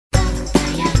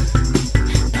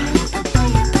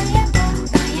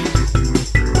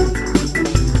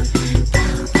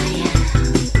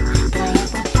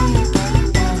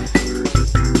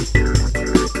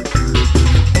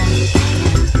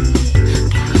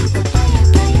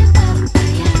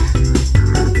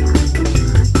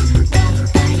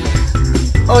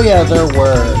yeah, there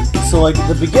were. So like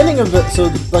the beginning of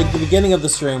the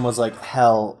stream was like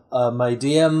hell. My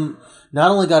DM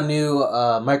not only got a new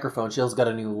microphone, she also got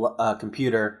a new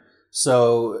computer.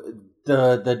 So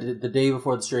the day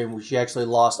before the stream, she actually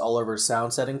lost all of her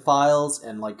sound setting files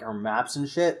and like her maps and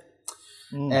shit.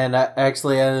 And I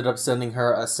actually ended up sending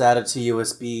her a SATA to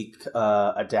USB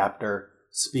adapter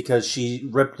because she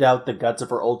ripped out the guts of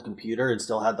her old computer and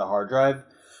still had the hard drive.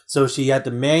 So she had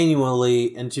to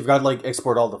manually, and she forgot to like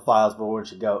export all the files before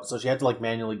she go. So she had to like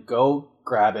manually go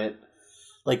grab it,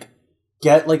 like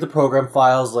get like the program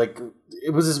files. Like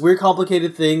it was this weird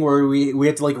complicated thing where we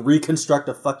had to like reconstruct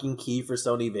a fucking key for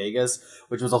Sony Vegas,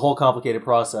 which was a whole complicated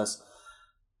process.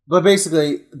 But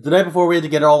basically, the night before we had to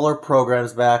get all our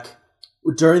programs back.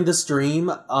 During the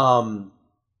stream,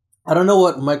 I don't know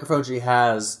what microphone she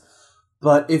has,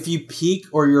 but if you peak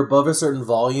or you're above a certain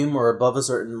volume or above a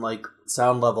certain like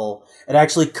sound level, it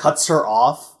actually cuts her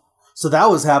off. So that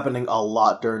was happening a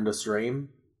lot during the stream.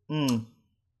 And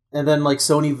then like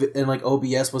Sony and like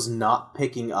OBS was not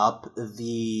picking up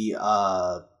the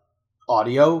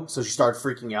audio, so she started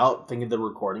freaking out, thinking the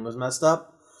recording was messed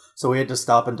up. So we had to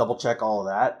stop and double check all of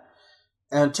that.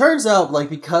 And it turns out, like,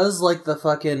 because, like, the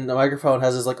microphone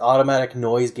has this, like, automatic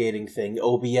noise gating thing,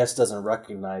 OBS doesn't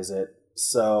recognize it.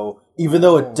 So, even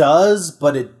though it does,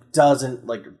 but it doesn't,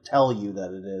 like, tell you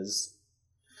that it is.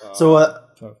 So,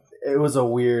 it was a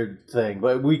weird thing.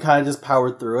 But we kind of just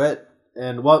powered through it.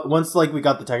 And once, like, we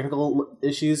got the technical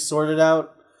issues sorted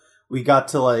out, we got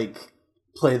to, like,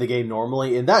 play the game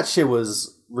normally. And that shit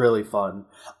was really fun.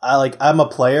 I'm a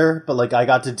player, but like I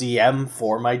got to DM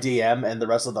for my DM and the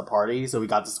rest of the party, so we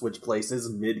got to switch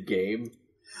places mid game.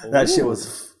 That shit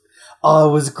was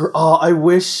I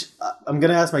wish I'm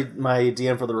gonna ask my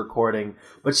DM for the recording,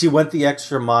 but she went the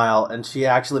extra mile and she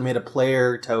actually made a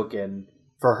player token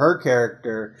for her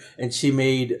character and she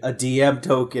made a DM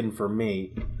token for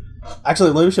me.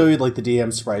 Actually, let me show you like the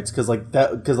DM sprites because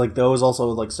those also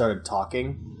like started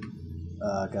talking.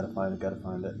 Gotta find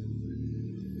it.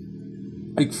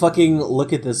 Like fucking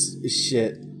look at this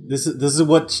shit. This is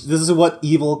what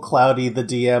evil Cloudy the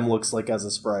DM looks like as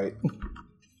a sprite.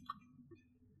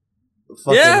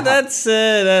 Yeah,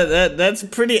 that's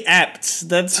pretty apt.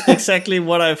 That's exactly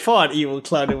what I thought evil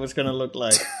Cloudy was gonna look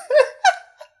like.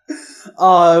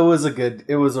 Oh,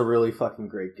 it was a really fucking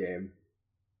great game.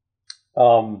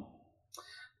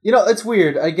 You know, it's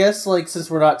weird. I guess like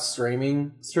since we're not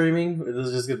streaming, this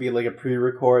is just gonna be like a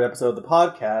pre-record episode of the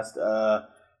podcast.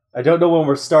 I don't know when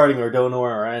we're starting or don't know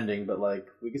when we're ending, but like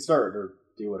we could start or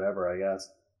do whatever, I guess.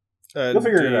 We'll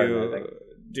figure it out. I think.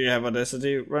 Do you have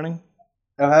Audacity running?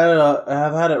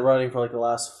 I've had it running for like the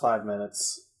last 5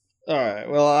 minutes. All right.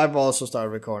 Well, I've also started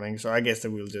recording, so I guess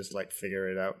that we'll just like figure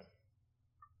it out.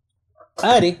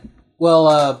 Alrighty. Well,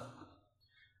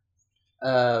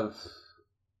 I'm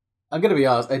gonna be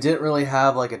honest. I didn't really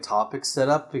have like a topic set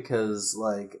up because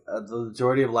like the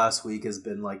majority of last week has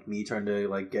been like me trying to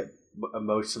like get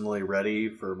emotionally ready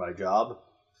for my job,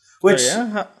 which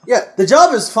the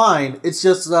job is fine. It's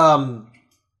just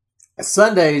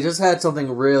Sunday just had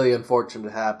something really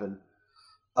unfortunate happen.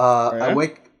 I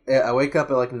wake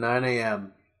up at like 9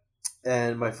 a.m.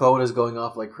 and my phone is going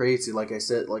off like crazy, like I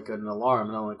set like an alarm,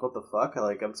 and I'm like, what the fuck?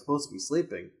 I'm supposed to be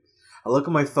sleeping. I look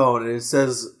at my phone and it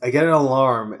says, I get an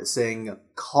alarm saying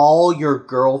call your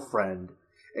girlfriend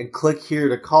and click here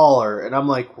to call her, and I'm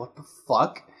like, what the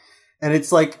fuck? And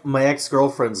it's like my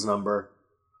ex-girlfriend's number.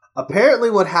 Apparently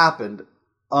what happened,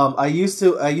 I used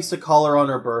to call her on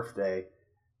her birthday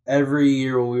every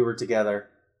year when we were together,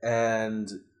 and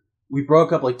we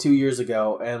broke up like 2 years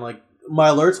ago, and like my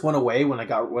alerts went away when I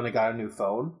got a new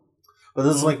phone. But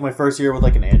this is like my first year with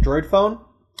like an Android phone.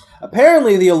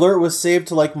 Apparently the alert was saved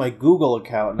to like my Google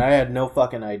account, and I had no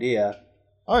fucking idea.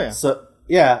 Oh yeah.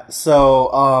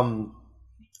 So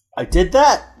I did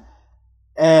that.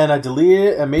 And I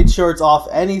deleted it and made sure it's off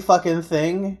any fucking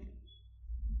thing.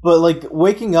 But, like,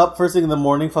 waking up first thing in the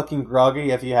morning fucking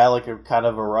groggy if you had, like, a kind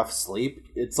of a rough sleep,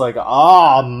 it's like, So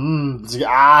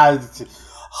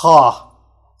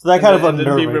that kind of unnerving. And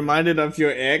then be reminded of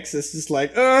your ex, it's just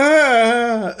like,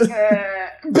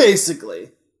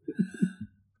 Basically.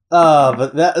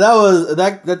 But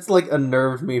that's, like,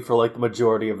 unnerved me for, like, the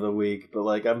majority of the week. But,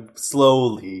 like, I'm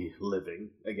slowly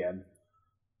living again.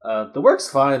 The work's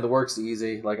fine. The work's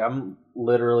easy. Like, I'm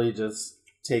literally just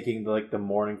taking, like, the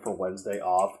morning for Wednesday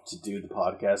off to do the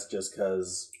podcast just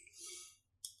because,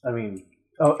 I mean,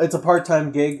 it's a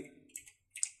part-time gig,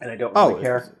 and I don't really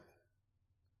care.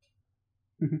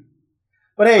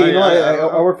 But hey, you know,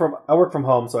 I work from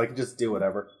home, so I can just do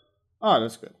whatever. Oh,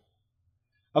 that's good.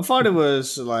 I thought it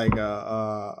was, like,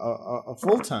 a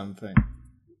full-time thing.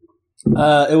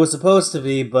 It was supposed to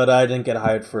be, but I didn't get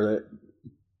hired for it.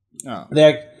 Oh.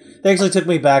 They actually took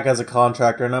me back as a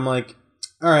contractor, and I'm like,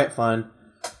 all right, fine.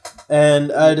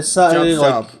 And I decided,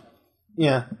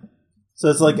 yeah. So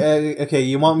it's like, okay,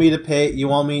 you want to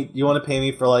pay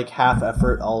me for like half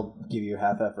effort? I'll give you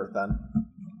half effort then.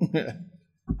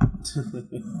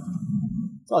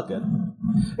 It's all good.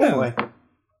 Anyway.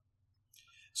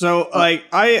 So, like,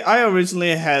 I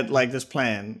originally had, like, this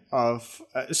plan of...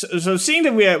 so seeing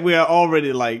that we are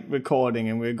already, like, recording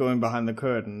and we're going behind the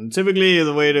curtain, typically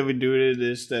the way that we do it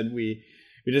is that we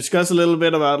discuss a little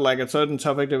bit about, like, a certain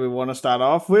topic that we want to start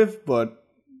off with, but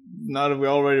now that we're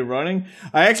already running,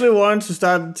 I actually wanted to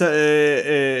start,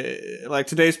 like,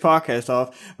 today's podcast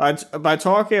off by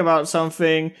talking about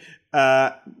something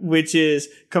which is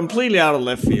completely out of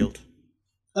left field.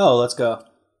 Oh, let's go.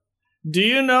 Do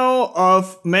you know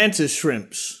of mantis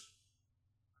shrimps?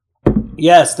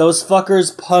 Yes, those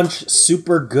fuckers punch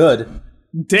super good.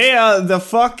 They are the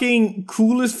fucking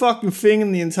coolest fucking thing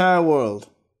in the entire world.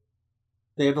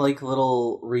 They have like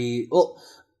little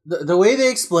the way they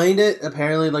explained it,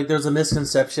 apparently like there's a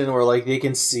misconception where like they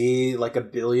can see like a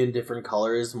billion different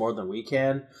colors more than we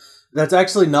can. That's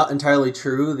actually not entirely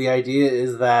true. The idea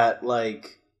is that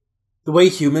like the way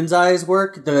humans' eyes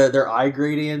work, their eye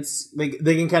gradients, they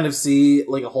can kind of see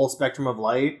like a whole spectrum of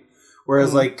light,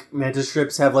 whereas like mantis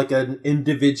shrimps have like an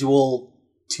individual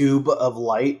tube of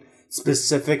light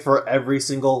specific for every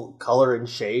single color and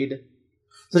shade.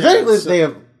 So technically they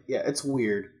have, it's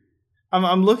weird.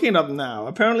 I'm looking it up now.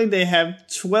 Apparently they have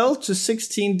 12 to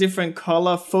 16 different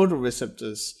color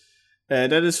photoreceptors.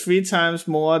 That is 3 times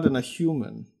more than a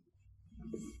human.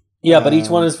 Yeah, but each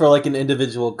one is for like an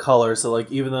individual color, so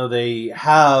like even though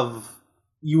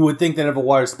you would think they have a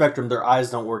wider spectrum, their eyes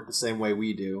don't work the same way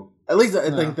we do. At least I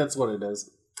think that's what it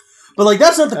is. But like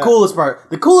that's not the coolest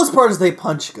part. The coolest part is they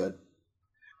punch good.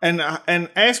 And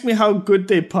ask me how good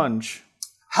they punch.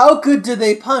 How good do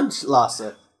they punch,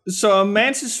 Lasse? So a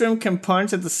mantis shrimp can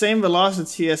punch at the same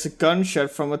velocity as a gunshot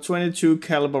from a .22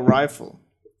 caliber rifle.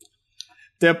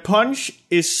 Their punch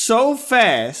is so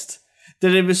fast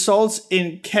that it results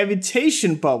in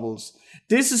cavitation bubbles.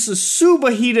 This is a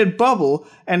superheated bubble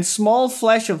and small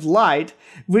flash of light,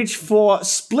 which for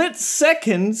split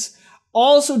seconds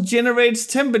also generates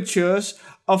temperatures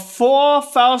of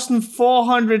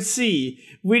 4,400 C,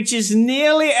 which is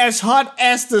nearly as hot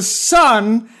as the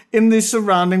sun in the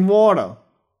surrounding water.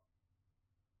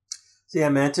 So yeah,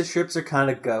 mantis shrimps are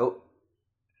kind of goat.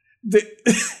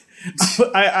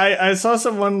 I saw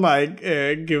someone like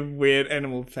give weird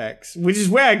animal facts, which is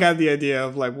where I got the idea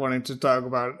of like wanting to talk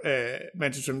about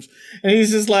mantis shrimps. And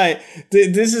he's just like,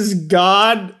 this is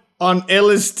God on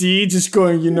LSD, just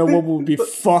going, you know what would be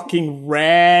fucking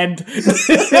rad?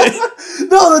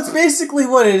 No, that's basically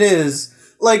what it is.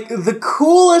 Like the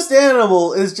coolest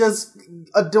animal is just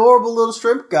adorable little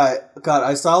shrimp guy. God,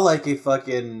 I saw like a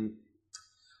fucking.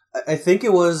 I think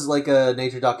it was like a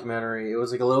nature documentary. It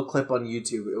was like a little clip on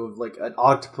YouTube. It was like an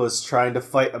octopus trying to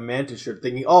fight a mantis shrimp,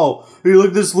 thinking, "Oh, hey, look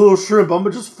at this little shrimp. I'm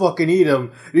gonna just fucking eat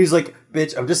him." And he's like,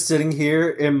 "Bitch, I'm just sitting here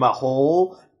in my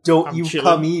hole. Don't you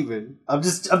come even. I'm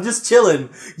just chilling.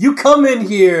 You come in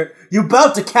here. You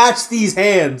about to catch these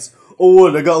hands. Oh,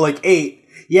 what? I got like 8.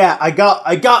 Yeah, I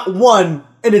got 1,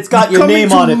 and it's got your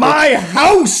name on it. My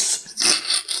house.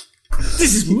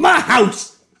 This is my house."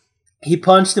 He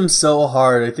punched him so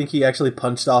hard, I think he actually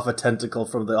punched off a tentacle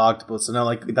from the octopus, and I'm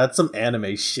like, that's some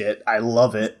anime shit. I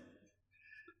love it.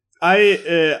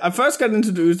 I first got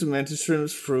introduced to mantis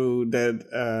shrimps through that.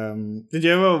 Did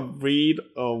you ever read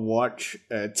or watch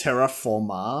Terraform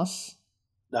Mars?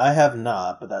 I have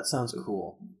not, but that sounds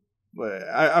cool. But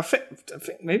I think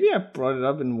maybe I brought it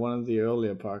up in one of the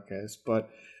earlier podcasts, but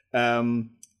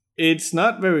it's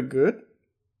not very good.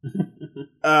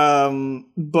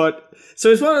 But so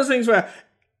it's one of those things where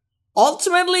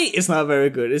ultimately it's not very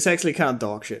good. It's actually kind of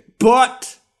dog shit.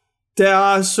 But there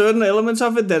are certain elements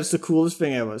of it that's the coolest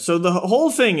thing ever. So the whole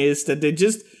thing is that they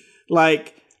just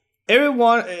like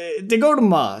everyone they go to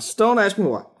Mars. Don't ask me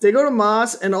why. They go to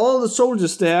Mars, and all the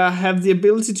soldiers there have the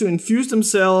ability to infuse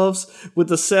themselves with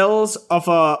the cells of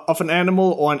an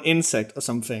animal or an insect or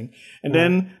something. And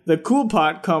then the cool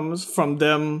part comes from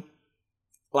them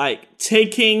like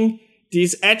taking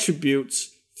these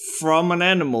attributes from an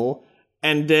animal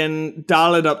and then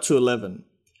dial it up to 11.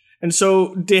 And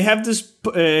so they have this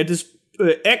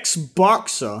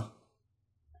ex-boxer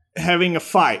having a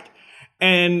fight,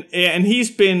 and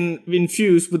he's been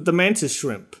infused with the mantis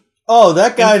shrimp. Oh,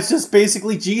 that guy's just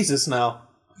basically Jesus now.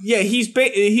 Yeah,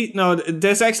 no,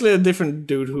 there's actually a different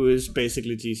dude who is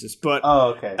basically Jesus, but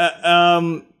oh, okay.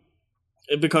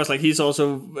 because like he's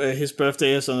also his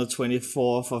birthday is on the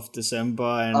 24th of December,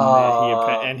 and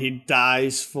and he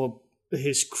dies for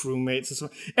his crewmates and so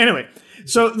on. Anyway,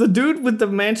 so the dude with the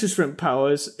mantis shrimp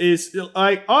powers is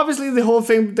like, obviously the whole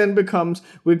thing then becomes,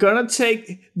 we're gonna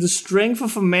take the strength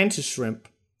of a mantis shrimp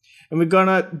and we're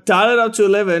gonna dial it up to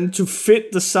 11 to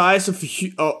fit the size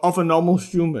of a normal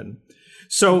human.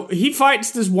 So he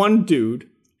fights this one dude,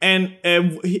 and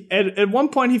at one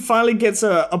point he finally gets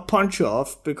a punch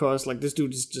off, because like this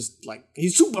dude is just like,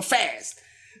 he's super fast.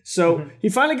 So he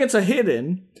finally gets a hit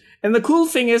in. And the cool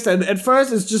thing is that at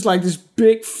first it's just like this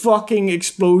big fucking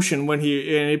explosion when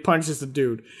he punches the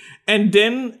dude. And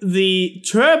then the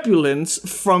turbulence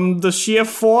from the sheer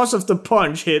force of the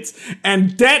punch hits,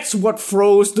 and that's what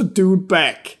throws the dude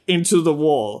back into the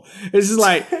wall. It's just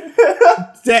like,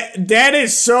 that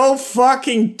is so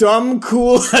fucking dumb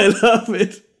cool. I love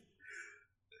it.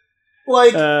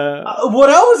 Like, what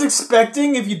I was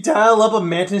expecting, if you dial up a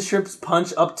mantis shrimp's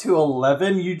punch up to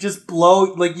 11, you just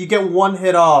blow, like, you get one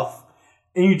hit off,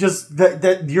 and you just,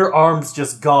 that your arm's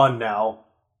just gone now.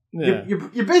 Yeah.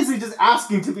 You're basically just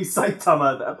asking to be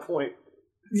Saitama at that point.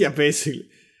 Yeah, basically.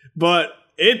 But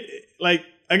it, like,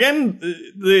 again,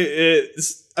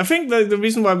 I think the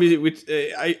reason why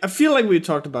I feel like we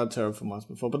talked about Terraformars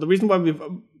before, but the reason why we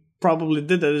probably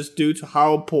did that is due to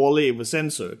how poorly it was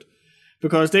censored.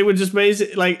 Because they would just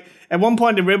basically, like, at one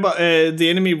point the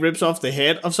enemy rips off the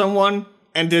head of someone,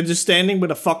 and they're just standing with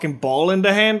a fucking ball in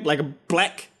their hand, like a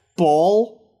black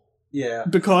ball. Yeah.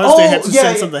 Because they had to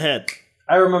censor the head.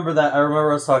 I remember that. I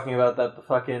remember us talking about that, the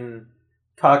fucking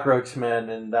cockroach man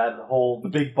and the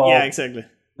big ball. Yeah, exactly.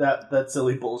 That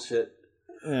silly bullshit.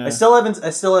 Yeah. I still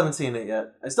haven't seen it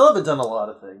yet. I still haven't done a lot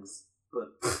of things, but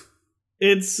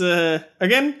it's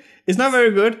again, it's not very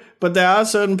good, but there are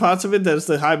certain parts of it that's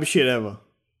the hype shit ever.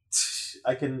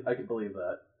 I can believe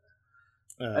that.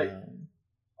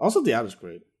 Also, the art is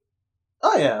great.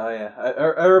 Oh yeah.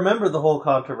 I remember the whole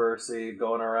controversy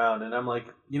going around, and I'm like,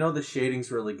 the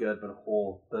shading's really good,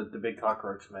 but the big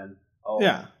cockroach man. Oh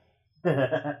yeah.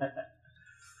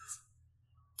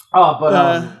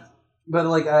 But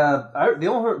like the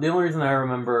only reason I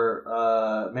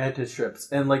remember mantis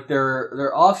shrimps and like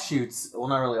their offshoots, well,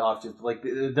 not really offshoots, but like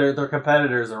their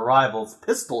competitors or rivals,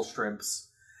 pistol shrimps,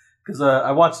 because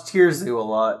I watch Tier Zoo a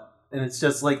lot, and it's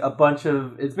just like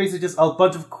it's basically just a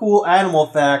bunch of cool animal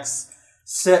facts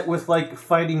set with like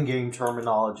fighting game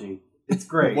terminology. It's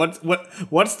great.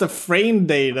 What's the frame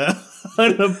data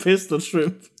on a pistol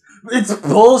shrimp? It's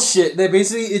bullshit.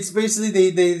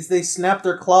 They snap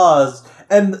their claws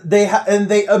and they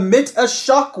emit a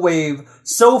shockwave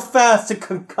so fast to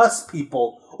concuss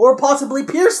people or possibly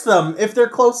pierce them if they're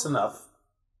close enough.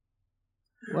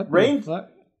 What?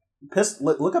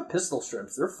 Look up pistol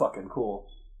shrimps. They're fucking cool.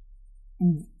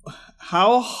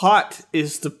 How hot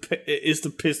is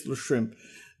the pistol shrimp?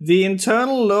 The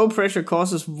internal low pressure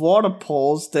causes water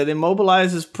pulse that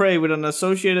immobilizes prey with an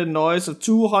associated noise of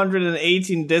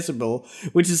 218 decibel,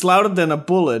 which is louder than a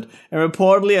bullet, and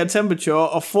reportedly a temperature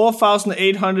of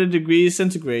 4,800 degrees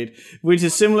centigrade, which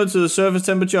is similar to the surface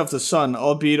temperature of the sun,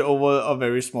 albeit over a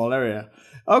very small area.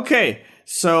 Okay,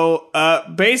 so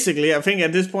basically, I think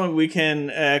at this point we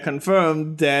can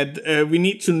confirm that we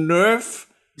need to nerf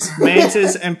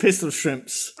mantis and pistol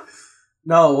shrimps.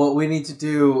 No, what we need to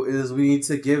do is we need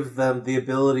to give them the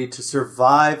ability to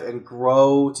survive and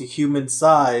grow to human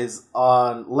size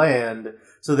on land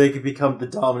so they can become the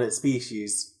dominant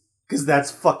species. Because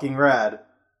that's fucking rad.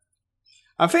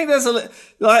 I think that's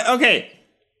okay,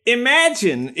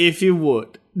 imagine, if you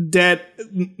would, that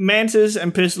mantis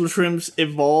and pistol shrimps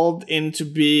evolved into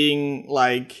being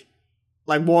like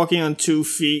walking on 2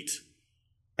 feet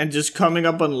and just coming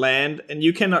up on land, and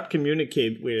you cannot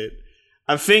communicate with it.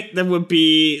 I think that would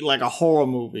be like a horror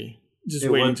movie, just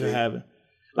waiting to happen.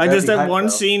 Like there's that one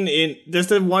scene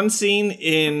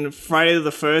in Friday the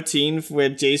 13th where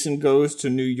Jason goes to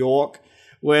New York,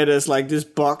 where there's like this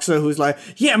boxer who's like,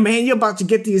 "Yeah, man, you're about to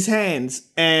get these hands,"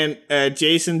 and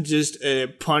Jason just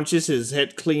punches his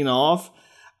head clean off.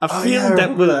 I feel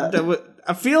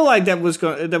like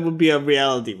that would be a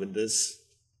reality with this.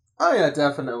 Oh yeah,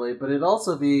 definitely. But it'd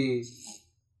also be.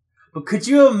 But could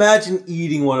you imagine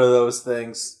eating one of those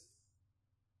things?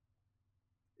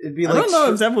 It'd be like, I don't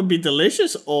know if that would be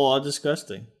delicious or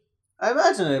disgusting. I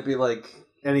imagine it'd be like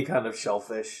any kind of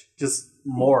shellfish, just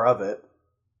more of it.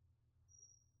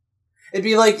 It'd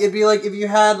be like if you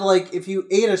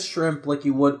ate a shrimp like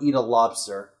you would eat a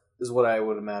lobster, is what I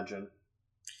would imagine.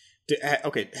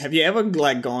 Okay, have you ever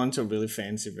like gone to a really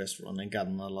fancy restaurant and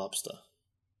gotten a lobster?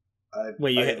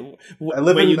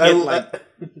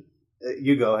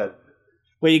 You go ahead.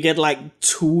 where you get like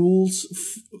tools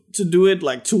to do it,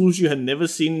 like tools you had never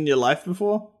seen in your life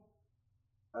before.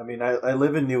 I mean, I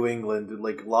live in New England.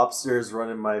 Like, lobsters run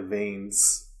in my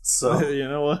veins. So You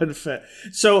know what? Fair.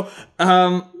 So,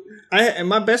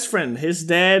 my best friend, his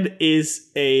dad is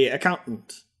a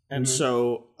accountant, and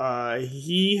so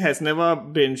he has never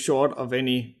been short of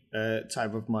any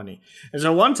type of money. And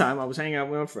so one time I was hanging out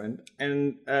with a friend,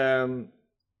 and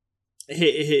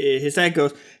his dad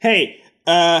goes, "Hey,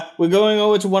 we're going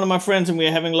over to one of my friends, and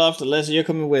we're having lobster. Leslie, you're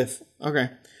coming with." Okay,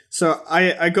 so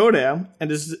I go there,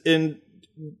 and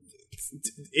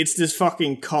it's this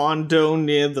fucking condo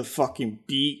near the fucking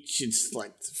beach. It's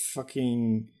like the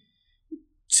fucking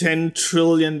 $10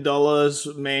 trillion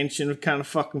mansion kind of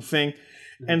fucking thing.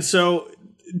 And so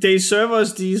they serve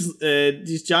us these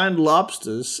giant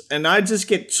lobsters, and I just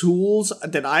get tools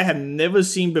that I have never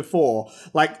seen before.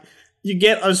 Like, you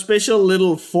get a special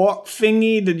little fork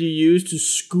thingy that you use to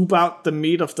scoop out the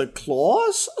meat of the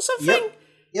claws or something.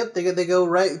 Yep. They go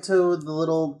right to the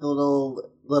little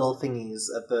thingies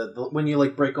at the when you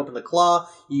like break open the claw.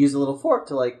 You use a little fork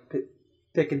to like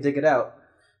pick and dig it out.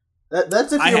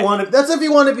 That's if you want to. That's if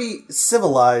you want to be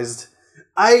civilized.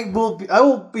 I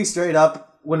will be straight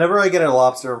up. Whenever I get a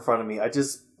lobster in front of me, I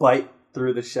just bite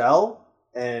through the shell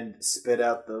and spit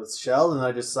out the shell, and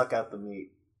I just suck out the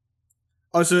meat.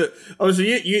 So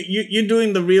you're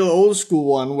doing the real old school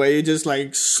one where you just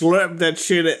like slurp that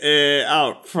shit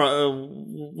out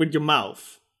with your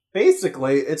mouth.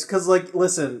 Basically, it's because, like,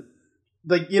 listen,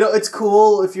 like, you know, it's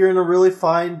cool if you're in a really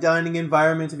fine dining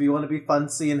environment, if you want to be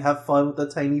fancy and have fun with the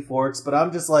tiny forks, but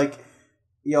I'm just like,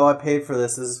 yo, I paid for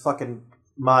this is fucking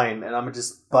mine, and I'm gonna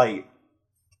just bite.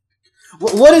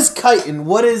 What is chitin?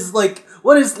 What is like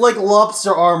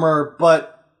lobster armor,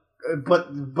 but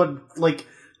like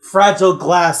fragile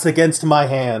glass against my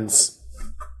hands?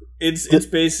 It's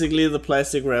basically the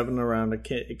plastic wrapping around a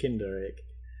Kinder egg.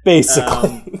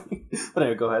 Basically. But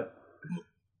anyway, go ahead.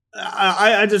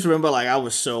 I just remember, like, I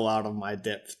was so out of my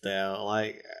depth there.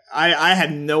 Like, I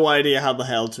had no idea how the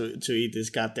hell to eat this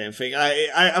goddamn thing.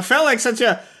 I felt like such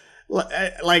a...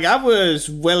 Like, I was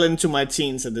well into my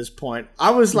teens at this point.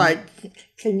 I was like,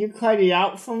 can you cut it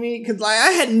out for me? Because, like,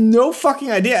 I had no fucking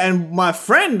idea. And my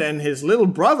friend and his little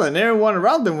brother and everyone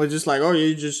around them was just like, oh,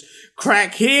 you just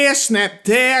crack here, snap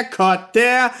there, cut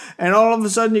there. And all of a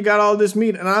sudden you got all this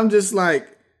meat. And I'm just like,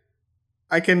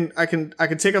 I can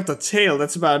take off the tail.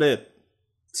 That's about it.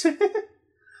 I'm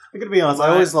gonna be honest. I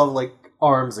always love like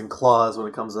arms and claws when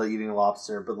it comes to eating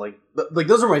lobster, but like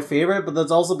those are my favorite. But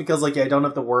that's also because like I don't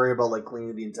have to worry about like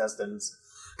cleaning the intestines,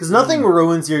 because nothing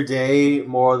ruins your day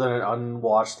more than an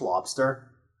unwashed lobster.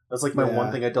 That's like my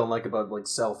one thing I don't like about like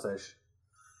shellfish.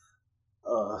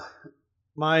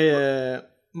 My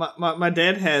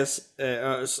dad has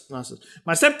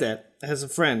my stepdad has a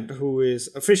friend who is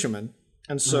a fisherman.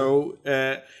 And so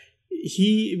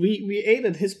we ate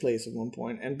at his place at one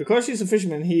point, and because he's a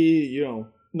fisherman,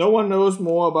 no one knows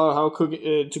more about how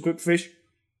to cook fish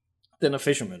than a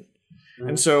fisherman.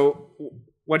 And so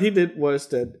what he did was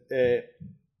that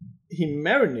he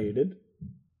marinated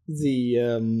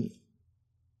the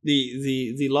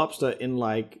lobster in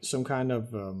like some kind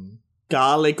of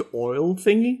garlic oil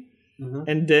thingy,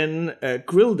 and then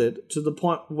grilled it to the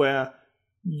point where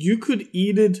you could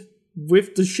eat it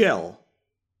with the shell.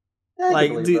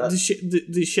 Like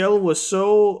the shell was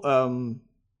so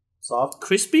soft,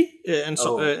 crispy, and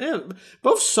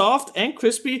both soft and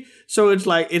crispy. So it's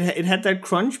like it had that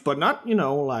crunch, but not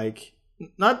like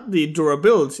not the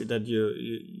durability that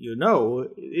you know.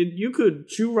 You could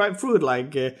chew right through it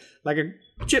like a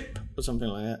chip or something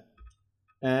like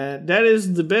that. That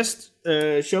is the best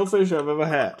shellfish I've ever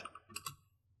had.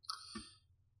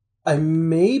 I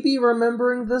may be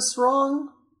remembering this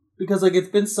wrong. Because, like, it's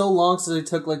been so long since I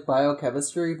took, like,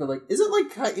 biochemistry, but, like, isn't,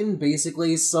 like, chitin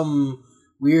basically some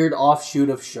weird offshoot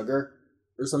of sugar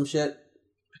or some shit?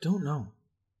 I don't know.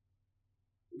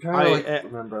 I'm trying to,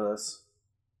 remember this.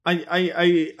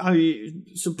 I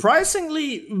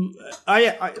surprisingly,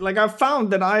 I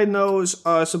found that I know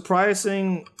a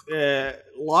surprising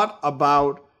lot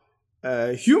about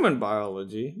human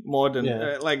biology more than,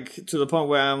 like, to the point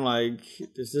where I'm like,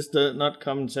 is this not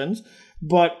common sense?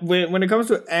 But when it comes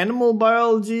to animal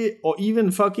biology or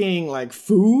even fucking like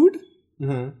food,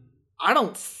 I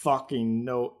don't fucking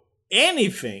know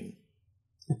anything.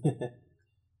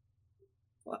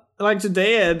 Like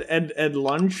today at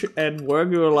lunch at work,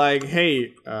 we were like,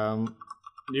 "Hey,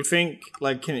 you think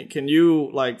like can you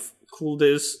like cool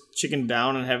this chicken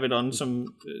down and have it on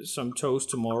some toast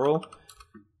tomorrow?"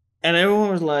 And everyone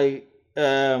was like,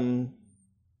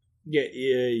 Yeah,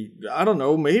 I don't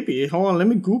know, maybe. Hold on, let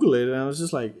me Google it. And I was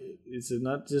just like, is it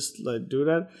not just like do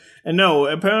that? And no,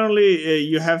 apparently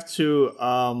you have to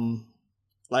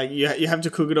like you have to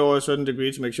cook it over a certain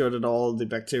degree to make sure that all the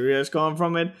bacteria is gone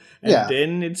from it, and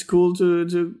then it's cool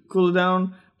to cool it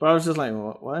down. But I was just like,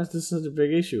 well, why is this such a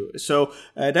big issue? So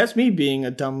that's me being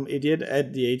a dumb idiot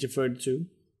at the age of 32.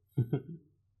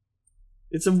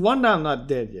 It's a wonder I'm not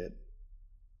dead yet.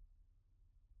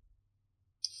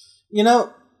 You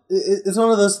know, it's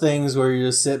one of those things where you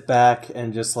just sit back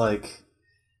and just like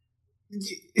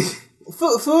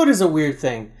food is a weird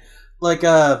thing. Like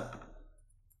the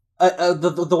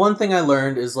one thing I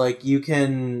learned is like you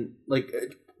can like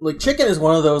chicken is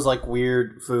one of those like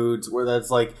weird foods where that's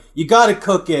like you got to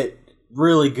cook it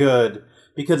really good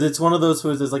because it's one of those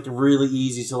foods that's like really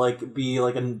easy to like be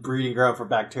like a breeding ground for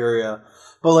bacteria.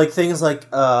 But like things like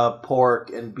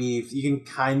pork and beef, you can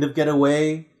kind of get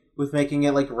away with making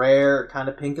it like rare, kind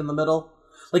of pink in the middle.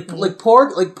 Like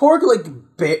pork,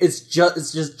 it's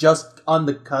just on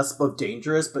the cusp of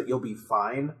dangerous, but you'll be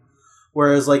fine.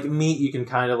 Whereas like meat, you can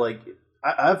kind of like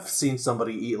I've seen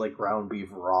somebody eat like ground beef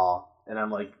raw, and I'm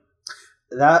like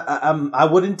that I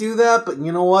wouldn't do that, but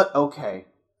you know what? Okay,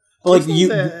 but like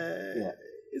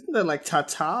isn't there like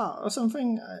tartare or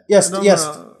something? Yes.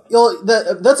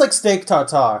 That's like steak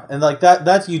tartare, and like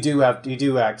that you do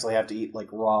actually have to eat like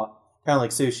raw, kind of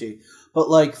like sushi. But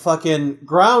like fucking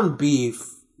ground beef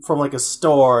from like a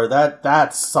store,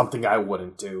 that's something I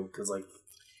wouldn't do because like,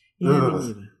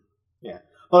 yeah.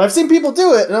 But I've seen people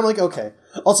do it, and I'm like, okay.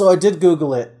 Also, I did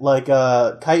Google it. Like,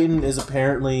 chitin is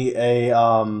apparently a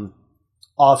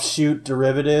offshoot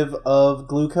derivative of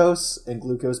glucose, and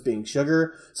glucose being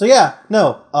sugar. So yeah,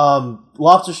 no.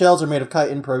 Lobster shells are made of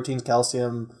chitin, proteins,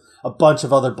 calcium, a bunch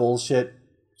of other bullshit.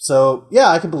 So yeah,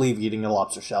 I can believe eating a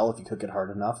lobster shell if you cook it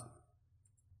hard enough.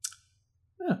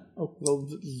 Yeah, we'll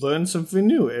learn something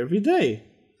new every day.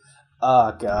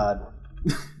 Oh God,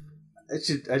 I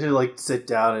should like sit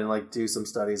down and like do some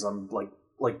studies on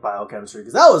like biochemistry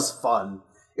because that was fun.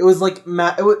 It was like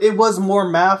it was more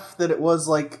math than it was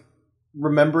like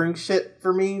remembering shit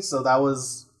for me. So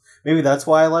maybe that's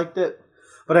why I liked it.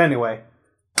 But anyway,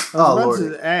 I was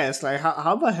about to ask, like,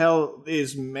 how the hell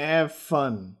is math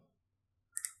fun?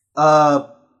 I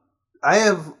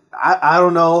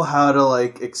don't know how to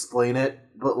like explain it.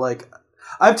 But, like,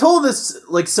 I've told this,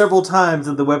 like, several times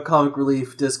in the Webcomic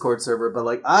Relief Discord server, but,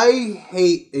 like, I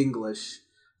hate English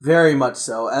very much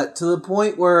so, to the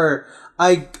point where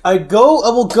I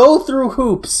will go through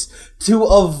hoops to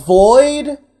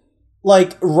avoid,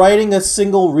 like, writing a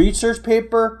single research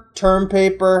paper, term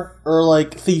paper, or,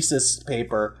 like, thesis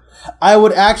paper. I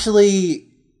would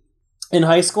actually, in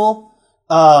high school,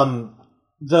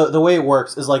 The way it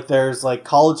works is like there's like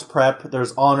college prep,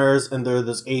 there's honors, and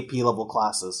there's AP level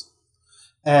classes.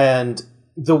 And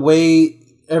the way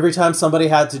every time somebody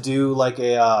had to do like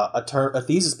a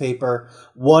thesis paper,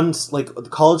 once like the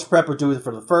college prep would do it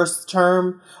for the first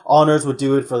term, honors would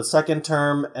do it for the second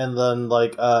term, and then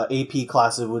like AP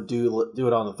classes would do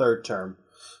it on the third term.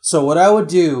 So what I would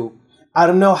do, I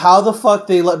don't know how the fuck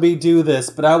they let me do this,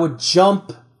 but I would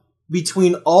jump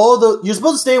between you're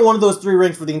supposed to stay in one of those three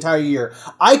ranks for the entire year.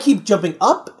 I keep jumping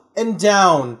up and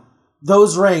down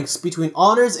those ranks between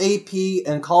honors, AP,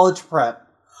 and college prep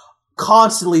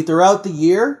constantly throughout the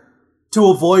year to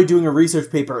avoid doing a research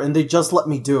paper, and they just let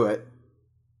me do it.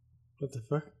 What the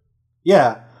fuck?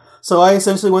 Yeah. So I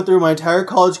essentially went through my entire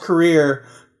college career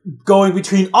going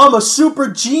between I'm a super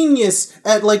genius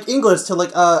at like English to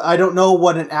like I don't know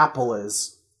what an apple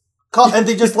is. And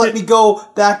they just let me go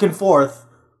back and forth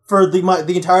for the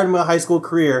entirety of my high school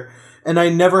career, and I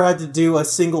never had to do a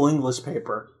single English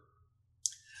paper.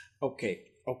 Okay.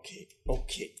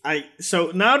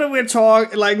 So now that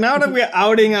we're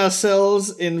outing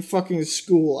ourselves in fucking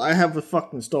school, I have a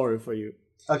fucking story for you.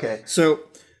 Okay. So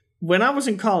when I was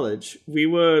in college,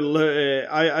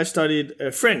 I studied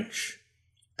French.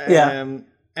 Yeah.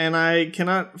 And I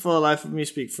cannot for the life of me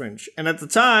speak French. And at the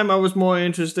time, I was more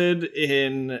interested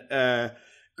in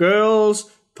girls,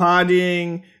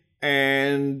 partying,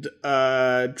 and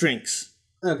drinks.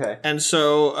 Okay. And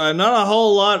so not a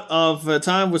whole lot of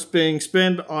time was being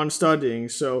spent on studying.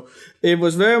 So it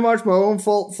was very much my own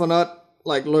fault for not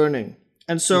like learning.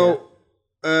 And so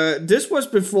this was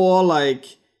before not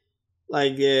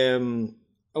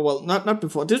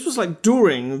before. This was like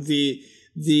during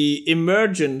the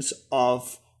emergence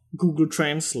of Google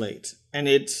Translate and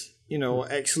it,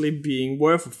 actually being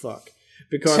worth a fuck.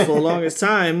 Because for the longest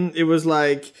time, it was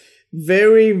like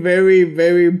very, very,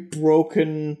 very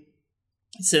broken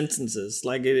sentences.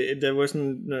 Like there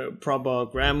wasn't proper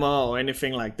grammar or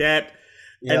anything like that.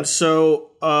 Yep. And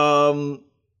so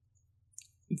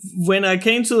when I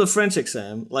came to the French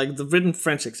exam, like the written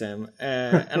French exam,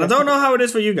 and I don't know how it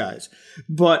is for you guys,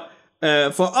 but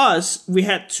for us, we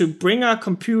had to bring our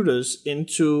computers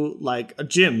into like a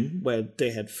gym where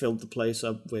they had filled the place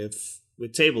up with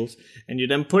tables, and you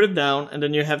then put it down, and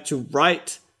then you have to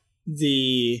write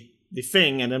the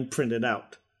thing and then print it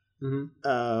out.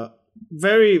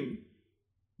 Very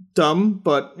dumb,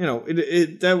 but you know,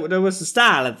 that was the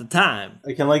style at the time.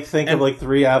 I can think of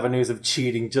 3 avenues of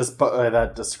cheating just by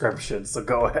that description. So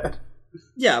go ahead.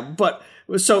 Yeah, but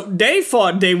so they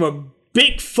thought they were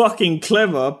big fucking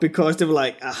clever because they were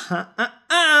like,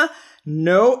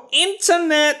 no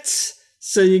internet,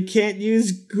 so you can't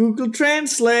use Google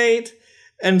Translate,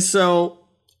 and so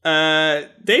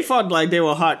they thought like they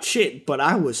were hot shit, but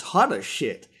I was hot as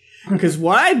shit. Because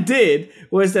what I did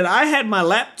was that I had my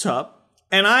laptop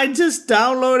and I just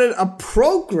downloaded a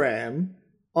program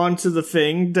onto the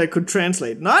thing that could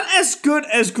translate. Not as good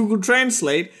as Google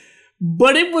Translate,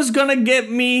 but it was gonna get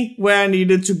me where I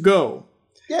needed to go.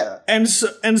 Yeah. And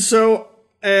so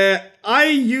I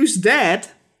used that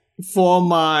for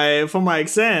my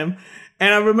exam,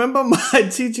 and I remember my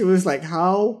teacher was like,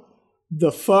 "How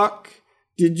the fuck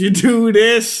did you do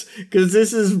this? Because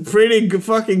this is pretty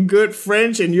fucking good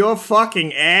French and your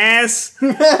fucking ass."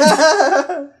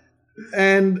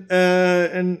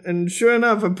 and sure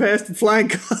enough, I passed the flying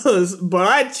colors, but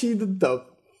I cheated the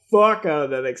fuck out of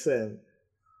that exam.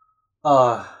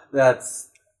 That's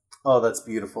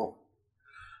beautiful.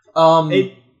 Go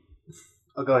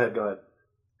ahead.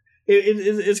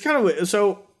 It's kind of weird.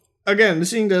 So again,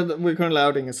 seeing that we're currently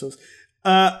outing ourselves,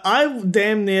 I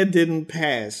damn near didn't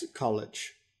pass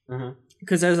college.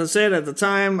 Because as I said at the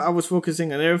time, I was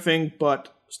focusing on everything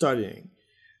but studying.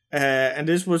 And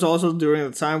this was also during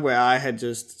the time where I had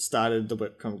just started the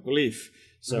webcomic relief.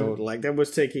 So that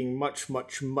was taking much,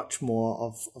 much, much more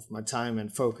of my time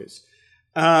and focus.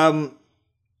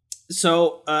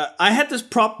 So I had this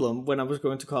problem when I was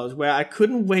going to college where I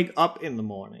couldn't wake up in the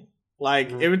morning.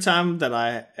 Every time that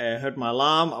I heard my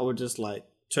alarm, I would just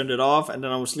turn it off, and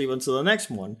then I would sleep until the next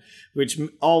one, which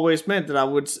always meant that I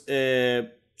would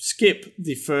skip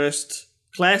the first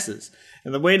classes.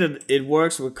 And the way that it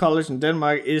works with college in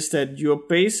Denmark is that you're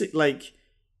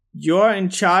you're in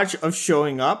charge of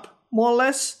showing up more or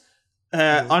less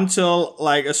until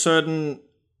a certain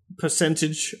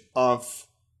percentage of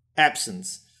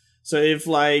absence. So if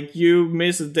you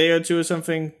miss a day or two or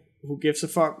something, who gives a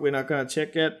fuck? We're not gonna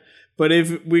check it. But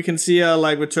if we can see a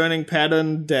returning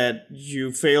pattern that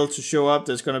you fail to show up,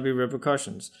 there's gonna be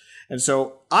repercussions. And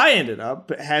so I ended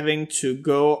up having to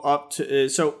go up to.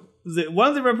 One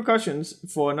of the repercussions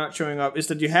for not showing up is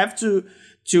that you have to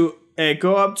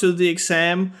go up to the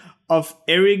exam of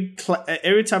every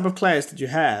type of class that you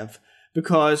have,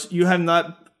 because you have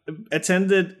not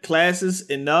attended classes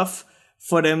enough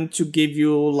for them to give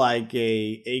you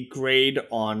a grade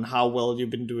on how well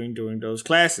you've been doing during those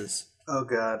classes. Oh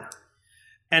God.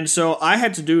 And so I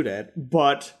had to do that,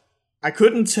 but I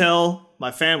couldn't tell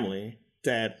my family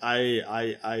that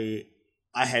I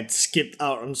had skipped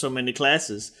out on so many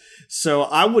classes. So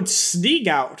I would sneak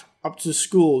out up to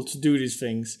school to do these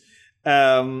things,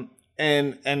 and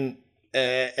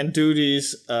do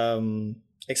these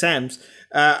exams.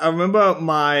 I remember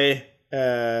my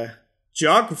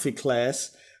geography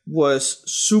class was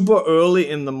super early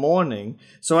in the morning,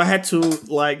 so I had to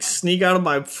sneak out of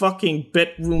my fucking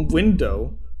bedroom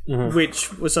window,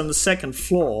 which was on the second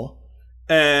floor,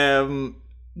 to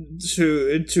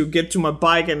get to my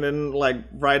bike and then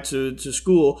ride to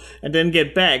school and then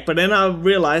get back. But then I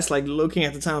realized, looking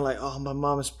at the time, oh, my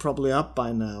mom is probably up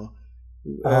by now.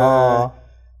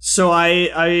 So I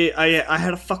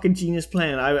had a fucking genius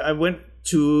plan. I went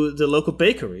to the local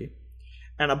bakery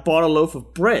and I bought a loaf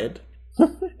of bread.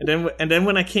 and then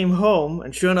when I came home,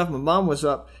 and sure enough, my mom was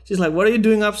up. She's like, "What are you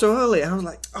doing up so early?" And I was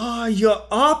like, "Oh, you're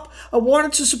up? I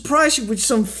wanted to surprise you with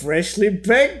some freshly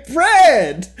baked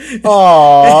bread."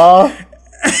 Aww.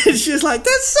 And she's like,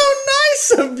 "That's so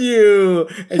nice of you."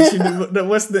 And she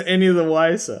wasn't any of the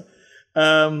wiser.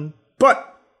 But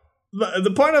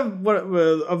the point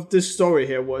of this story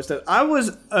here was that I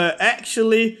was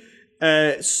actually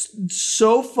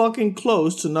so fucking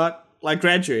close to not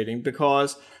graduating,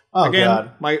 because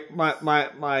again,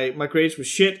 my grades were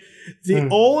shit. The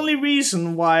only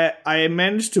reason why I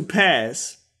managed to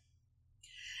pass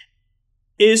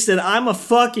is that I'm a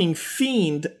fucking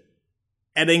fiend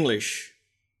at English.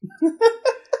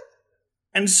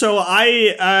 And so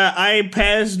I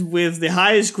passed with the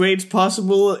highest grades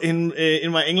possible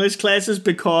in my English classes,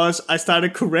 because I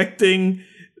started correcting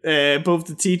both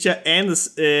the teacher and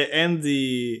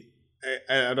the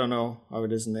I don't know how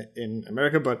it is in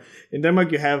America, but in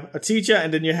Denmark you have a teacher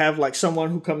and then you have like someone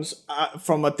who comes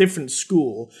from a different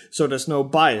school, so there's no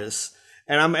bias.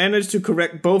 And I managed to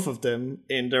correct both of them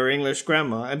in their English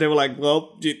grammar, and they were like,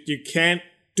 "Well, you can't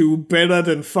do better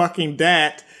than fucking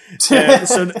that."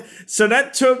 So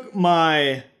that took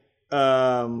my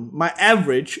my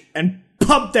average and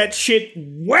pumped that shit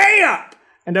way up.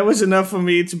 And that was enough for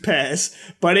me to pass.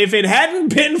 But if it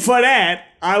hadn't been for that,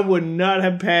 I would not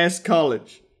have passed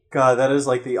college. God, that is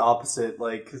like the opposite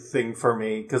like thing for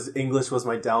me, because English was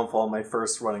my downfall my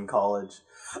first run in college.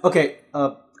 Okay,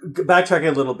 backtrack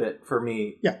a little bit for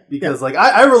me. Yeah. Because like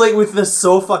I relate with this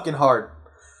so fucking hard.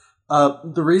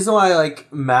 The reason why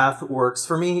like math works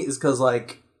for me is because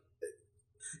like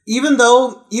even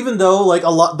though like a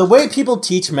lot the way people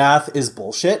teach math is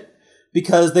bullshit.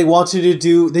 Because they don't want you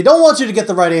to get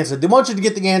the right answer. They want you to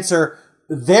get the answer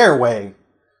their way.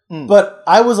 But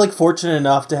I was like fortunate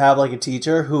enough to have like a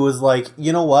teacher who was like,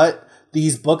 you know what?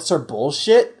 These books are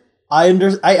bullshit. I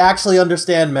actually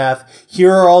understand math.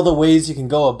 Here are all the ways you can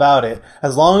go about it.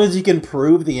 As long as you can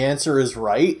prove the answer is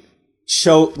right,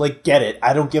 get it.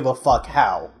 I don't give a fuck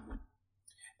how.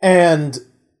 And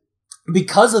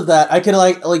because of that, I could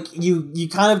like you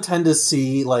kind of tend to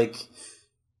see like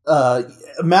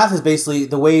math is basically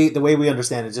the way we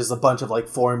understand it, just a bunch of like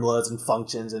formulas and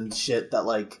functions and shit that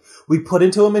like we put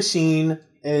into a machine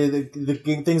and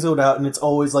the things go out, and it's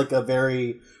always like a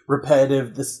very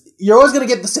repetitive. You're always gonna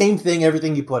get the same thing,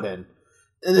 everything you put in,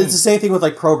 and it's the same thing with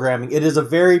like programming. It is a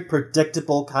very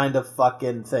predictable kind of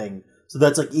fucking thing. So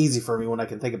that's like easy for me when I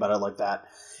can think about it like that.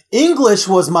 English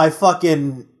was my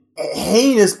fucking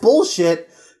heinous bullshit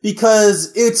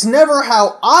because it's never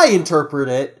how I interpret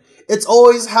it. It's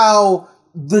always how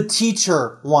the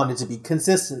teacher wanted to be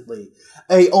consistently.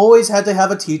 I always had to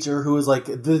have a teacher who was like,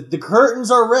 the curtains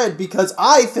are red because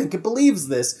I think it believes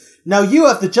this. Now you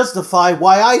have to justify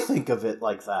why I think of it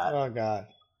like that. Oh, God.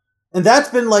 And that's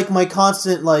been like my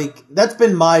constant, like, that's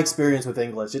been my experience with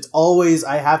English. It's always,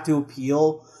 I have to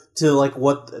appeal to like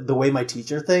the way my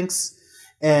teacher thinks.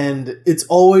 And it's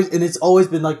always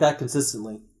been like that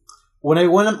consistently. When I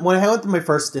went through my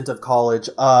first stint of college,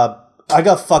 I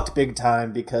got fucked big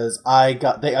time because I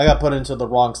got put into the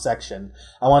wrong section.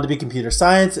 I wanted to be computer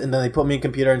science, and then they put me in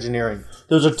computer engineering.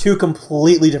 Those are two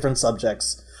completely different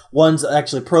subjects. One's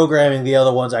actually programming, the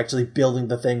other one's actually building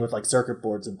the thing with like circuit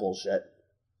boards and bullshit.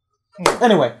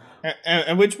 Anyway.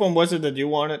 And which one was it that you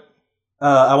wanted?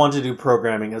 I wanted to do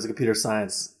programming as a computer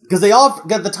science. Because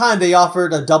at the time, they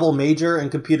offered a double major in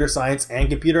computer science and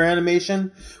computer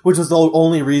animation, which was the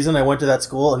only reason I went to that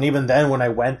school. And even then, when I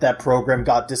went, that program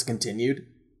got discontinued.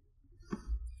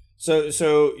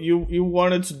 So you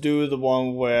wanted to do the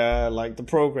one where, like, the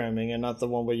programming and not the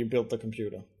one where you built the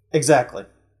computer? Exactly.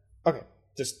 Okay,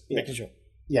 just making sure.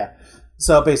 Yeah.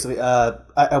 So basically,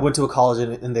 I went to a college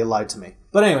and they lied to me.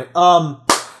 But anyway,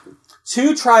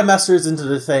 2 trimesters into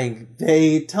the thing,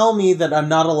 they tell me that I'm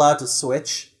not allowed to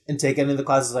switch and take any of the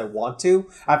classes I want to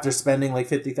after spending like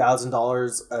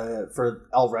 $50,000 for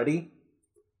already.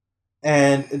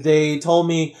 And they told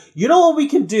me, you know what we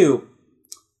can do?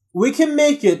 We can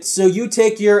make it so you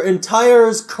take your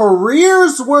entire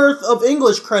career's worth of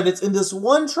English credits in this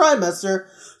one trimester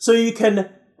so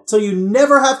you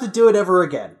never have to do it ever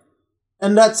again.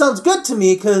 And that sounds good to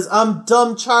me because I'm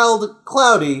dumb child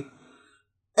cloudy.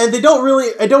 And I don't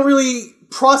really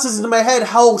process into my head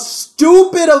how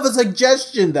stupid of a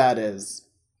suggestion that is.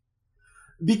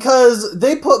 Because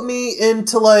they put me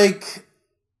into like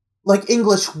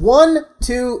English 1,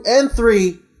 2, and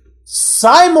 3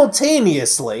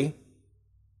 simultaneously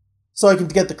so I can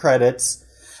get the credits,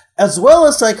 as well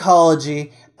as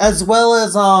psychology, as well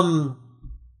as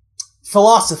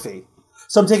philosophy.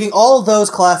 So I'm taking all of those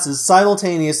classes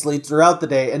simultaneously throughout the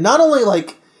day, and not only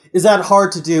like is that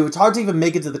hard to do, it's hard to even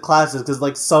make it to the classes because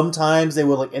like sometimes they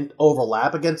will like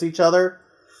overlap against each other,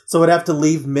 so I'd have to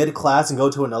leave mid-class and go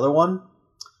to another one.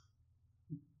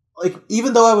 Like,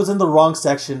 even though I was in the wrong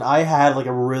section, I had, like,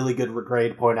 a really good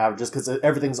grade point average just because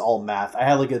everything's all math. I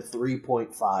had, like, a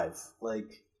 3.5,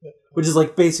 like, which is,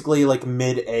 like, basically, like,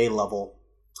 mid-A level.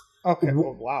 Okay.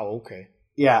 Oh, wow, okay.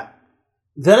 Yeah.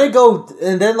 Then I go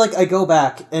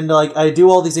back, and, like, I do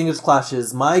all these English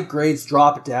classes. My grades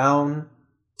drop down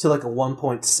to, like, a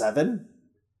 1.7.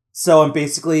 So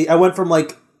I went from,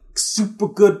 like, super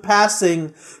good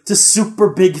passing to super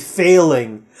big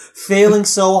failing. Failing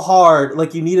so hard,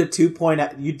 like you need a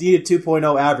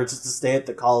 2.0 average just to stay at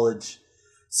the college.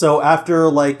 So after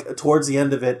like towards the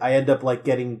end of it, I end up like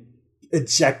getting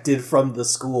ejected from the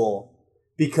school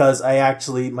because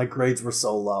my grades were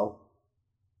so low.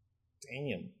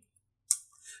 Damn.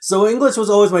 So English was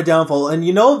always my downfall, and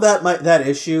you know that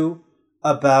issue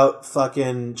about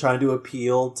fucking trying to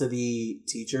appeal to the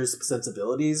teachers'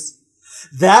 sensibilities.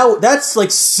 That's like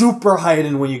super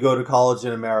heightened when you go to college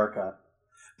in America,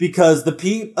 because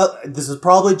this is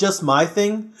probably just my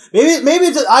thing.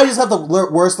 Maybe I just have the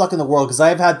worst luck in the world because I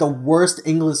have had the worst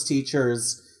English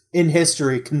teachers in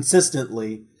history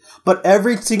consistently. But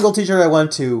every single teacher I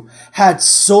went to had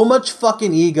so much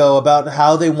fucking ego about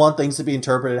how they want things to be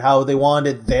interpreted, how they want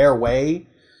it their way.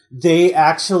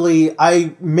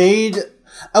 I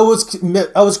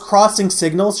was crossing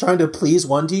signals trying to please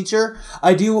one teacher.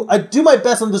 I do my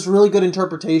best on this really good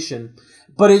interpretation,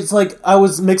 but it's like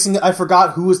I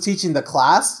forgot who was teaching the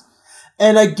class,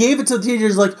 and I gave it to the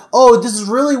teachers like, oh, this is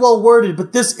really well worded,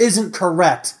 but this isn't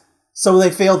correct. So they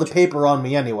failed the paper on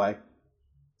me anyway.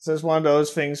 So it's one of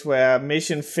those things where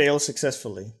mission fails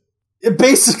successfully.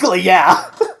 Basically,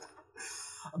 yeah.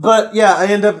 But yeah, I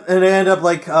end up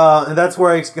like, and that's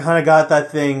where I kind of got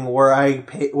that thing where I've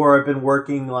been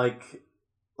working like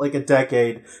a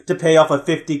decade to pay off a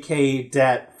 $50,000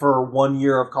 debt for 1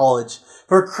 year of college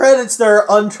for credits that are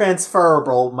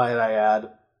untransferable, might I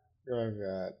add. Oh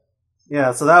god.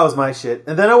 Yeah, so that was my shit.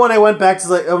 And then when I went back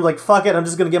to I was like, fuck it, I'm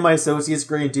just gonna get my associate's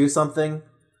degree and do something.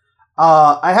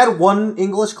 I had one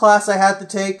English class I had to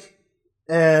take,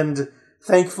 and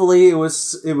thankfully it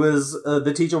was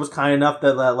the teacher was kind enough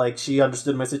that like she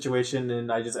understood my situation,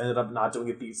 and I just ended up not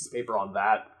doing a thesis paper on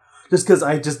that just because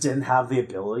I just didn't have the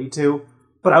ability to.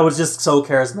 But I was just so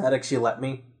charismatic, she let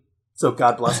me. So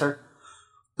God bless her.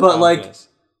 But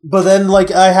but then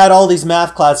like I had all these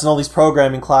math classes and all these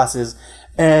programming classes,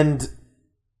 and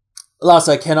Lasse,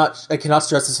 I cannot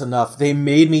stress this enough. They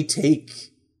made me take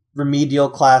remedial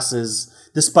classes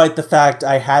despite the fact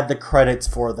I had the credits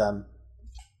for them.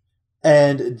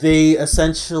 And they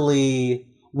essentially,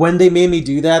 when they made me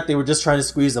do that, they were just trying to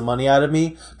squeeze the money out of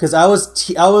me, because I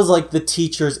was like the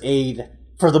teacher's aide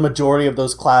for the majority of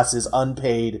those classes,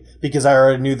 unpaid, because I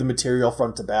already knew the material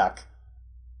front to back.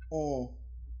 Oh.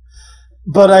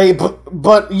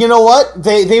 But you know what?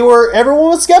 Everyone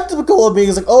was skeptical of me.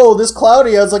 It's like, oh, this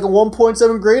Claudia has like a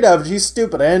 1.7 grade average. She's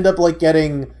stupid. I end up like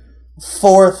getting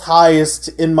 4th highest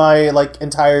in my like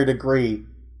entire degree.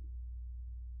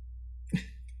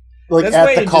 Like that's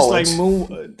at the college.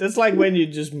 That's like when you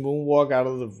just moonwalk out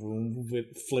of the room with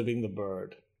flipping the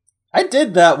bird. I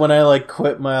did that when I like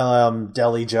quit my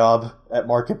deli job at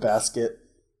Market Basket.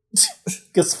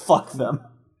 Because fuck them.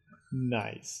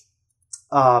 Nice.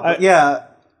 Yeah,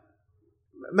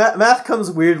 math comes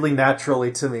weirdly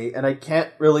naturally to me, and I can't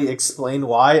really explain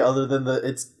why, other than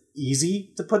it's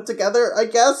easy to put together, I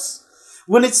guess.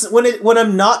 When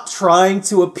I'm not trying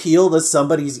to appeal to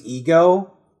somebody's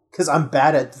ego, because I'm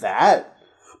bad at that.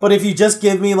 But if you just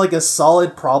give me like a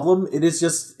solid problem, it's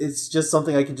just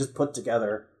something I can just put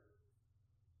together.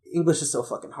 English is so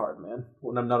fucking hard, man.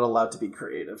 When I'm not allowed to be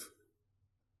creative.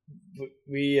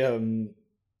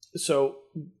 I'm sure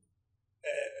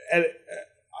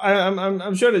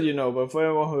that you know, but for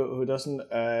anyone who doesn't,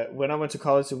 when I went to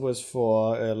college, it was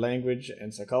for language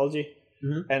and psychology,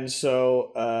 and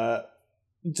so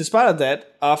despite of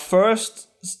that, our first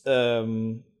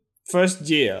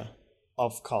year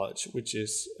of college, which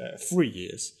is 3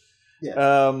 years,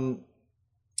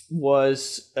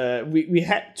 was we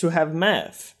had to have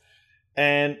math,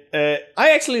 and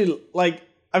I actually like.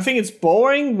 I think it's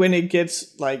boring when it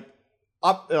gets like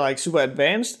up like super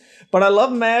advanced, but I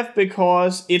love math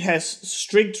because it has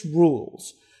strict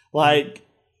rules. Like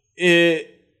the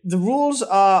rules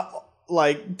are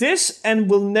like this and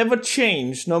will never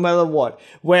change no matter what.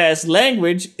 Whereas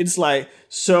language, it's like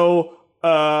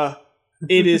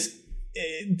it is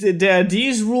there are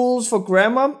these rules for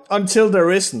grammar until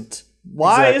there isn't.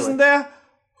 Why isn't there?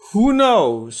 Who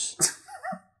knows?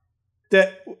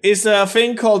 Is there a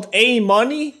thing called A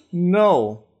money?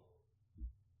 No.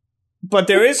 But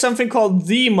there is something called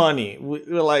the money.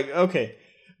 We're like, okay.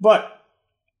 But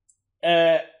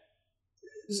the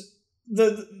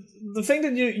thing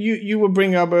that you were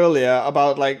bringing up earlier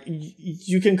about like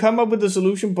you can come up with a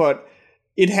solution, but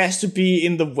it has to be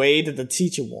in the way that the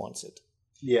teacher wants it.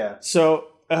 Yeah. So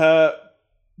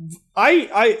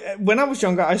I when I was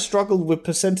younger, I struggled with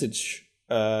percentage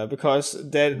because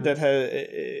that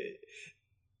had.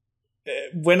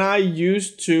 When I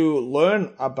used to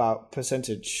learn about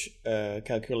percentage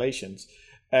calculations,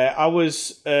 I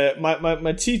was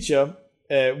my teacher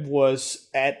was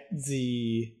at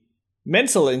the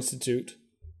mental institute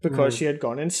because she had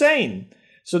gone insane.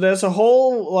 So there's a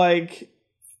whole like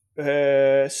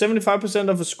 75%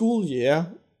 of a school year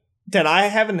that I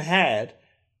haven't had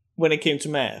when it came to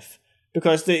math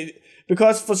because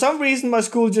because for some reason my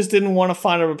school just didn't want to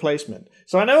find a replacement.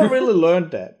 So I never really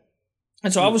learned that.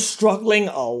 And so I was struggling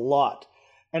a lot.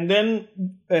 And then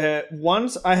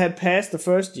once I had passed the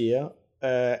first year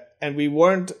and we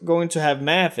weren't going to have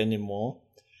math anymore,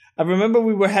 I remember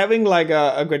we were having like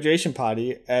a graduation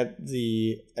party at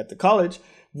the college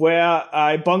where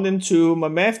I bumped into my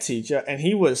math teacher, and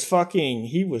he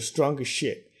was drunk as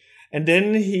shit. And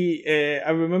then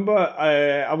I remember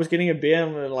I was getting a beer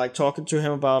and like talking to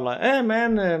him about like, hey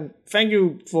man, thank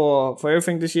you for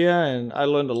everything this year, and I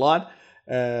learned a lot.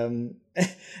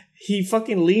 He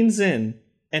fucking leans in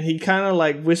and he kind of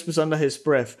like whispers under his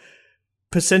breath,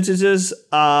 percentages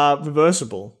are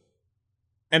reversible.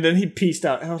 And then he pieced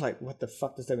out. And I was like, what the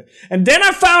fuck does that mean? And then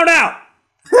I found out.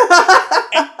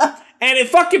 and it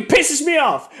fucking pisses me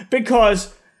off.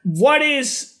 Because what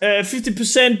is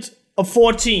 50% of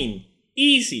 14?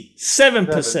 Easy.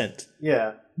 7%.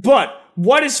 Yeah. But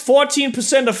what is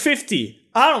 14% of 50?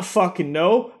 I don't fucking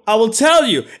know. I will tell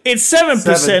you. It's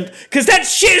 7%. Because that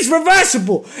shit is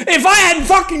reversible. If I hadn't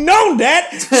fucking known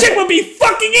that, shit would be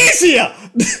fucking easier.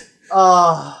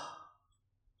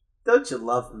 Don't you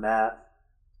love math?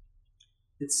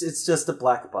 It's just a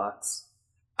black box.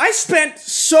 I spent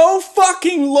so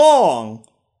fucking long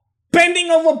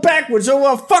bending over backwards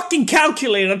over a fucking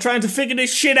calculator trying to figure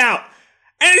this shit out.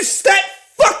 And it's that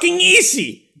fucking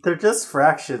easy. They're just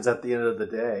fractions at the end of the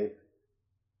day.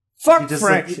 Fuck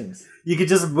fractions. You could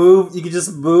just move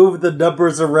the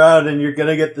numbers around and you're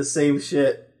gonna get the same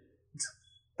shit.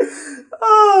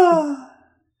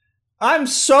 I'm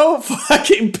so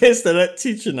fucking pissed at that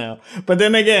teacher now. But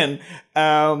then again,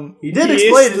 he did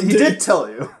explain it. He did tell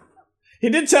you. He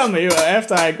did tell me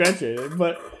after I graduated.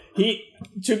 But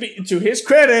to his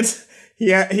credit,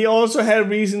 he also had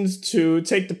reasons to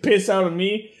take the piss out of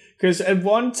me. Because at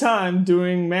one time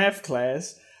during math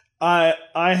class, I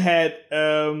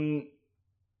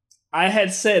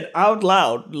had said out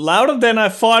loud, louder than I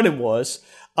thought it was,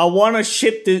 I want to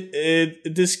shit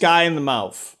this guy in the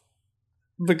mouth.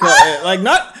 Because like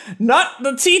not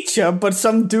the teacher, but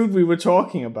some dude we were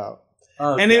talking about.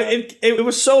 Oh, and it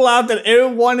was so loud that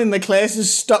everyone in the class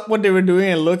just stopped what they were doing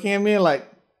and looking at me like,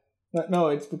 no,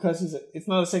 it's because it's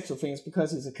not a sexual thing, it's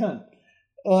because he's a cunt.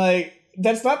 Like,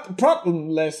 that's not the problem,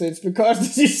 Leslie. It's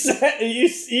because you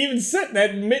even said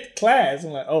that mid-class.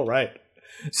 I'm like, oh, right.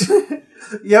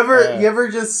 You ever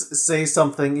just say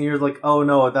something and you're like, oh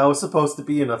no, that was supposed to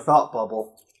be in a thought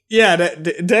bubble. Yeah,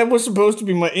 that was supposed to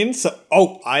be my insight.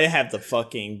 Oh, I have the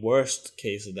fucking worst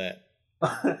case of that.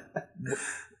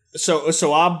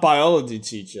 So our biology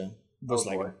teacher was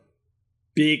a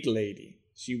big lady.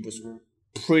 She was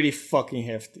pretty fucking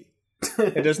hefty.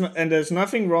 and there's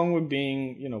nothing wrong with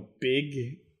being,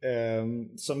 big.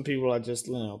 Some people are just,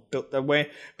 built that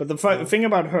way. But the thing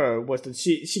about her was that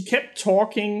she kept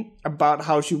talking about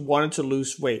how she wanted to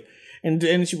lose weight. And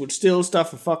then she would still stuff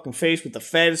her fucking face with the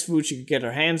fattest food she could get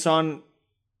her hands on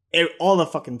all the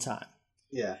fucking time.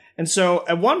 Yeah. And so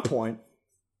at one point,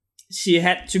 she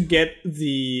had to get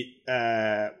the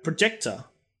projector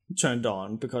turned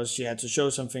on because she had to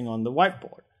show something on the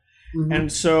whiteboard. Mm-hmm.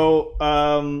 And so,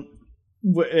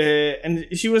 and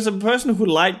she was a person who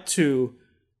liked to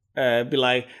be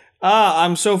like,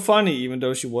 I'm so funny, even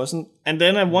though she wasn't. And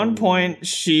then at one point,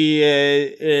 she,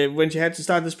 when she had to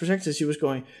start this projector, she was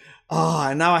going,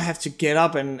 and now I have to get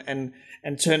up and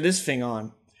turn this thing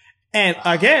on. And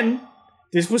again,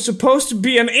 this was supposed to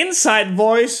be an inside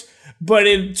voice, but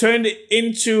it turned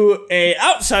into a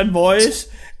outside voice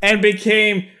and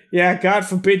became, yeah, God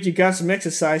forbid you got some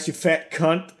exercise, you fat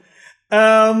cunt.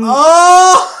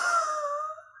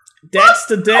 That's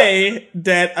the day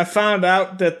that I found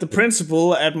out that the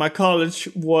principal at my college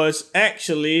was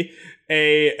actually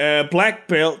a black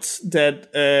belt that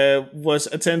was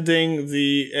attending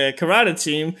the karate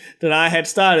team that I had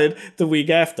started the week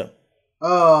after.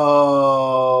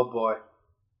 Oh, boy.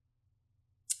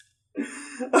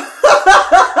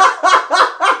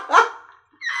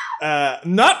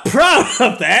 Not proud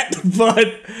of that, but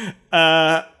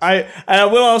I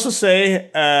will also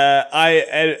say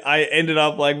I ended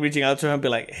up like reaching out to her and be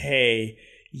like, hey,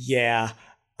 yeah,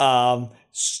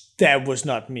 that was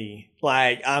not me.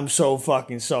 Like, I'm so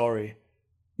fucking sorry.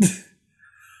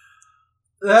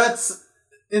 That's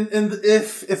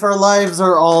if our lives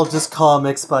are all just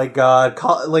comics by God,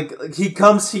 like he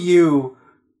comes to you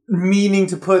meaning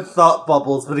to put thought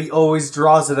bubbles, but he always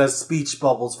draws it as speech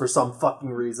bubbles for some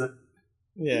fucking reason.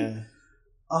 Yeah.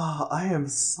 Oh, I am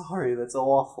sorry. That's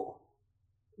awful.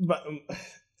 But,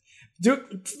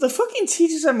 dude, the fucking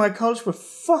teachers at my college were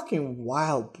fucking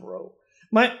wild, bro.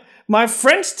 My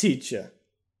French teacher,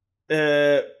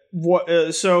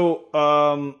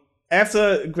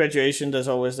 after graduation, there's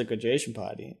always the graduation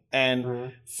party,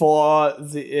 and for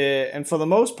the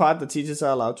most part, the teachers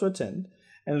are allowed to attend.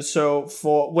 And so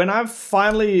for when I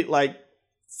finally like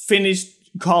finished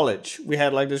college, we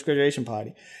had like this graduation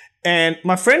party, and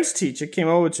my friend's teacher came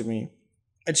over to me,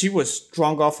 and she was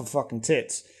drunk off her fucking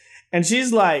tits, and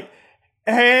she's like,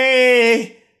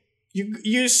 "Hey,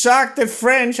 you sucked at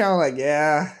French." I was like,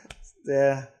 "Yeah,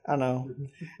 I know."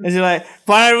 And she's like,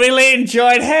 "But I really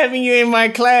enjoyed having you in my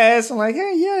class." I'm like,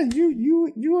 "Hey, yeah,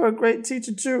 you were a great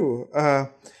teacher too."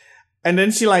 And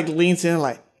then she like leans in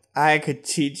like, "I could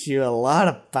teach you a lot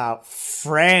about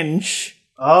French."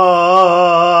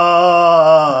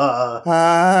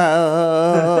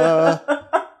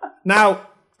 Now,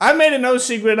 I made it no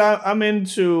secret. I'm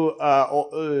into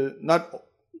not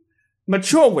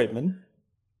mature women.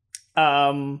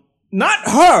 Not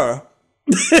her.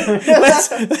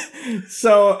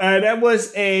 So that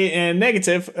was a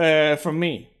negative from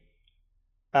me.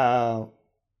 Another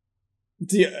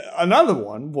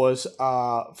one was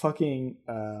fucking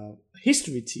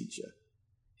history teacher.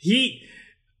 He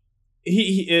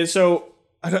so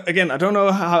again, I don't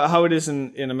know how it is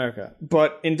in America,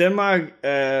 but in Denmark,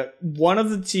 one of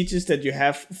the teachers that you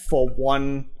have for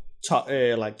one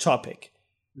topic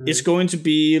is going to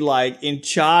be like in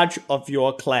charge of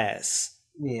your class.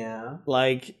 Yeah.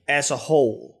 Like as a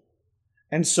whole.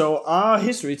 And so our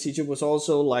history teacher was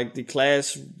also like the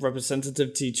class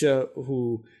representative teacher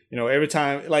who, you know, every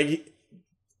time, like,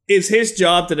 it's his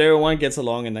job that everyone gets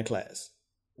along in the class.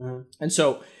 And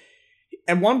so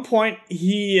at one point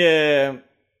he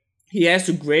has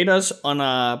to grade us on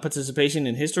our participation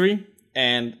in history.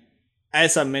 And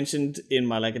as I mentioned in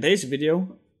my Like a Daisy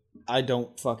video, I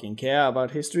don't fucking care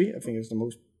about history. I think it's the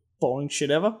most boring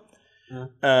shit ever.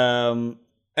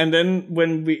 And then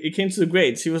when it came to the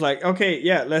grades, he was like, "Okay,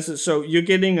 yeah, so you're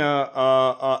getting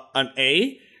an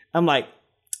A." I'm like,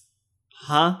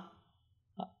 "Huh?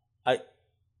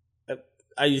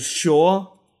 Are you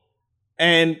sure?"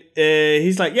 And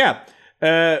he's like, "Yeah,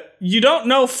 you don't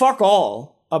know fuck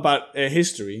all about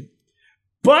history,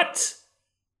 but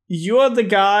you're the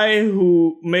guy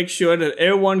who makes sure that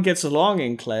everyone gets along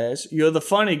in class. You're the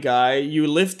funny guy. You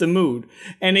lift the mood.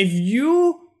 And if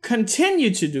you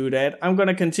continue to do that, I'm going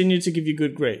to continue to give you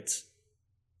good grades."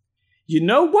 You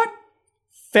know what?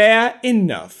 Fair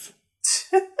enough.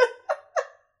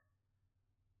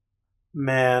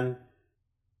 Man,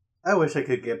 I wish I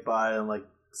could get by on like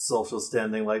social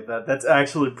standing like that. That's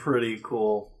actually pretty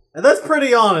cool. And that's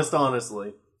pretty honest,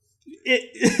 honestly.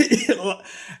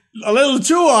 A little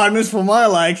too honest for my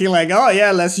liking. Like, "Oh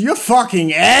yeah, Les, you're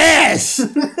fucking ass."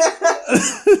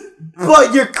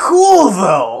 But you're cool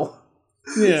though.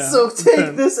 Yeah. So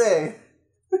take this A.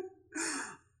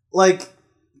 Like,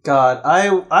 God,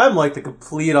 I'm like the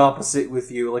complete opposite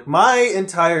with you. Like, my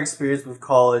entire experience with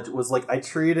college was like, I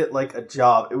treated it like a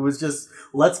job. It was just,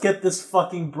 let's get this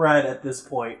fucking bread at this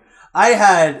point. I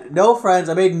had no friends.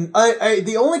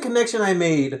 The only connection I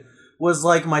made was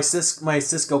like my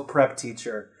Cisco prep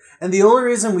teacher. And the only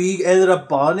reason we ended up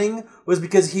bonding was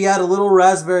because he had a little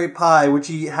Raspberry Pi, which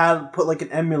he had put like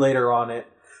an emulator on it.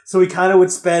 So we kind of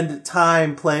would spend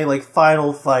time playing like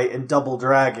Final Fight and Double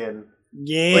Dragon.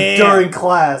 Yeah. Like during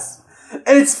class.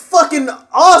 And it's fucking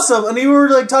awesome. And we were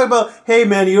like talking about, "Hey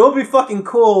man, you know what would be fucking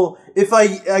cool if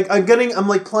I'm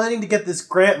like planning to get this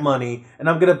grant money and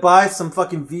I'm gonna buy some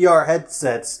fucking VR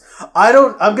headsets.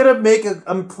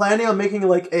 I'm planning on making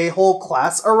like a whole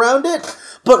class around it,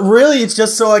 but really it's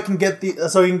just so I can get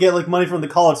like money from the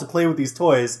college to play with these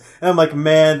toys." And I'm like,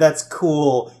 "Man, that's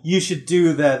cool. You should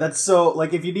do that. That's so,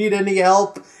 like, if you need any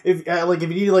help, if you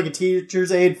need like a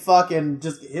teacher's aid, fucking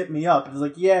just hit me up." And it's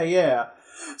like, yeah.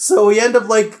 So we end up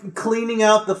like cleaning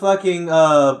out the fucking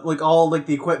like all like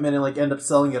the equipment and like end up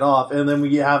selling it off, and then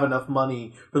we have enough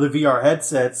money for the VR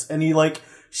headsets, and he like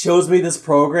shows me this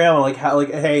program and like how,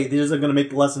 like, "Hey, these are gonna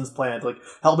make lessons planned, like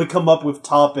help me come up with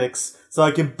topics so I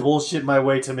can bullshit my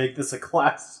way to make this a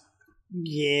class."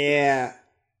 Yeah.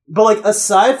 But like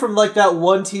aside from like that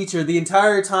one teacher, the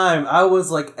entire time I was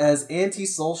like as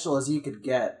antisocial as you could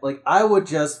get. Like I would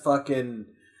just fucking,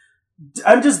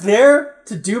 I'm just there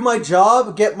to do my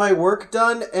job, get my work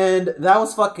done, and that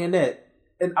was fucking it.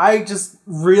 And I just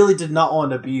really did not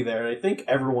want to be there, and I think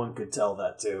everyone could tell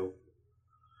that too.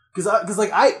 Cause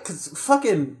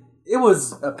fucking, it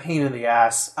was a pain in the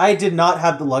ass. I did not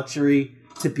have the luxury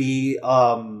to be,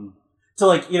 to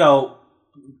like, you know,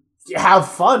 have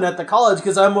fun at the college,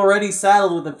 because I'm already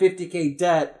saddled with a $50,000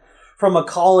 debt from a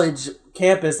college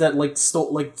campus that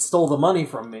stole the money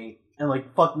from me and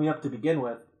like fucked me up to begin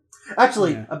with.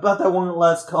 Actually, about that one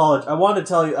last college, I want to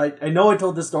tell you, I know I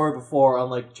told this story before on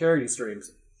like charity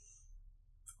streams,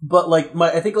 But like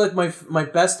I think like my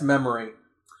best memory,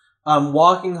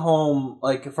 walking home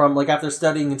like from like after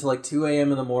studying until like 2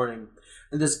 a.m. in the morning,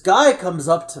 and this guy comes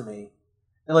up to me,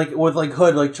 and like with like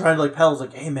hood like trying to like pedals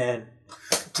like, hey man,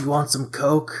 do you want some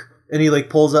Coke? And he like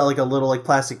pulls out like a little like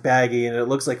plastic baggie, and it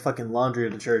looks like fucking laundry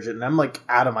detergent, and I'm like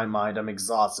out of my mind, I'm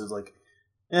exhausted, like.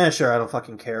 Sure, I don't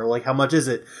fucking care. Like, how much is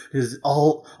it?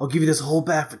 I'll give you this whole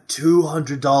bag for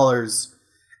 $200.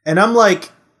 And I'm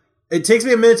like, it takes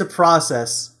me a minute to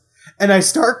process. And I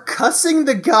start cussing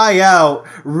the guy out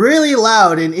really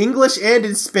loud in English and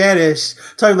in Spanish.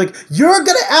 Talking like, you're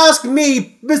gonna ask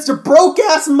me, Mr.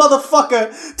 Broke-ass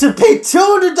motherfucker, to pay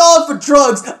 $200 for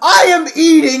drugs. I am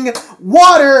eating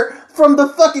water from the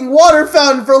fucking water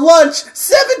fountain for lunch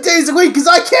 7 days a week because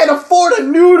I can't afford a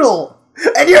noodle.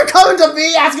 And you're coming to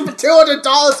me asking for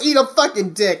 $200 to eat a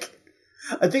fucking dick.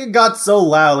 I think it got so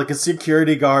loud, like a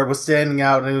security guard was standing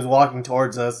out and he was walking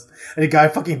towards us. And the guy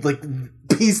fucking, like,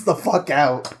 pieced the fuck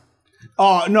out.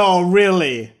 Oh, no,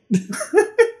 really?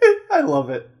 I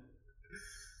love it.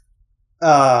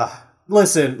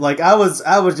 Listen, like, I was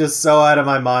just so out of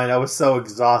my mind. I was so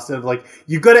exhausted. Like,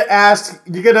 you're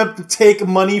gonna take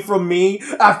money from me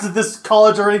after this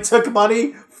college already took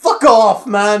money? Fuck off,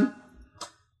 man.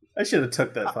 I should have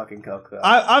took that fucking Coke, though.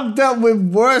 I've dealt with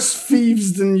worse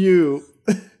thieves than you.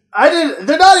 They're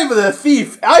not even a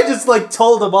thief. I just, like,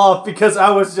 told them off because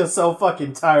I was just so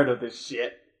fucking tired of this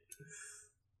shit.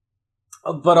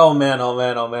 But oh man.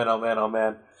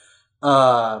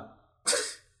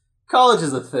 College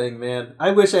is a thing, man.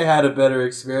 I wish I had a better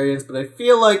experience, but I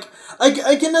feel like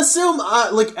I can assume,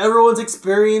 like, everyone's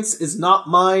experience is not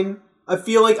mine. I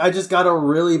feel like I just got a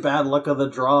really bad luck of the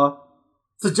draw.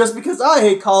 So just because I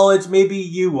hate college, maybe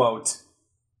you won't.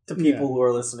 To people who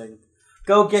are listening.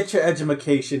 Go get your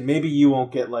edumacation. Maybe you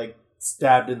won't get, like,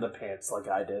 stabbed in the pants like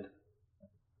I did.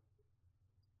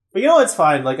 But you know it's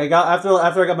fine. Like, I got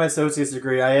after I got my associate's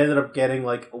degree, I ended up getting,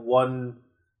 like, one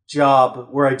job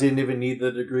where I didn't even need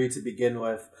the degree to begin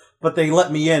with. But they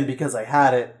let me in because I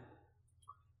had it.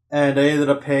 And I ended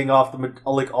up paying off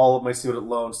all of my student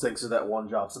loans thanks to that one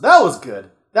job. So that was good.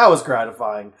 That was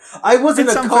gratifying. I was in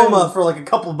a coma for like a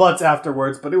couple months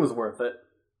afterwards, but it was worth it.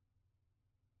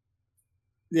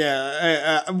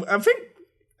 Yeah, I think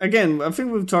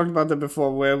we've talked about that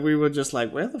before, where we were just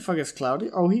like, where the fuck is Cloudy?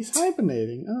 Oh, he's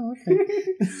hibernating. Oh, okay.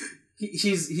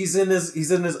 he's in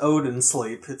his Odin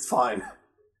sleep. It's fine.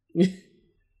 But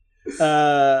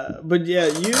yeah,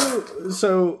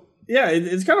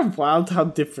 it's kind of wild how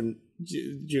different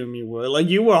you and me were. Like,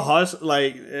 you were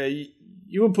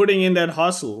you were putting in that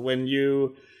hustle when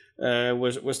you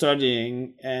were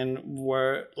studying and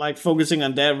were like focusing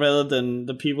on that rather than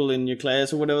the people in your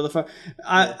class or whatever the fuck.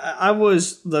 I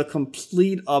was the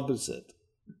complete opposite.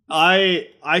 I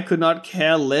could not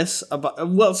care less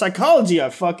about psychology I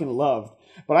fucking loved,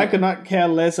 but I could not care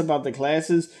less about the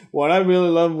classes. What I really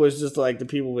loved was just like the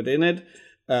people within it,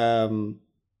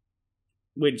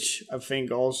 which I think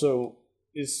also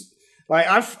is. Like,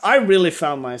 I really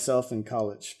found myself in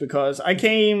college because I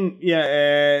came,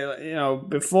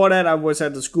 before that I was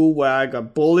at the school where I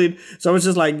got bullied. So I was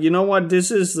just like, you know what?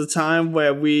 This is the time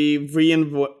where we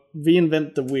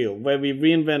reinvent the wheel, where we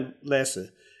reinvent Lasse.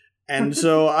 And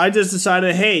so I just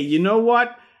decided, hey, you know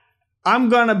what? I'm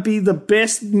going to be the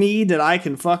best me that I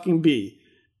can fucking be.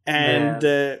 And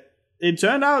it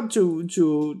turned out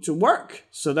to work.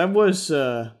 So that was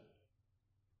a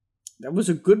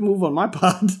good move on my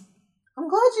part. I'm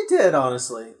glad you did,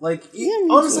 honestly. Like,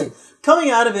 honestly, too.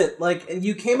 Coming out of it, like,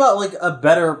 you came out like a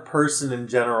better person in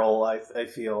general. I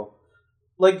feel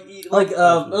not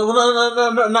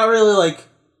really. Like,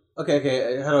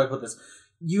 okay. How do I put this?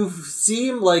 You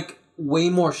seem like way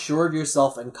more sure of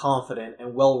yourself and confident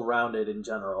and well-rounded in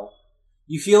general.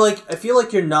 I feel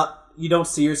like you don't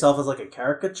see yourself as like a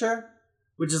caricature,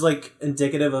 which is like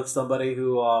indicative of somebody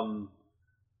who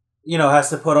has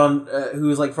to put on,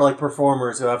 who's like for like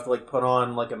performers who have to like put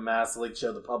on like a mask to like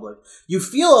show the public. You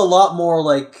feel a lot more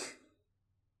like,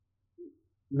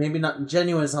 maybe not,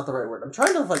 genuine is not the right word. I'm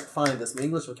trying to like find this. My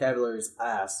English vocabulary is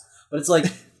ass. But it's like,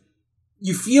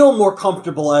 you feel more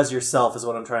comfortable as yourself is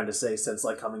what I'm trying to say since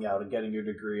like coming out and getting your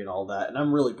degree and all that. And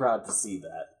I'm really proud to see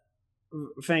that.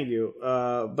 Thank you.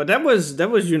 But that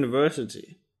was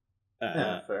university.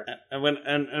 Fair.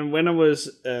 And when I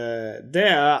was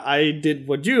there, I did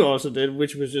what you also did,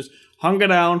 which was just hunker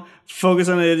down, focus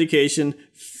on education,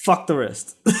 fuck the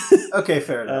rest. Okay,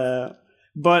 fair enough.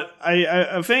 But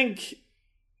I think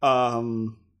I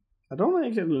don't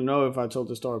actually know if I told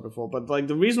the story before, but like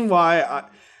the reason why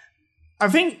I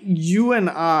think you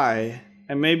and I,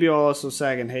 and maybe also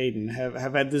Zach and Hayden,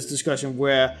 have had this discussion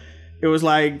where it was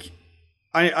like,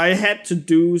 I had to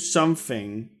do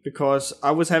something because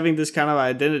I was having this kind of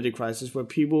identity crisis where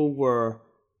people were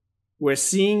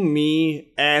seeing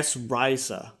me as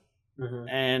Riser. Mm-hmm.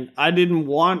 And I didn't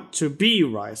want to be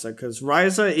Riser because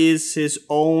Riser is his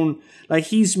own, like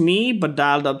he's me but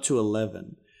dialed up to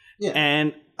 11. Yeah.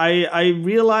 And I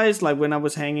realized like when I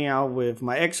was hanging out with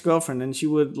my ex-girlfriend and she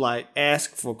would like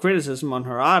ask for criticism on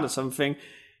her art or something,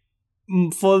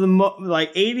 for the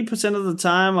like 80% of the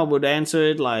time I would answer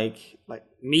it like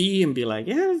me and be like,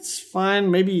 yeah, it's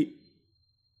fine. Maybe,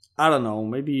 I don't know,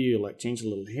 maybe you like change a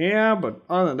little hair, but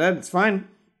other than that, it's fine.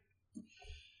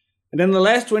 And then the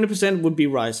last 20% would be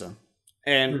Riser.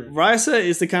 And Riser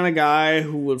is the kind of guy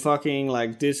who would fucking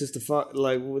like, this is the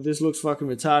like, this looks fucking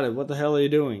retarded. What the hell are you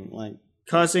doing? Like,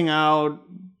 cussing out,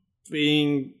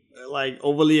 being like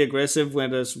overly aggressive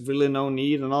when there's really no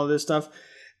need and all this stuff.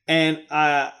 And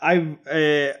I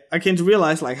came to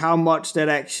realize like how much that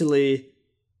actually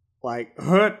like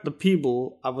hurt the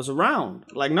people I was around.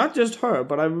 Like not just her,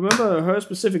 but I remember her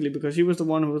specifically because she was the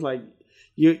one who was like,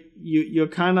 you're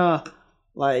kind of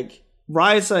like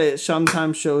Riser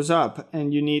sometimes shows up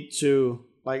and you need to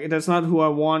like, that's not who I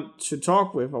want to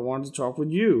talk with. I want to talk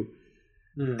with you.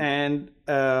 And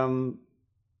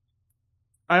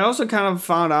I also kind of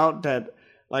found out that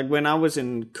like when I was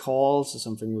in calls or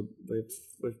something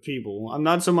with people, I'm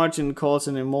not so much in calls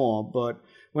anymore, but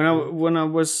when I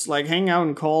was like hanging out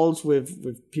in calls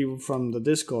with people from the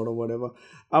Discord or whatever,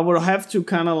 I would have to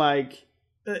kind of like,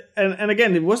 and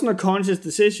again, it wasn't a conscious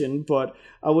decision, but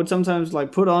I would sometimes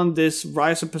like put on this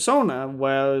Riser persona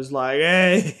where it's like,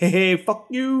 hey, fuck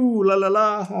you, la la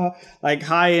la, like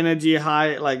high energy,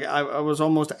 like I was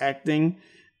almost acting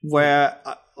where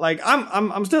like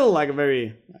I'm still like a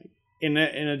very like,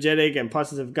 energetic and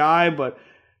positive guy, but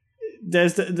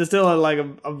there's still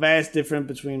a vast difference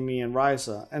between me and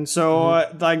Riser. And so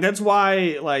like that's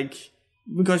why like,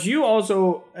 because you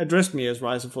also addressed me as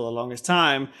Riser for the longest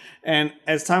time, and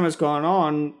as time has gone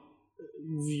on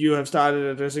you have started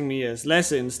addressing me as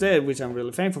Lasse instead, which I'm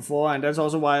really thankful for. And that's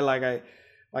also why like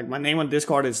my name on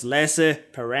Discord is Lasse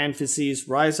parentheses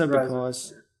Riser,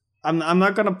 because I'm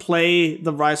not gonna play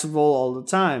the Riser role all the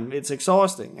time. It's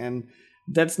exhausting, and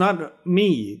that's not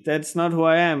me. That's not who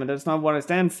I am, and that's not what I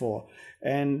stand for.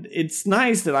 And it's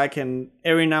nice that I can,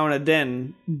 every now and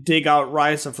then, dig out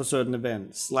Riser for certain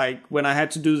events. Like, when I had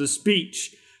to do the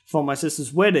speech for my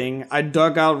sister's wedding, I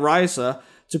dug out Riser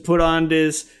to put on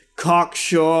this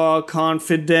cocksure,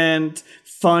 confident,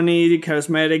 funny,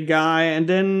 charismatic guy. And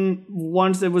then,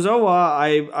 once it was over,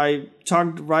 I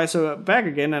tugged Riser back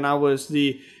again, and I was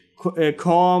the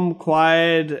calm,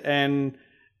 quiet, and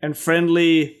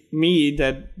friendly me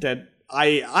that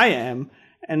I am.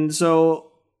 And so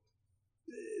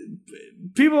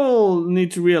people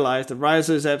need to realize that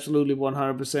Riser is absolutely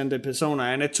 100% a persona,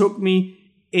 and it took me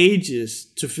ages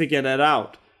to figure that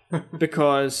out.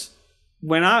 Because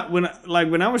when I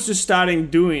was just started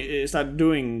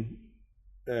doing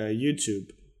YouTube,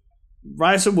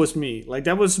 Riser was me. Like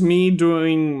that was me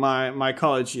during my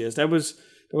college years. That was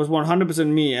 100%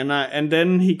 me. And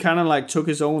then he kind of like took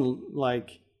his own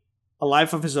like a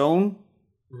life of his own,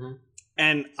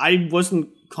 and I wasn't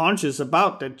conscious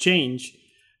about that change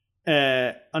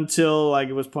until like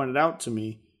it was pointed out to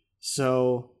me.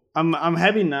 So I'm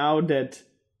happy now that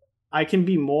I can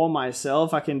be more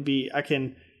myself. I think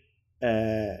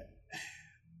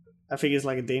it's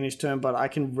like a Danish term, but I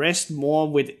can rest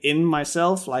more within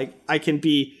myself. Like I can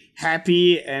be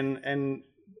happy and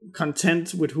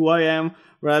content with who I am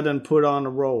rather than put on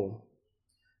a role.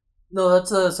 No,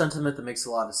 that's a sentiment that makes a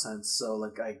lot of sense. So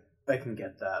like I can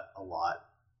get that a lot.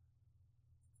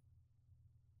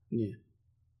 Yeah.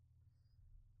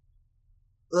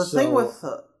 The thing with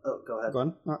go ahead. Go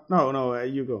on. No,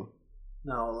 you go.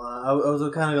 No, I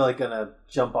was kind of like gonna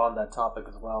jump on that topic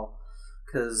as well,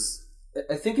 because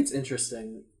I think it's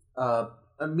interesting.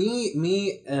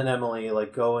 Me and Emily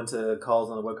like go into calls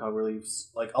on the webcomic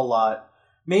reliefs like a lot,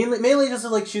 mainly just to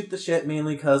like shoot the shit,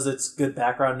 mainly because it's good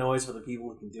background noise for the people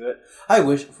who can do it.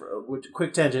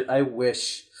 Quick tangent.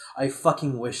 I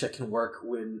fucking wish I can work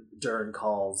during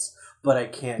calls, but I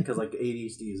can't because like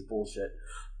ADHD is bullshit.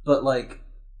 But like.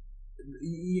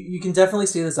 You can definitely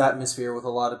see this atmosphere with a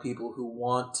lot of people who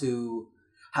want to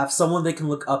have someone they can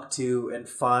look up to and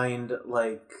find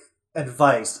like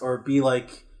advice, or be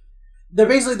like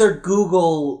they're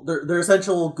Google, they're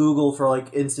essential Google for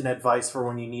like instant advice for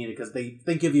when you need it, because they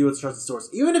give you a trusted source.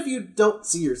 Even if you don't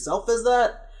see yourself as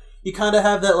that, you kind of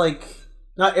have that like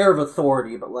not air of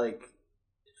authority, but like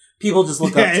people just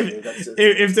look up to you. That's it.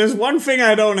 If there's one thing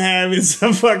I don't have, it's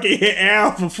a fucking air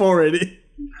of authority.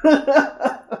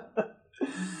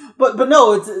 But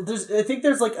no, I think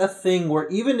there's like a thing where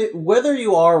whether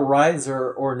you are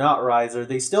riser or not riser,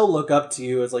 they still look up to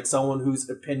you as like someone whose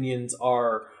opinions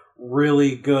are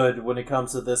really good when it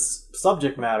comes to this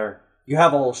subject matter. You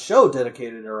have a whole show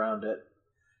dedicated around it.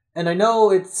 And I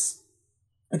know it's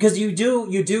because you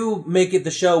do make it the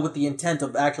show with the intent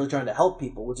of actually trying to help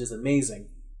people, which is amazing.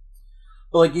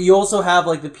 But like you also have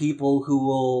like the people who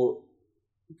will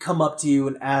come up to you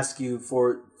and ask you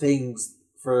for things,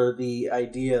 for the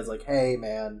ideas, like, hey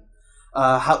man,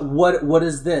 what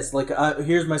is this? Like,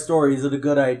 here's my story. Is it a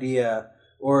good idea?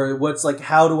 Or what's like,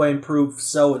 how do I improve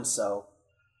so and so?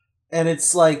 And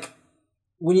it's like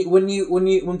when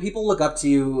people look up to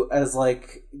you as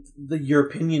like your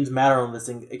opinions matter on this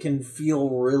thing, it can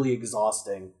feel really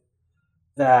exhausting.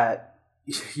 That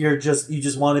you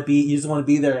just want to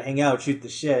be there to hang out, shoot the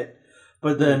shit.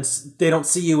 But then they don't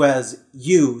see you as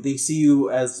you. They see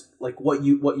you as like what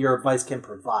your advice can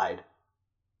provide.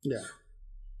 Yeah.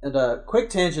 And quick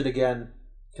tangent again,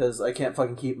 because I can't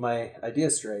fucking keep my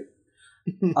ideas straight.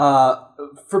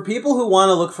 For people who want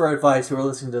to look for advice who are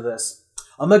listening to this,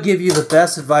 I'm going to give you the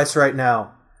best advice right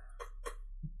now.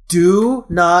 Do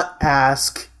not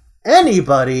ask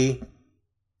anybody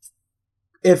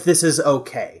if this is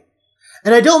okay.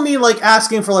 And I don't mean like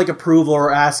asking for like approval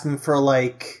or asking for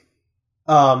like...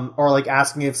 or like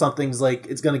asking if something's like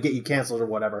it's gonna get you canceled or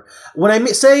whatever. When I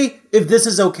say if this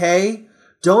is okay,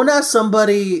 don't ask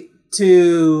somebody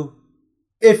to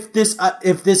if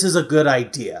this is a good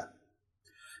idea,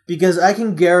 because I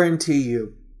can guarantee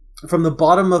you, from the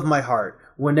bottom of my heart,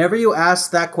 whenever you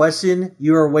ask that question,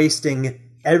 you are wasting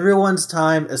everyone's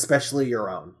time, especially your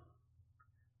own.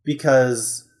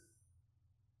 Because,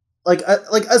 like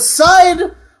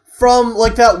aside from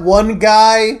like that one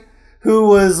guy who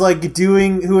was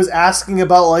asking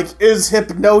about like, is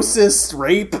hypnosis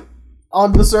rape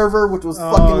on the server, which was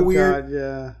fucking weird. God,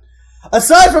 yeah.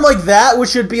 Aside from like that, which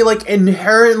should be like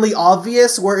inherently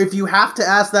obvious, where if you have to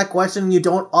ask that question and you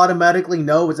don't automatically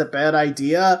know it's a bad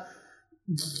idea,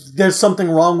 there's something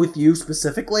wrong with you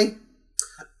specifically.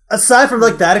 Aside from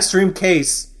like that extreme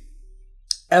case,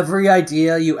 every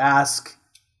idea you ask,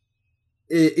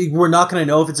 we're not going to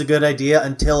know if it's a good idea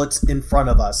until it's in front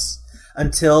of us.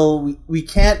 Until we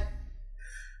cannot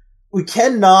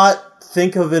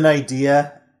think of an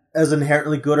idea as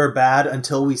inherently good or bad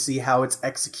until we see how it's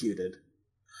executed.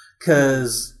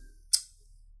 Because,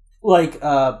 like,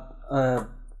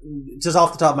 just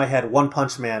off the top of my head, One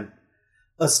Punch Man.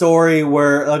 A story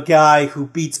where a guy who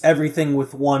beats everything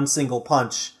with one single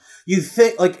punch. You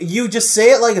think, like, you just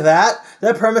say it like that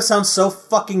premise sounds so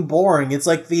fucking boring. It's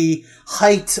like the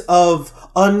height of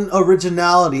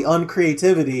unoriginality,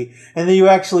 uncreativity, and then you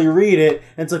actually read it,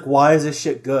 and it's like, why is this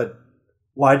shit good?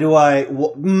 Why do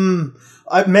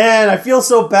man, I feel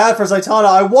so bad for Zatanna.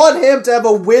 I want him to have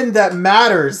a win that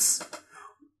matters.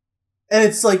 And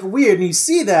it's like weird, and you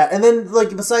see that, and then like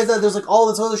besides that, there's like all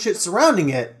this other shit surrounding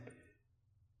it.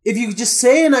 If you just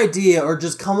say an idea or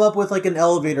just come up with like an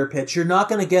elevator pitch, you're not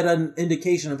going to get an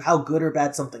indication of how good or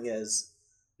bad something is.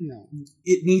 No.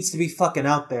 It needs to be fucking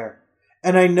out there.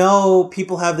 And I know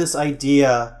people have this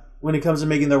idea when it comes to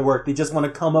making their work. They just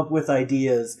want to come up with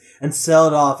ideas and sell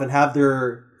it off and have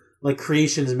their like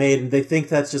creations made, and they think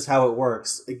that's just how it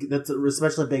works. That's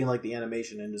especially big in like the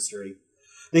animation industry.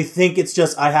 They think it's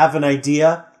just, I have an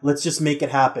idea, let's just make it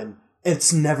happen.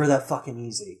 It's never that fucking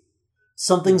easy.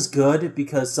 Something's good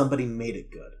because somebody made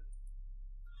it good.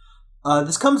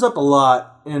 This comes up a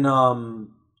lot in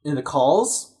the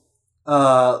calls,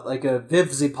 like a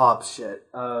Vivzipop shit,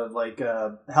 like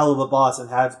Hell of a Boss and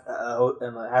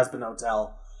Has-Been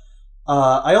Hotel.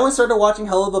 I only started watching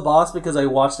Hell of a Boss because I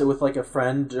watched it with like a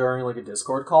friend during like a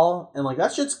Discord call, and like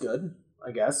that shit's good,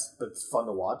 I guess, but it's fun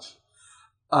to watch.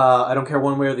 I don't care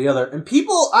one way or the other. And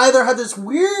people either have this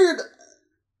weird,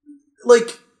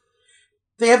 like,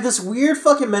 they have this weird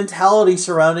fucking mentality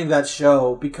surrounding that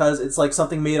show because it's like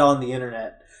something made on the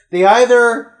internet. They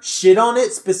either shit on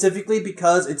it specifically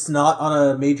because it's not on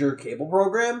a major cable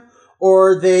program,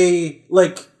 or they,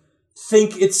 like,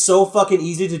 think it's so fucking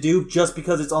easy to do just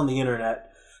because it's on the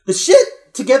internet. The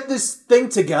shit to get this thing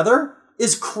together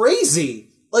is crazy.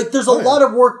 Like, there's a lot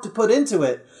of work to put into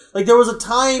it. Like, there was a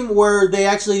time where they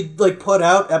actually, like, put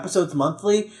out episodes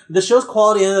monthly. The show's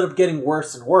quality ended up getting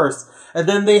worse and worse. And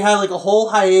then they had, like, a whole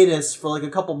hiatus for, like, a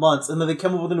couple months. And then they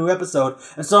came up with a new episode.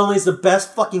 And suddenly it's the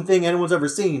best fucking thing anyone's ever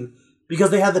seen.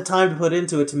 Because they had the time to put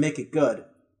into it to make it good.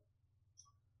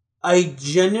 I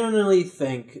genuinely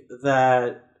think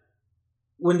that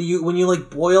when you like,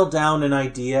 boil down an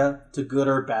idea to good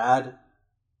or bad,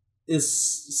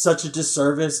 is such a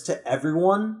disservice to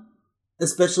everyone.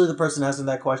 especially the person asking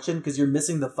that question, because you're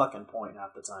missing the fucking point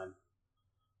half the time.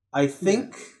 I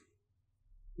think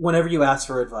whenever you ask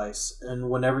for advice and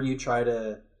whenever you try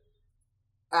to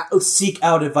seek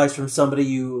out advice from somebody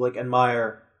you like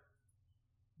admire,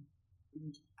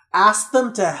 ask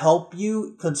them to help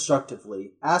you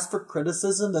constructively. Ask for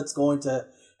criticism that's going to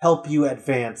help you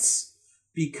advance.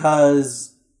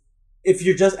 Because if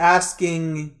you're just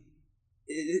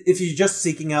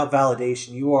seeking out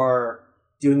validation, you are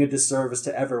doing a disservice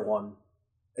to everyone,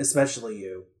 especially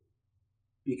you.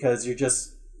 Because you're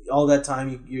just, all that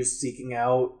time you're seeking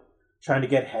out, trying to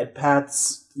get head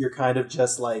pats, you're kind of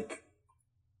just like,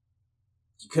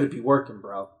 you couldn't be working,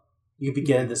 bro. You could be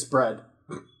getting this bread.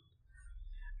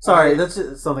 Sorry, that's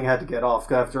just something I had to get off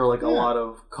after like a lot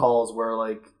of calls where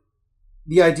like,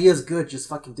 the idea is good, just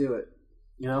fucking do it.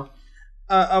 You know?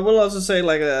 I will also say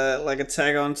like a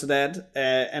tag on to that,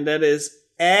 and that is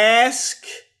ask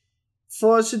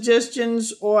for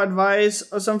suggestions or advice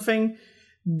or something.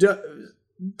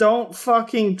 Don't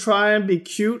fucking try and be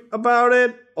cute about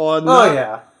it, or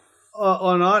not,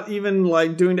 or not even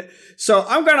like doing that. So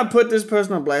I'm gonna put this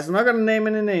person on blast. I'm not gonna name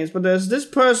any names, but there's this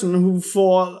person who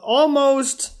for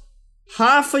almost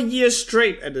half a year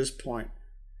straight at this point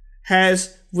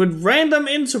has, with random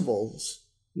intervals,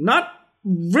 not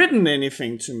written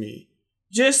anything to me,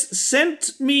 just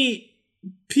sent me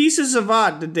pieces of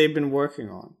art that they've been working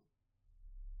on.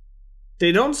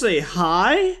 They don't say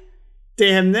hi,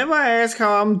 they have never asked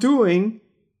how I'm doing,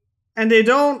 and they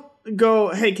don't go,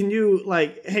 hey, can you,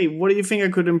 like, hey, what do you think I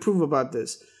could improve about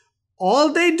this?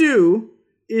 All they do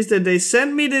is that they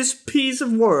send me this piece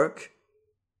of work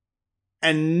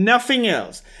and nothing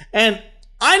else. And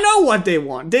I know what they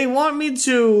want. They want me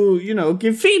to,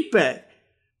 give feedback.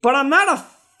 But I'm not a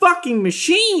fucking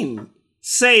machine.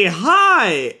 Say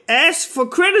hi. Ask for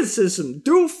criticism.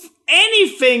 Do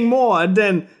anything more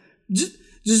than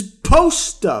just post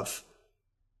stuff.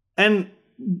 And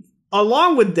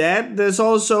along with that, there's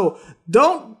also,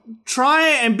 don't try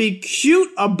and be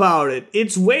cute about it.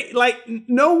 It's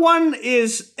no one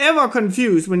is ever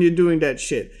confused when you're doing that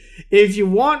shit. If you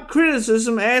want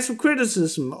criticism, ask for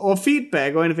criticism or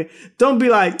feedback or anything. Don't be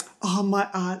like, oh, my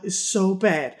art is so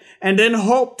bad. And then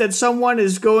hope that someone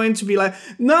is going to be like,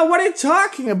 no, what are you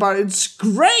talking about? It's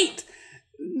great.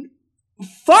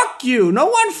 Fuck you. No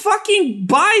one fucking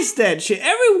buys that shit.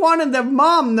 Everyone and their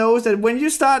mom knows that when you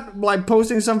start like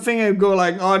posting something and go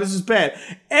like, oh, this is bad.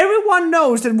 Everyone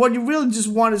knows that what you really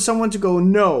just want is someone to go,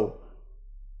 no.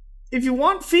 If you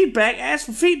want feedback, ask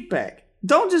for feedback.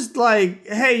 Don't just like,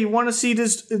 hey, you want to see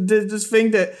this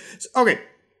thing that... Okay,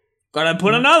 gotta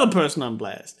put another person on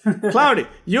blast. Cloudy,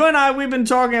 you and I, we've been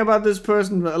talking about this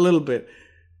person a little bit.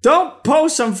 Don't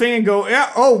post something and go,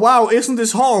 yeah, oh, wow, isn't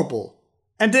this horrible?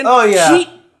 And then keep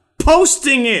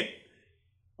posting it.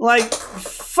 Like,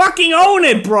 fucking own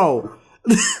it, bro.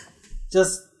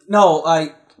 I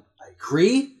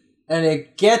agree, and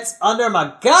it gets under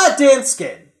my goddamn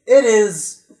skin. It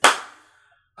is...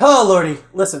 Oh, Lordy,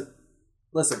 listen,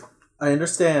 I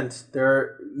understand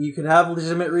you can have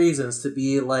legitimate reasons to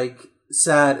be like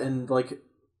sad and like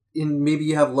maybe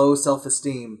you have low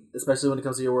self-esteem, especially when it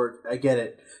comes to your work. I get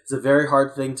it. It's a very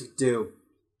hard thing to do.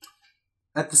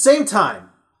 At the same time,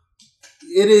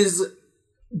 it is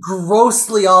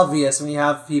grossly obvious when you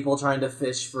have people trying to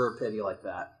fish for pity like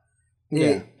that.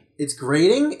 Yeah. It's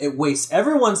grating, it wastes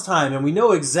everyone's time, and we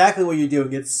know exactly what you're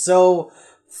doing. It's so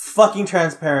fucking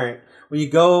transparent. When you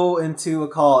go into a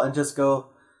call and just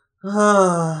go,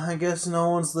 I guess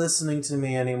no one's listening to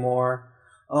me anymore.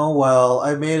 Oh well,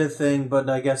 I made a thing, but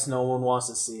I guess no one wants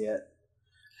to see it.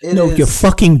 You're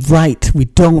fucking right. We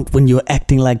don't when you're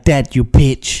acting like that, you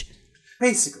bitch.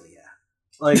 Basically, yeah.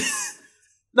 Like,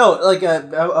 no, like,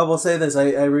 I will say this.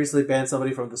 I recently banned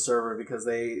somebody from the server because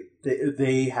they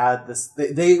had this...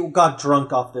 They got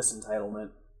drunk off this entitlement.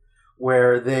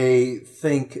 Where they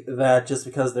think that just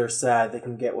because they're sad, they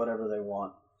can get whatever they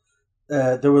want.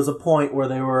 There was a point where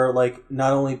they were like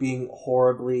not only being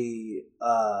horribly,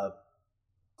 I'm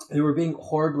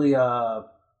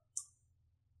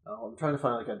trying to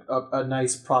find like a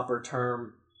nice proper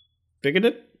term.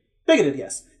 Bigoted? Bigoted,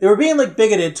 yes. They were being like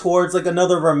bigoted towards like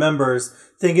another of our members,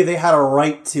 thinking they had a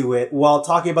right to it, while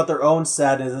talking about their own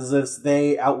sadness as if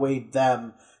they outweighed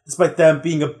them, despite them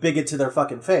being a bigot to their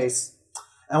fucking face.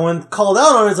 And when called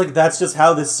out on it, it's like, that's just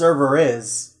how this server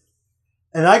is.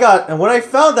 And when I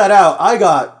found that out, I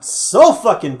got so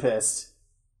fucking pissed.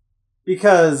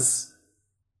 Because,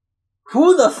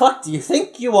 who the fuck do you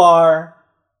think you are,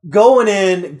 going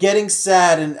in, getting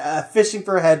sad, and fishing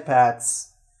for head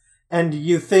pats, and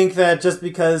you think that just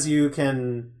because you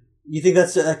think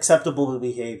that's acceptable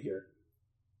behavior?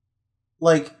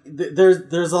 like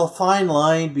there's a fine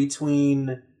line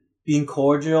between being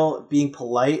cordial, being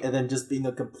polite, and then just being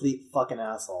a complete fucking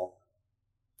asshole.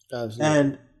 Absolutely.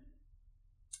 And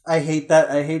I hate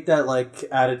that like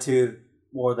attitude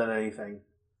more than anything.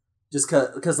 Just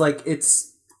cause like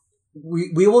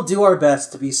we will do our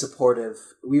best to be supportive.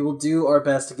 We will do our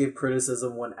best to give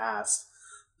criticism when asked,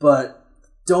 but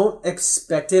don't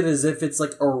expect it as if it's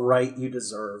like a right you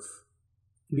deserve.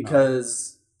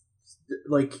 Because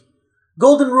like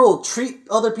golden rule, treat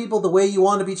other people the way you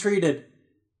want to be treated.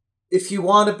 If you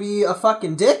want to be a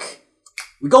fucking dick,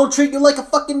 we gonna treat you like a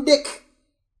fucking dick.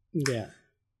 Yeah.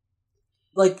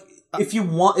 Like, if you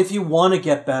want to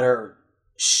get better,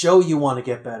 show you want to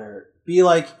get better. Be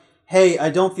like, hey, I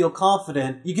don't feel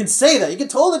confident. You can say that. You can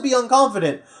totally be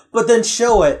unconfident, but then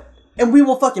show it, and we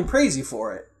will fucking praise you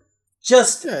for it.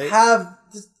 Just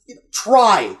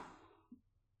try.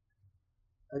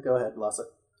 Go ahead, Lasse.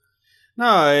 No,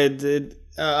 I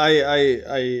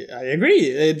agree.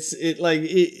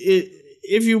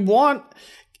 If you want,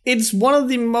 it's one of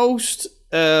the most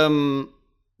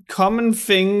common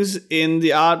things in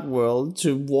the art world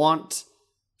to want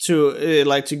to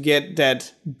to get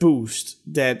that boost,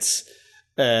 that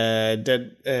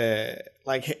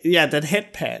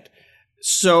head pat.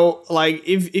 So like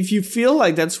if you feel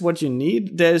like that's what you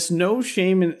need, there's no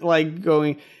shame in like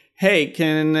going, hey,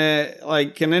 can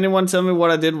anyone tell me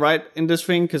what I did right in this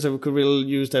thing, because I could really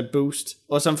use that boost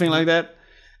or something like that.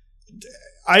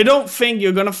 I don't think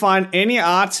you're gonna find any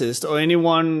artist or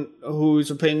anyone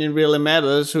whose opinion really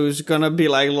matters who's gonna be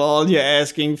like, lol, you're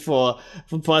asking for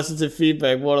positive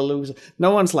feedback, what a loser.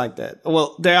 No one's like that.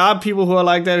 Well, there are people who are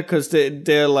like that because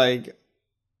they're like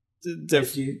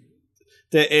Edgy.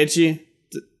 They're edgy.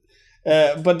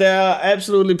 But there are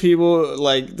absolutely people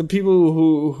like the people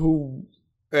who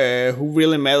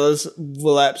really matters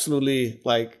will absolutely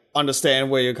like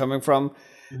understand where you're coming from.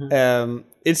 Mm-hmm.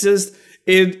 It's just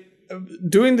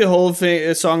doing the whole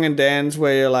thing, song and dance,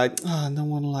 where you're like, oh, no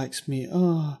one likes me.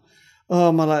 Oh,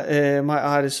 my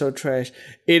art is so trash.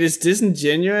 It is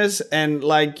disingenuous, and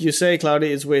like you say,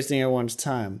 Claudia, it's wasting everyone's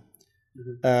time.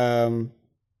 Mm-hmm.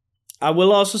 I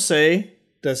will also say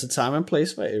there's a time and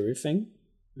place for everything.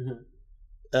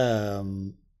 Mm-hmm.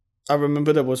 I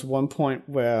remember there was one point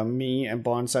where me and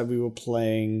Bonsai, we were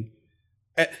playing.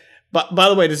 But by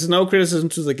the way, this is no criticism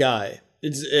to the guy.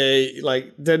 It's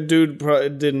like that dude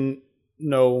didn't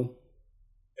know,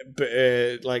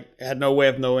 had no way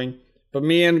of knowing. But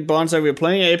me and Bonsai, we were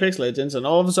playing Apex Legends, and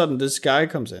all of a sudden this guy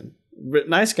comes in.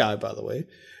 Nice guy, by the way.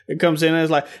 It comes in and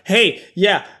is like, hey,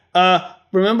 yeah,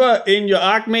 remember in your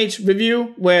Archmage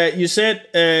review where you said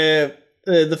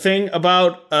the thing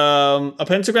about a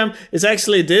pentagram is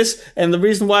actually this, and the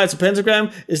reason why it's a pentagram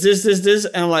is this,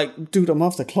 and I'm like, dude, I'm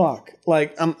off the clock.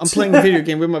 Like, I'm playing a video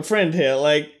game with my friend here.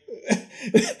 Like,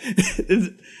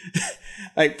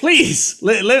 like, please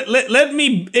let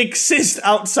me exist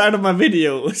outside of my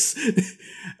videos.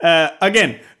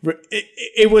 Again,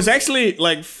 it was actually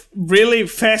like really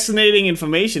fascinating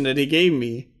information that he gave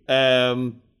me.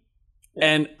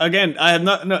 And again, I have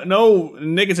no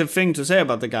negative thing to say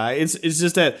about the guy. It's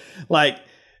just that like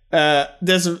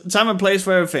there's a time and place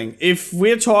for everything. If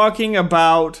we're talking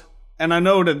about, and I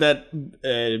know that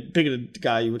bigoted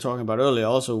guy you were talking about earlier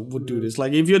also would do this.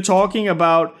 Like if you're talking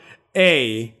about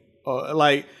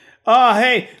like, oh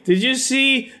hey, did you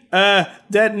see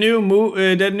that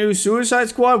new Suicide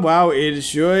Squad? Wow, it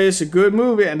sure is a good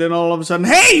movie. And then all of a sudden,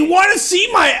 hey, you want to see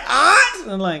my art?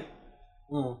 And I'm like,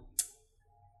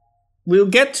 we'll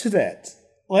get to that.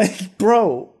 Like,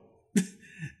 bro,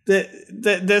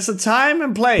 there's a time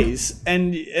and place,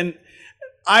 and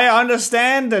I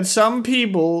understand that some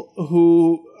people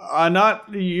who are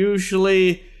not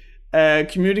usually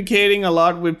communicating a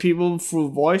lot with people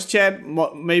through voice chat,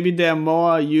 maybe they're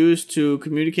more used to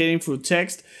communicating through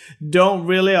text, don't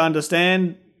really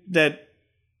understand that,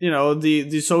 you know,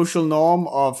 the social norm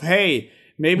of, hey,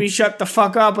 maybe shut the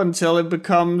fuck up until it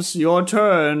becomes your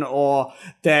turn, or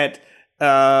that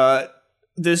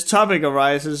this topic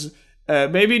arises.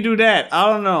 Maybe do that. I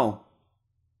don't know.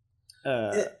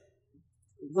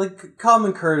 Like,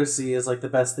 common courtesy is like the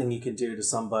best thing you can do to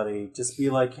somebody. Just be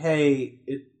like, hey,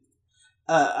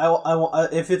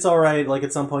 if it's all right, like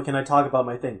at some point, can I talk about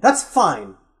my thing? That's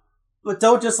fine, but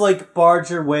don't just like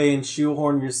barge your way and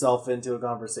shoehorn yourself into a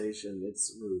conversation.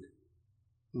 It's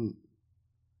rude.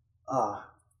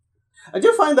 I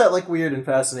do find that like weird and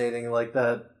fascinating, like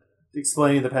that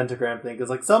explaining the pentagram thing, because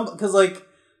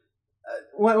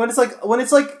when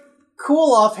it's like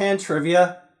cool offhand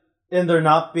trivia. And they're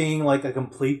not being like a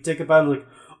complete dick about it, like,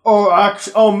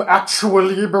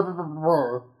 actually, blah, blah, blah,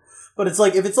 blah. But it's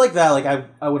like, if it's like that, like,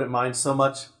 I wouldn't mind so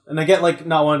much. And I get, like,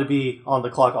 not wanting to be on the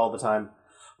clock all the time.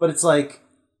 But it's like,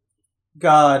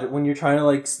 God, when you're trying to,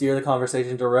 like, steer the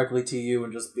conversation directly to you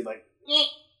and just be like,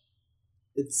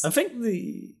 it's... I think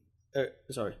the...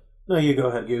 sorry. No, you go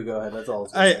ahead. That's all.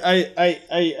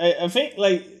 I think,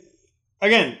 like,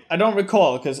 again, I don't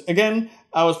recall, because, again,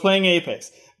 I was playing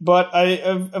Apex. But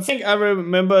I think I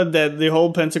remember that the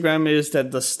whole pentagram is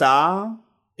that the star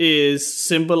is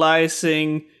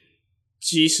symbolizing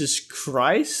Jesus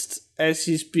Christ as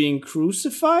he's being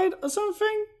crucified or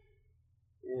something.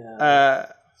 Yeah.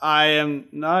 I am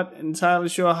not entirely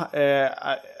sure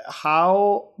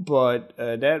how, but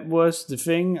that was the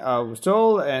thing I was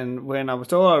told, and when I was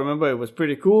told, I remember it was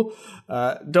pretty cool.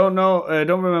 Don't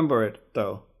remember it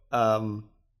though. But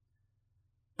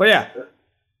yeah,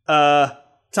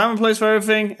 time and place for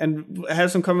everything, and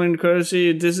have some common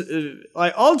courtesy. This,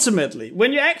 like, ultimately,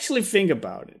 when you actually think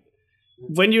about it,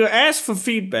 when you ask for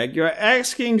feedback, you're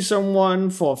asking someone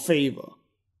for a favor.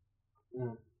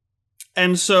 Mm.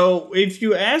 And so, if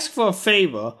you ask for a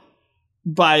favor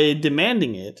by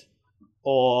demanding it,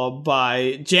 or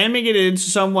by jamming it into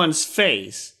someone's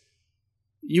face,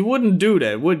 you wouldn't do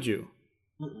that, would you?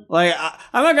 Mm-mm. Like,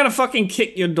 I'm not gonna fucking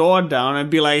kick your door down and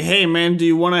be like, hey man, do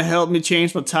you want to help me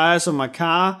change my tires on my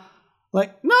car?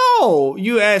 Like, no!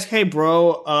 You ask, hey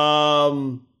bro,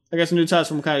 I got some new tires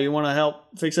for my car, you want to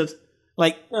help fix it?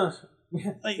 Like, yeah.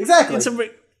 Like, exactly. It's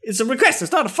a request,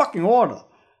 it's not a fucking order.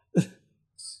 It's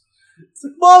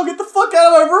like, Mom, get the fuck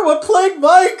out of my room, I'm playing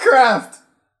Minecraft!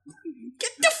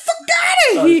 Get the fuck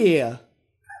out of here!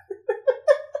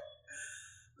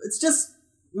 It's just,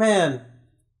 man...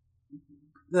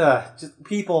 just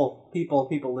people,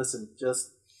 listen.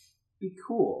 Just be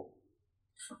cool.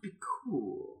 Be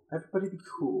cool. Everybody be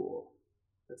cool.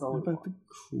 That's all. Everybody be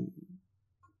cool.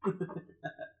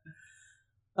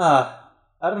 I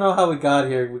don't know how we got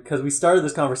here, because we started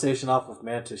this conversation off with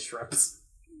mantis shrimps.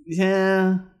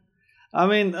 Yeah. I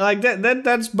mean, like,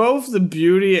 that's both the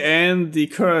beauty and the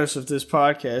curse of this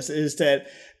podcast, is that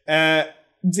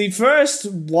the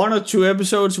first 1 or 2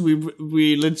 episodes,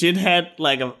 we legit had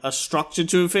like a structure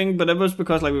to a thing, but it was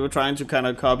because like we were trying to kind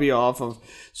of copy off of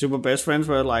Super Best Friends,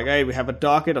 where like, hey, we have a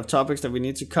docket of topics that we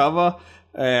need to cover,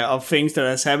 of things that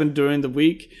has happened during the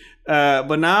week.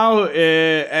 But now,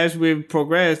 as we've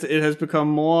progressed, it has become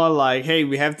more like, hey,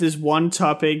 we have this one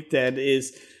topic that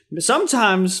is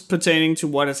sometimes pertaining to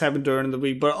what has happened during the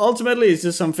week, but ultimately it's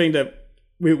just something that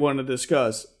we want to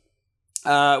discuss.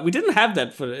 We didn't have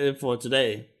that for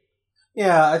today.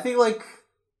 Yeah, I think like,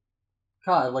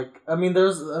 God, like,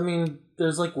 there's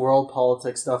like world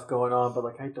politics stuff going on, but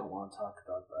like, I don't want to talk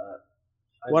about that.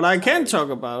 What I can talk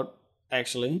about,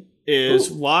 actually, is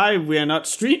why we are not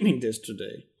streaming this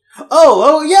today.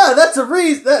 Oh yeah, that's a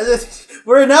reason.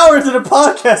 We're an hour into the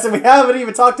podcast and we haven't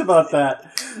even talked about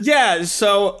that. Yeah,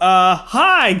 so,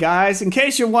 hi guys. In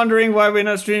case you're wondering why we're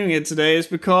not streaming it today, it's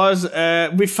because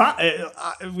we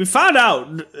found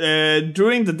out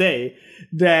during the day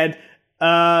that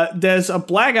there's a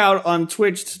blackout on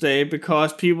Twitch today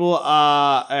because people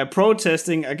are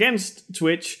protesting against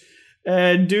Twitch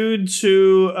due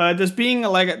to there's being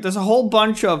like there's a whole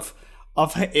bunch of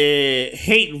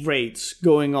hate rates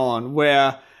going on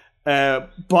where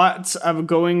bots are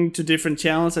going to different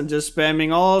channels and just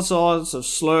spamming all sorts of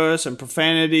slurs and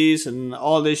profanities and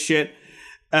all this shit,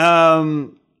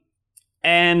 and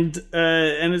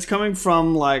it's coming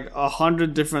from like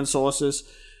 100 different sources.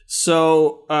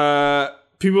 So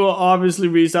people obviously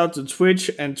reached out to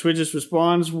Twitch, and Twitch's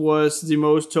response was the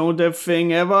most tone-deaf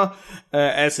thing ever,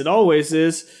 as it always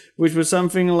is, which was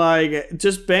something like,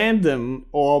 just ban them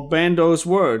or ban those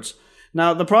words.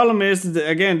 Now, the problem is that,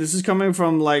 again, this is coming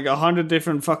from like 100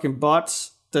 different fucking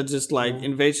bots that just like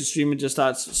invade the stream and just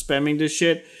starts spamming this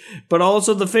shit. But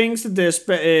also the things that they're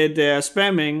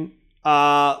spamming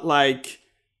are like,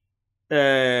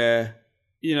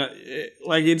 you know,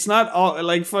 like it's not all,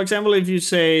 like, for example, if you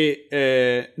say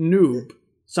noob,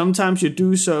 sometimes you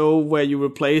do so where you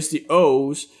replace the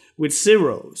O's with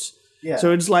zeros. Yeah.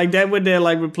 So it's like that where they're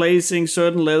like replacing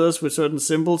certain letters with certain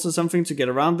symbols or something to get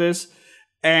around this.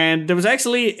 And there was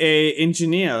actually a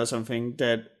engineer or something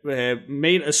that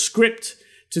made a script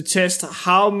to test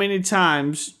how many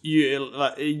times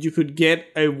you could get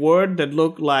a word that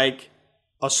looked like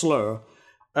a slur,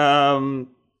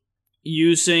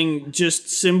 using just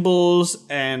symbols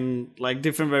and like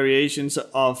different variations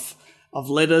of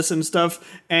letters and stuff.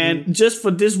 And just for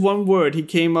this one word, he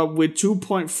came up with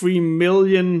 2.3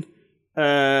 million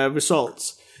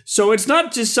results. So it's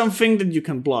not just something that you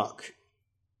can block.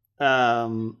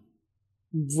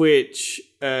 Which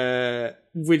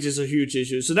is a huge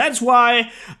issue. So that's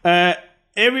why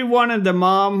everyone and their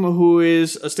mom who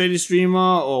is a steady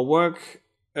streamer or work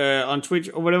on Twitch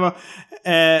or whatever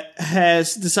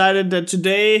has decided that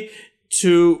today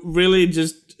to really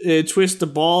just twist the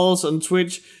balls on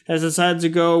Twitch has decided to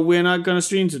go, we're not going to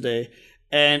stream today.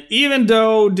 And even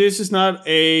though this is not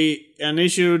an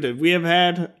issue that we have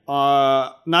had,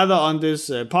 neither on this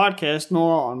podcast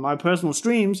nor on my personal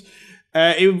streams,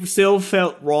 it still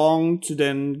felt wrong to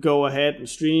then go ahead and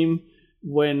stream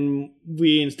when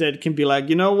we instead can be like,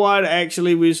 you know what,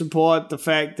 actually we support the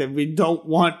fact that we don't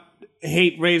want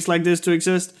hate rates like this to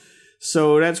exist.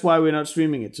 So that's why we're not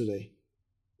streaming it today.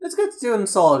 It's good to do it in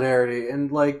solidarity,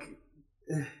 and like,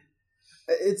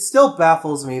 it still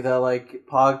baffles me that like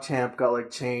PogChamp got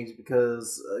like changed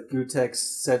because Gootecks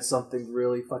said something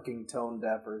really fucking tone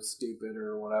deaf or stupid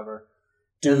or whatever.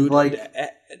 Dude, and, like,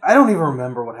 I don't even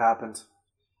remember what happened.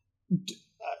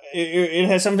 It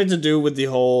has something to do with the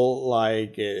whole,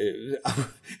 like,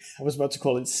 I was about to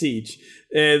call it siege.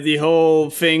 The whole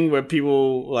thing where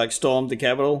people, like, stormed the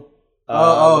Capitol.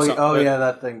 Yeah,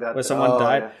 that thing. Where someone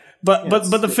died. Yeah.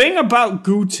 But the thing about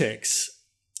Gootecks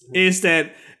is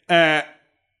that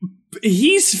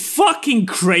he's fucking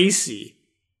crazy.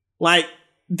 Like,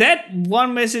 that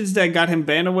one message that got him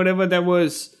banned or whatever, that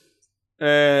was...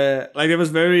 like it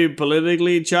was very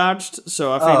politically charged,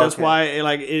 so I think that's why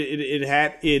like it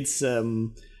had its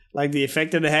like the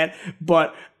effect that it had.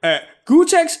 But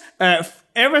Gootecks,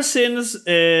 ever since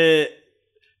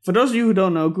for those of you who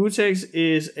don't know, Gootecks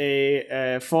is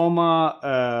a former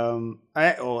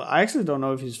I actually don't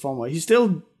know if he's former. He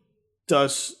still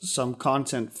does some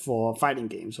content for fighting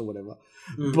games or whatever.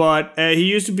 But he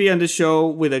used to be on the show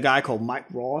with a guy called Mike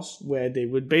Ross, where they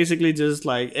would basically just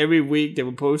like every week they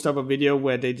would post up a video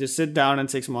where they just sit down and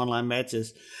take some online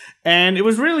matches. And it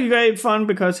was really great fun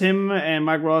because him and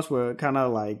Mike Ross were kind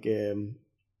of like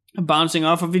bouncing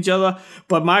off of each other.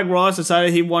 But Mike Ross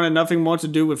decided he wanted nothing more to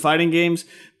do with fighting games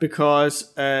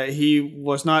because he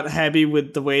was not happy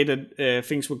with the way that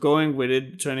things were going, with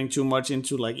it turning too much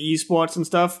into like esports and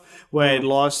stuff, where it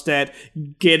lost that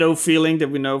ghetto feeling that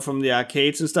we know from the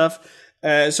arcades and stuff.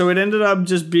 So it ended up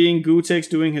just being Gootecks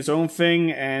doing his own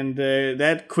thing, and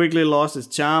that quickly lost its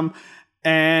charm.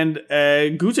 And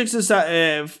Gootecks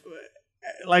decided...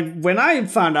 like when I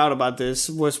found out about this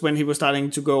was when he was starting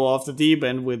to go off the deep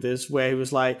end with this, where he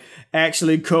was like,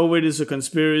 actually COVID is a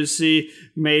conspiracy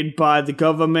made by the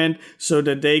government so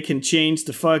that they can change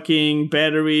the fucking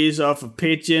batteries off of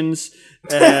pigeons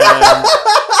that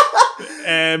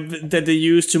they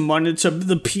use to monitor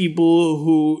the people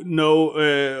who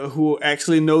know, who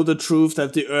actually know the truth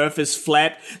that the earth is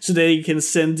flat, so they can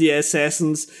send the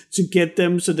assassins to get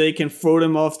them so they can throw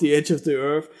them off the edge of the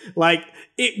earth. Like,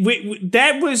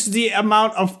 that was the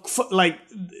amount of like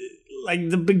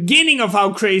the beginning of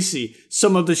how crazy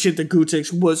some of the shit that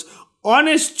Gootecks was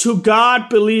honest to God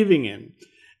believing in.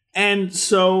 And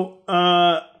so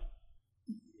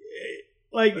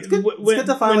like it's good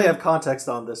to finally have context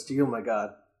on this. Oh my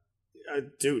god,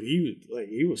 dude,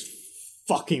 he was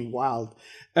fucking wild.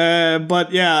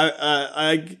 But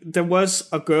yeah, there was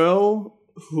a girl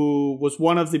who was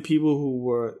one of the people who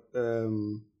were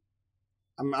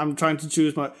I'm trying to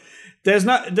choose my... There's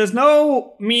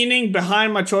no meaning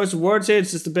behind my choice of words here.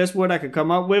 It's just the best word I could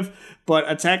come up with. But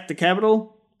attack the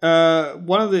Capitol.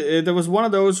 There was one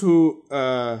of those who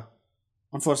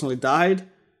unfortunately died.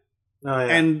 Oh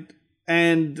yeah.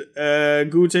 And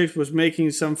Gootecks was making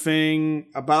something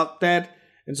about that,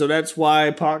 and so that's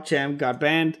why PogChamp got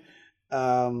banned.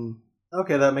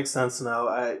 Okay, that makes sense now.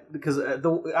 I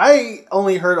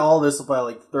only heard all this by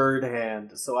like third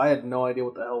hand, so I had no idea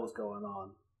what the hell was going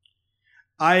on.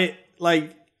 I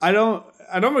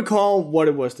don't recall what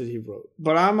it was that he wrote,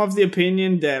 but I'm of the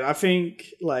opinion that I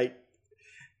think like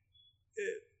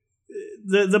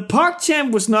the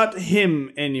PogChamp was not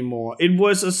him anymore. It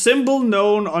was a symbol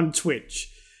known on Twitch.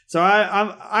 So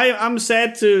I'm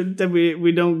sad that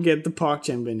we don't get the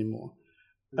PogChamp anymore.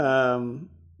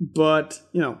 But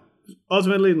you know,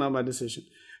 ultimately not my decision.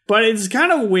 But it's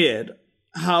kind of weird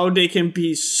how they can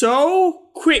be so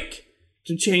quick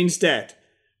to change that.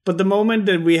 But the moment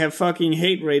that we have fucking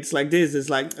hate rates like this, it's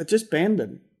like, just ban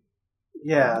them.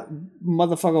 Yeah.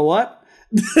 Motherfucker, what?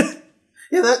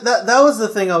 Yeah, that was the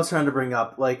thing I was trying to bring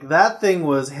up. Like, that thing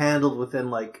was handled within,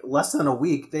 like, less than a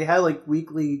week. They had, like,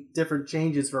 weekly different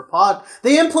changes for Pog.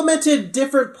 They implemented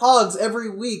different Pogs every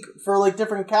week for, like,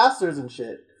 different casters and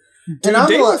shit.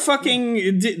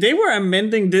 Dude, they were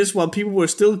amending this while people were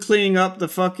still cleaning up the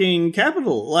fucking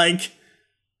Capitol. Like...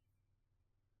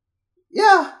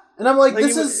 Yeah. And I'm like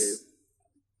this is...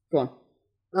 Go on.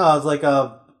 No, it's like,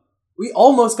 we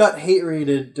almost got hate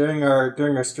rated during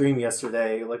our stream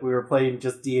yesterday. Like, we were playing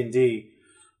just D&D.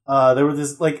 there were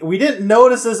this, like, we didn't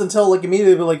notice this until, like,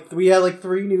 immediately, but, like, we had, like,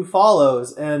 3 new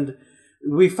follows, and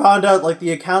we found out, like,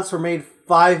 the accounts were made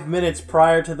 5 minutes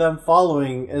prior to them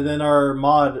following, and then our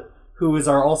mod, who is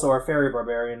also our fairy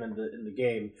barbarian in the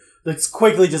game, like,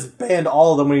 quickly just banned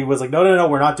all of them when he was like, no,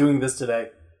 we're not doing this today.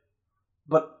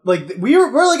 But, like,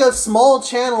 we're like a small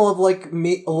channel of, like,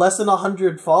 less than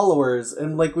 100 followers,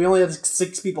 and, like, we only had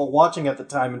 6 people watching at the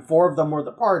time, and 4 of them were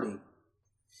the party.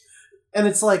 And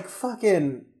it's like,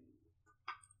 fucking,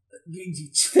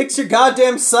 fix your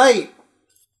goddamn site!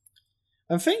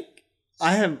 I think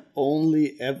I have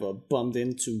only ever bumped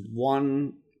into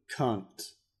one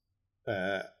cunt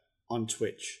on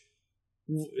Twitch.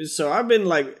 So I've been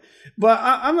like, but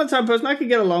I'm the type of person I can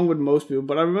get along with most people.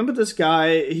 But I remember this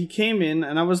guy. He came in,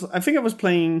 and I think I was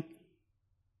playing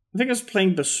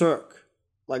Berserk,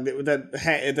 like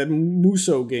that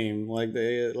Muso game, like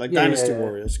Dynasty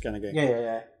Warriors kind of game.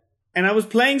 Yeah. And I was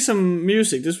playing some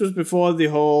music. This was before the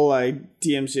whole like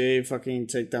DMCA fucking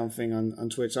takedown thing on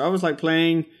Twitch. So I was like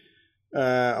playing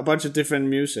a bunch of different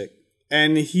music,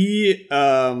 and he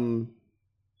came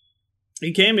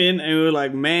in and we were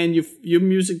like, man, your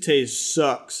music taste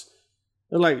sucks.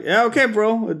 They're like, yeah, okay,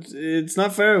 bro, it's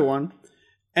not for everyone.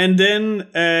 And then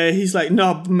he's like,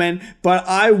 no, man, but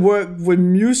I work with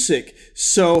music,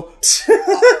 so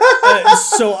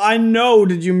so I know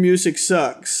that your music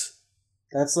sucks.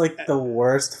 That's like the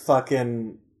worst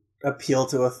fucking appeal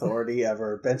to authority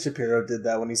ever. Ben Shapiro did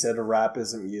that when he said rap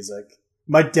isn't music.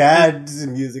 My dad's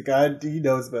in music. He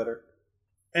knows better.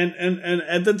 And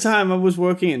at the time I was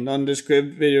working in a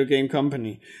nondescript video game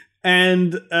company,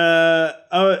 and I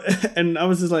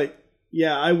was just like,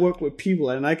 yeah, I work with people,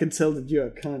 and I can tell that you're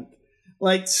a cunt.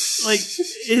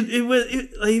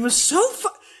 It was so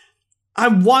I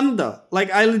wonder,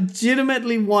 like, I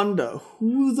legitimately wonder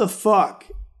who the fuck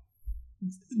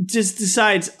just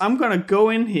decides I'm gonna go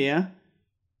in here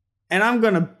and I'm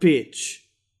gonna bitch.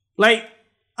 Like,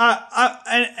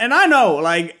 I know,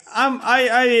 like,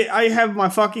 I have my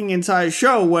fucking entire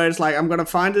show where it's like, I'm gonna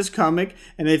find this comic,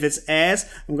 and if it's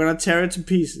ass, I'm gonna tear it to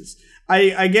pieces.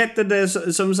 I get that there's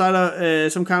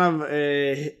some kind of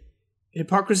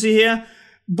hypocrisy here,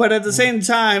 but at the same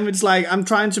time, it's like, I'm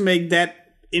trying to make that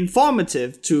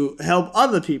informative to help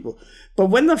other people. But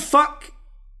when the fuck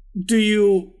do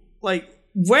you, like,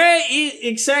 where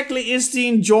exactly is the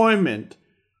enjoyment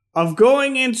of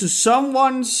going into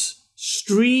someone's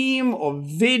stream or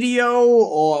video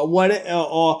or what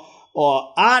or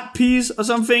art piece or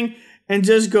something and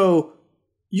just go,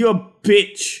 you're a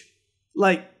bitch?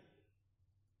 Like,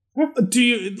 do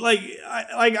you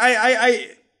I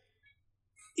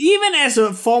even as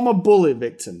a former bully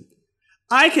victim,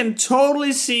 I can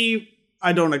totally see,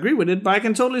 I don't agree with it, but I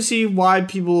can totally see why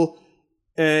people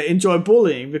enjoy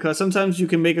bullying, because sometimes you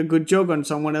can make a good joke on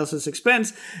someone else's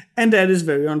expense, and that is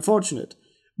very unfortunate.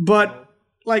 But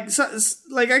I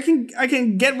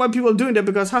can get why people are doing that,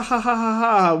 because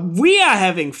we are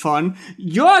having fun.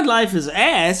 Your life is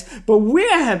ass, but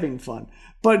we're having fun.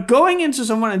 But going into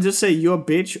someone and just say you're a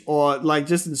bitch, or like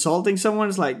just insulting someone,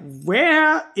 is like,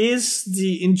 where is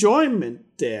the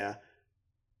enjoyment there?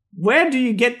 Where do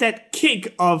you get that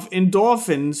kick of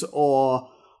endorphins or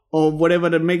whatever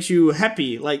that makes you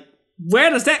happy? Like, where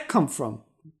does that come from?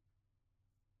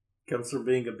 Comes from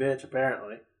being a bitch,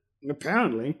 apparently.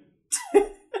 Apparently.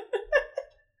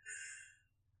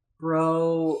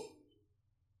 Bro,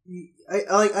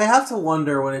 I have to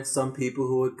wonder when it's some people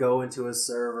who would go into a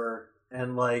server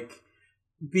and, like,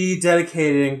 be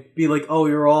dedicating, be like, oh,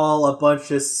 you're all a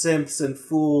bunch of simps and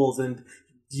fools, and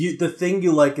the thing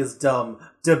you like is dumb.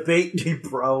 Debate me,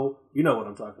 bro. You know what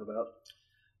I'm talking about.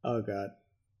 Oh, God.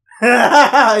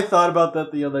 I thought about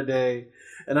that the other day,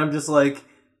 and I'm just like,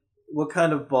 what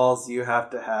kind of balls do you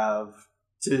have to,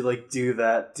 like, do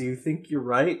that? Do you think you're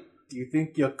right? Do you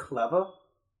think you're clever?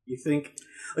 You think,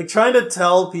 like, trying to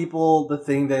tell people the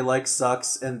thing they like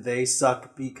sucks and they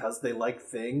suck because they like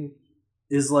thing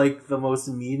is, like, the most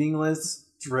meaningless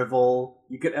drivel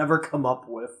you could ever come up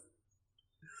with.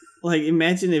 Like,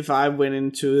 imagine if I went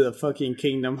into the fucking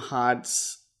Kingdom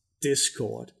Hearts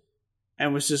Discord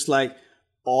and was just like,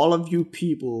 all of you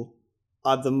people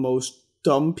are the most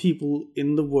dumb people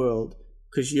in the world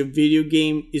because your video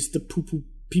game is the poo-poo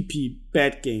pee-pee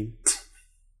bad game.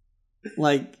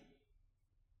 Like,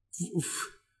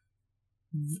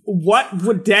 what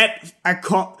would that...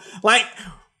 like,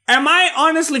 am I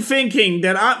honestly thinking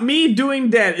that me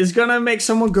doing that is gonna make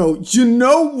someone go, you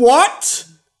know what?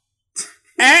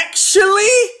 Actually,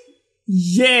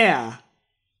 yeah.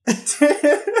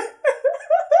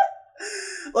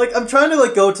 Like, I'm trying to,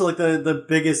 like, go to, like, the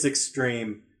biggest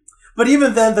extreme. But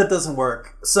even then, that doesn't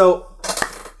work. So,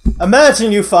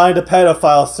 Imagine you find a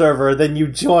pedophile server, then you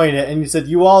join it, and you said,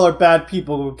 you all are bad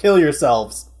people who kill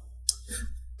yourselves.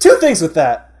 Two things with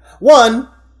that. One,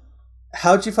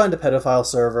 how'd you find a pedophile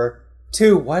server?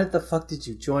 Two, why the fuck did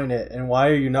you join it, and why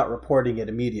are you not reporting it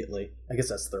immediately? I guess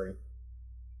that's three.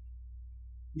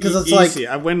 Because it's easy.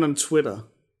 like... I went on Twitter.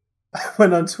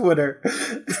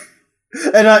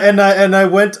 And I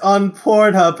went on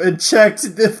Pornhub and checked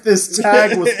if this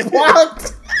tag was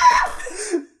blocked.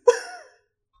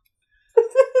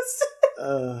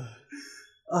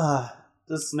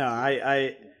 No,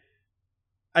 I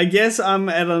guess I'm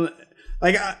at an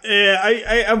like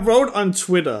I wrote on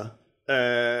Twitter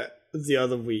the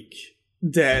other week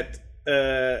that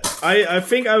I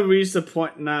think I reached a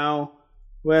point now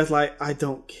where it's like I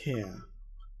don't care.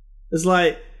 It's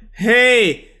like,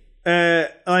 hey,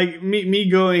 like me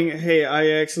going, hey, I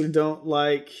actually don't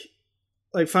like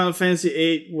Final Fantasy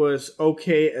VIII was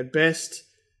okay at best.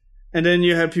 And then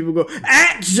you have people go,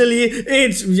 actually,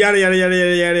 it's yada yada yada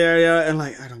yada yada yada, and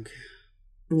like, I don't care.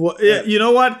 What? Yeah, you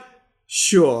know what?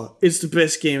 Sure, it's the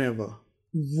best game ever.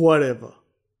 Whatever.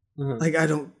 Mm-hmm. Like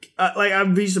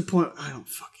I've reached a point I don't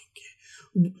fucking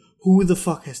care. Who the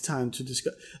fuck has time to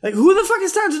discuss? Like, who the fuck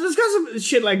has time to discuss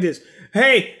shit like this?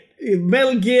 Hey,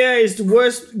 Metal Gear is the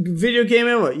worst video game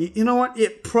ever. You know what? Yeah,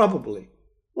 probably.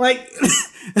 Like,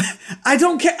 I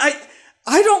don't care.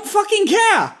 I don't fucking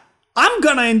care. I'm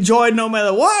gonna enjoy it no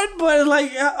matter what, but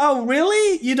like, oh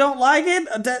really? You don't like it?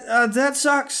 That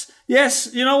sucks.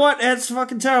 Yes, you know what? That's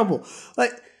fucking terrible.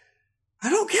 Like, I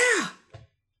don't care.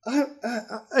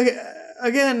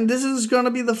 Again, this is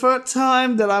gonna be the third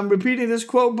time that I'm repeating this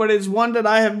quote, but it's one that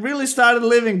I have really started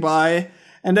living by,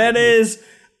 and that is,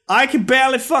 I can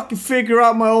barely fucking figure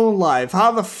out my own life.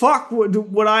 How the fuck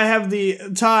would I have the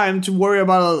time to worry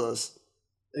about others?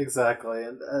 Exactly,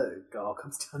 and it all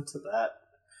comes down to that.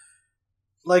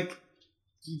 Like,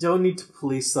 you don't need to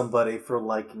police somebody for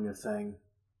liking a thing.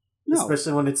 No.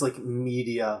 Especially when it's like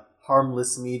media,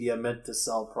 harmless media meant to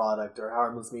sell product, or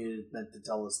harmless media meant to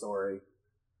tell a story.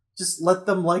 Just let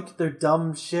them like their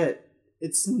dumb shit.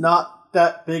 It's not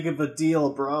that big of a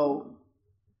deal, bro.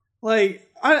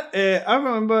 Like, I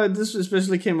remember this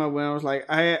especially came up when I was like,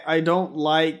 I don't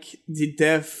like the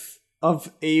death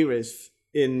of Aerith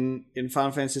in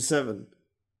Final Fantasy VII.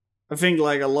 I think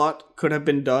like a lot could have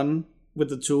been done with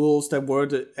the tools that were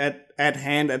at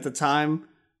hand at the time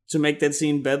to make that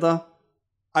scene better.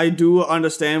 I do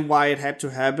understand why it had to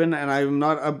happen, and I'm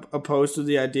not opposed to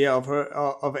the idea of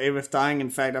Aerith dying. In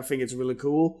fact, I think it's really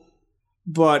cool.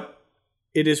 But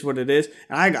it is what it is,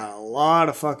 and I got a lot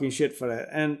of fucking shit for that.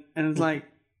 And it's like,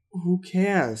 who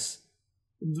cares?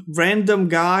 Random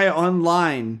guy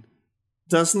online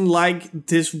doesn't like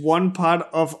this one part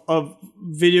of a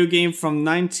video game from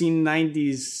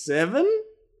 1997?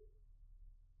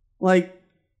 Like,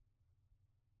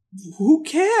 who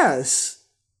cares?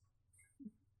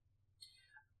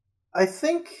 I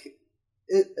think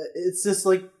it's just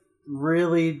like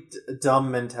really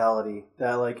dumb mentality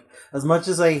that like, as much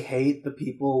as I hate the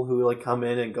people who like come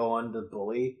in and go on to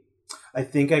bully, I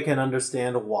think I can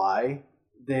understand why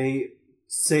they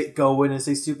go in and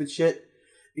say stupid shit,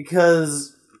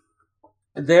 because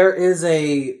there's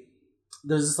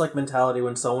this like mentality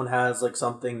when someone has like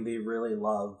something they really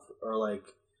love, or like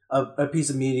a piece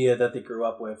of media that they grew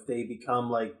up with, they become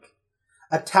like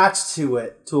attached to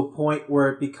it to a point where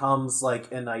it becomes like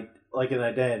an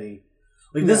identity.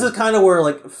 Like, this is kind of where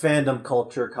like fandom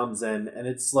culture comes in, and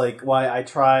it's like why I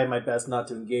try my best not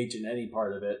to engage in any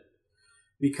part of it.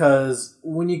 Because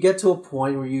when you get to a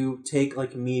point where you take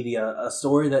like media, a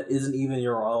story that isn't even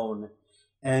your own,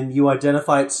 and you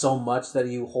identify it so much that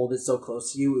you hold it so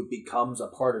close to you, it becomes a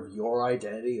part of your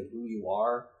identity of who you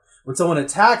are. When someone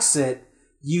attacks it,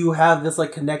 you have this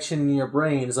like connection in your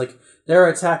brain. It's like, they're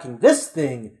attacking this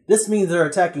thing. This means they're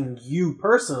attacking you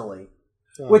personally.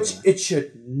 Which it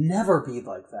should never be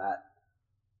like that.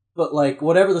 But like,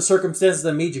 whatever the circumstances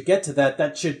that made you get to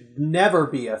that should never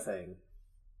be a thing.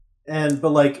 But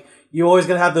like, you're always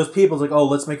gonna have those people like, oh,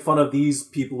 let's make fun of these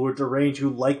people who are deranged who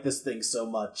like this thing so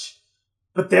much.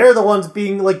 But they're the ones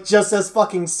being like just as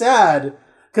fucking sad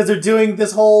because they're doing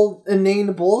this whole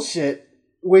inane bullshit,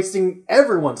 wasting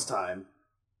everyone's time.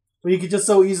 When you could just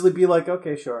so easily be like,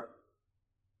 okay, sure.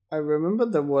 I remember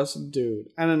there was a dude,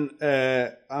 and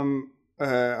I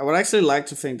would actually like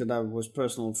to think that I was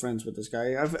personal friends with this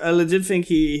guy. I legit think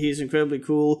he's incredibly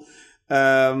cool.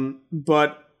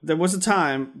 But there was a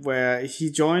time where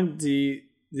he joined the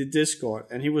Discord,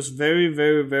 and he was very,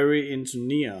 very, very into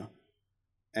Nier.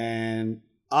 And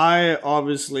I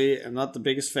obviously am not the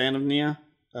biggest fan of Nier.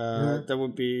 That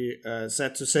would be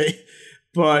sad to say.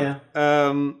 But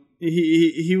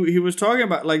he was talking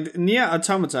about, like, Nier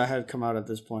Automata had come out at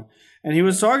this point, and he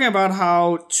was talking about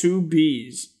how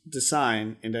 2B's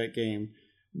design in that game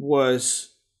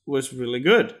was really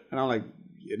good, and I'm like,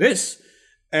 it is.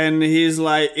 And he's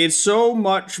like, it's so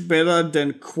much better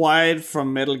than Quiet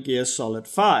from Metal Gear Solid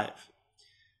 5.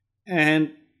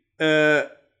 And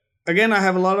again, I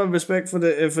have a lot of respect for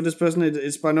this person.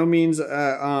 It's by no means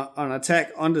an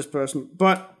attack on this person,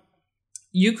 but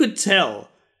you could tell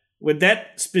with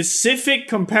that specific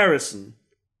comparison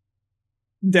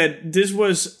that this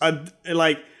was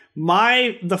the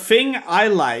thing I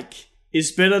like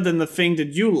is better than the thing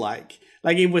that you like.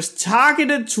 Like, it was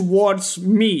targeted towards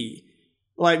me.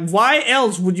 Like, why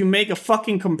else would you make a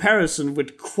fucking comparison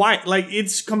with Quiet? Like,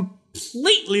 it's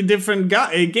completely different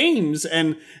games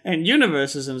and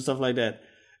universes and stuff like that.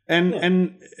 And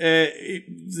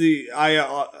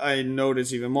I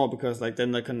notice even more because, like,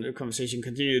 then the conversation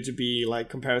continued to be like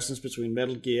comparisons between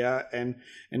Metal Gear and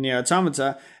Nier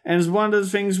Automata, and it's one of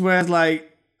those things where,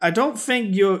 like, I don't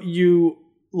think you're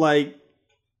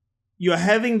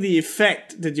having the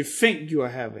effect that you think you are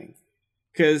having,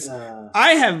 because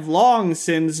I have long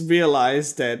since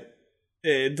realized that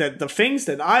the things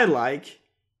that I like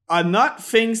are not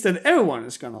things that everyone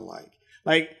is gonna like.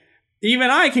 Like,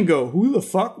 even I can go, who the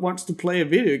fuck wants to play a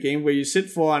video game where you sit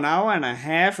for an hour and a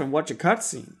half and watch a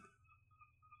cutscene?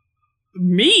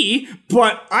 Me,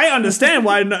 but I understand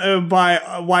why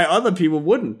other people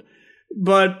wouldn't.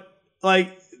 But,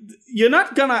 like, you're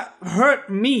not gonna hurt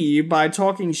me by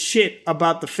talking shit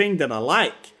about the thing that I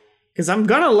like, because I'm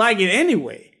gonna like it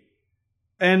anyway.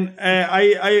 And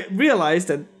I realized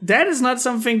that is not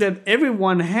something that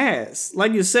everyone has.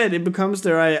 Like you said, it becomes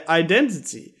their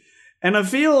identity. And I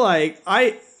feel like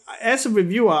as a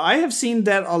reviewer, I have seen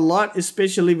that a lot,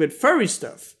 especially with furry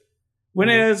stuff. When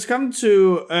it has come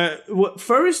to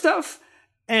furry stuff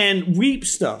and weep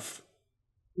stuff.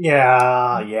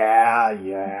 Yeah.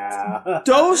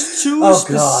 Those two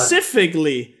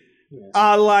specifically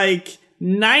are like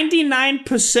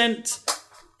 99%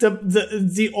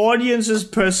 the audience's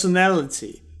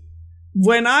personality.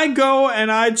 When I go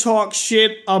and I talk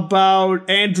shit about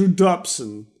Andrew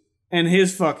Dobson and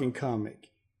his fucking comic,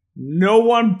 no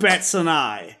one bats an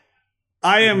eye.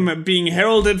 I am being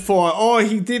heralded for,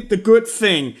 he did the good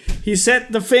thing. He said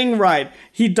the thing right.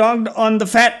 He dogged on the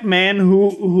fat man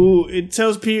who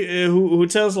tells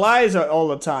lies all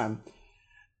the time.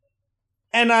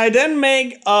 And I then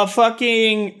make a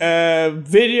fucking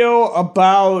video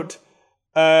about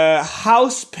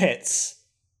house pets.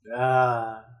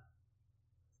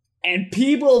 And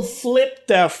people flip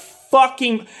their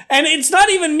fucking... And it's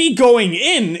not even me going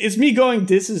in. It's me going,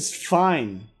 this is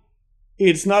fine.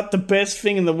 It's not the best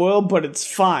thing in the world, but it's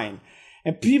fine.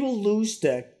 And people lose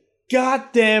their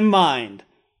goddamn mind.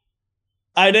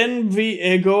 I then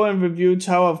go and review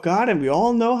Tower of God, and we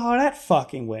all know how that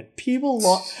fucking went.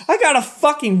 I got a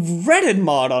fucking Reddit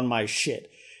mod on my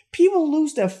shit. People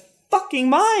lose their fucking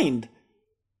mind.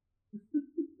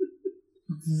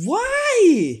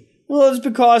 Why? Well, it's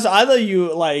because either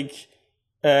you like...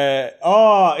 I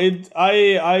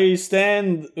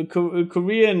stand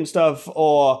Korean stuff,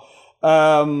 or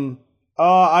I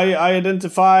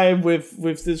identify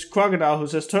with this crocodile who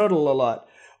says turtle a lot,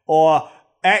 or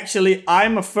actually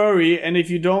I'm a furry, and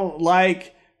if you don't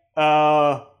like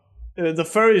the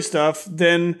furry stuff,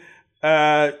 then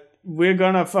we're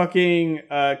gonna fucking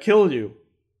kill you.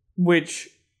 Which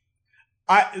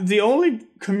the only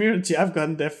community I've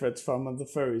gotten death threats from are the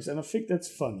furries, and I think that's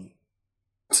funny.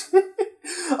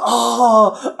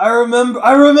 I remember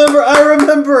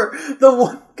the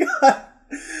one guy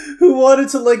who wanted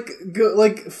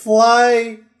to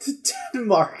fly to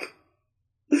Denmark,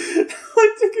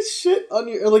 took a shit on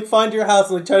you, or find your house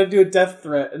and try to do a death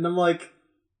threat, and I'm like,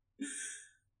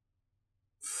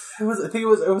 I think it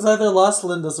was either Las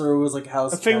Lindas or it was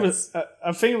House Pets.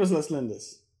 I think it was Las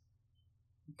Lindas.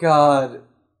 God,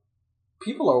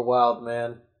 people are wild,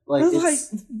 man.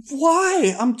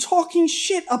 Why? I'm talking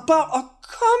shit about a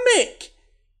comic.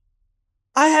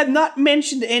 I have not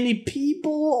mentioned any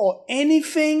people or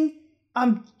anything.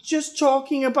 I'm just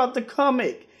talking about the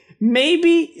comic.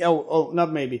 Maybe,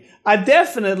 not maybe. I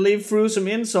definitely threw some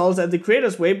insults at the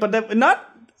creators' way, but not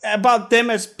about them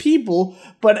as people,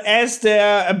 but as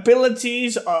their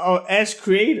abilities or as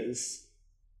creators.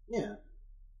 Yeah.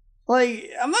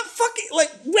 I'm not fucking, when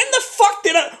the fuck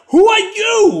who are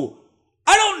you?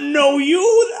 I don't know you.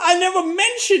 I never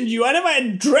mentioned you. I never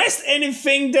addressed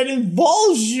anything that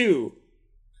involves you.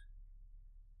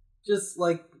 Just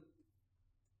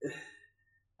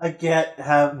I get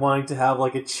wanting to have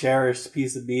a cherished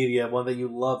piece of media, one that you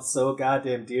love so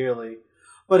goddamn dearly,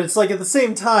 but it's at the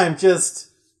same time, just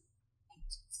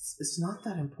it's not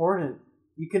that important.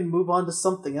 You can move on to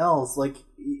something else. Like,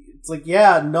 it's like,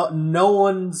 yeah, no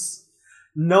one's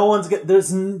get,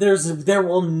 there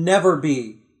will never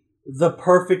be the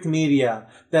perfect media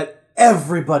that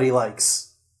everybody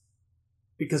likes,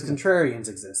 because contrarians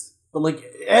exist. But like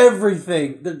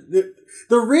everything,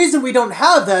 the reason we don't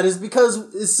have that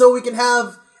is so we can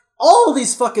have all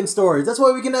these fucking stories. That's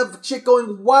why we can have shit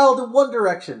going wild in one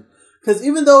direction. Because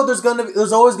even though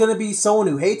there's always gonna be someone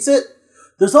who hates it,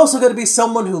 there's also gonna be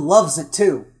someone who loves it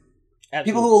too.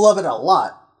 Absolutely. People who will love it a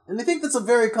lot, and I think that's a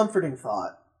very comforting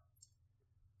thought.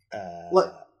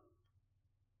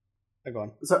 Go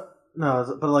on. So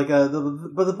no, but like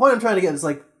but the point I'm trying to get is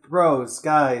like, bros,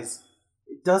 guys,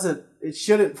 it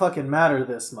shouldn't fucking matter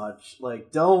this much.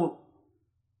 Like, don't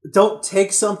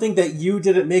take something that you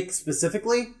didn't make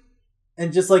specifically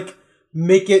and just like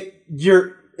make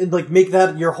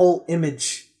that your whole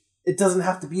image. It doesn't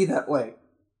have to be that way.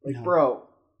 Like, no. Bro,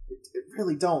 it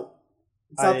really don't.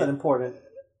 It's not that important.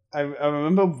 I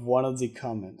remember one of the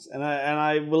comments, and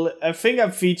I think I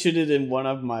featured it in one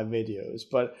of my videos,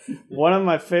 but one of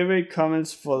my favorite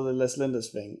comments for the Les Linders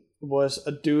thing was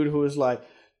a dude who was like,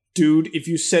 dude, if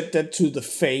you said that to the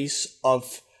face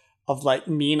of like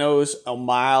Minos or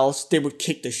Miles, they would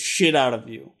kick the shit out of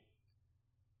you.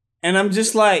 And I'm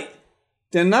just like,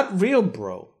 they're not real,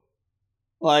 bro.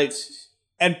 Like,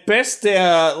 at best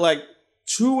they're like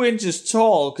 2 inches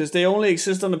tall because they only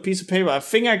exist on a piece of paper. I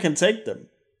think I can take them.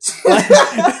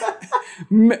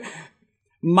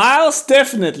 Miles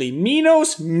definitely.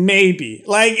 Minos maybe.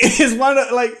 Like, it's one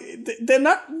of, like, they're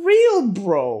not real,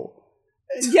 bro.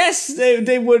 Yes,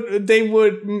 they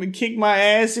would kick my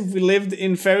ass if we lived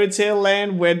in fairy tale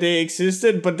land where they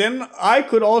existed, but then I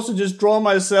could also just draw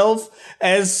myself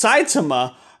as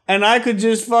Saitama and I could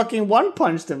just fucking one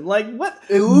punch them. Like, what?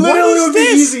 It literally would be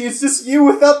easy. It's just you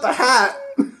without the hat.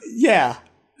 Yeah.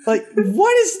 Like,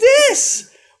 what is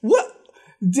this? What?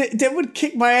 They would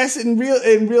kick my ass in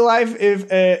real life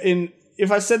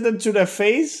if I said that to their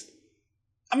face.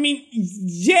 I mean,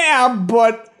 yeah,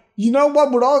 but you know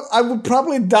what? I would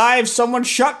probably die if someone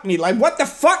shot me. Like, what the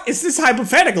fuck is this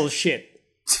hypothetical shit?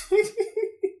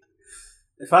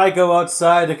 If I go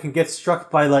outside, I can get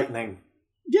struck by lightning.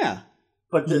 Yeah,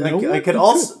 but I could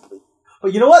also.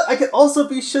 But you know what? I could also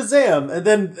be Shazam, and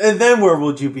then where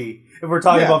would you be if we're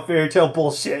talking about fairy tale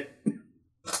bullshit?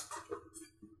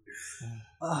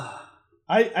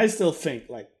 I still think,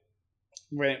 like,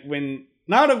 when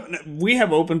now that we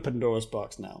have opened Pandora's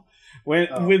box now,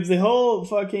 with the whole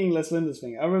fucking Les Linders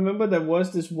thing, I remember there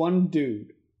was this one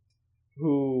dude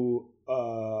who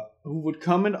would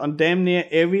comment on damn near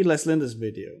every Les Linders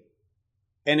video,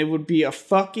 and it would be a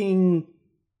fucking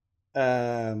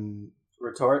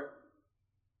retort.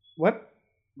 What?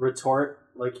 Retort?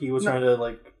 Like he was trying to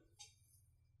like.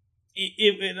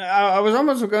 I was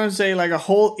almost going to say like a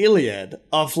whole Iliad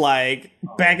of like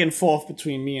back and forth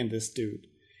between me and this dude,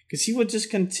 because he would just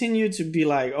continue to be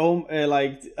like,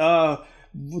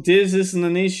 this isn't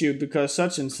an issue because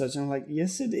such and such. I'm like,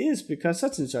 yes, it is because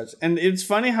such and such. And it's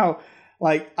funny how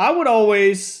like I would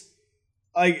always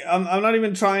like I'm not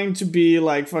even trying to be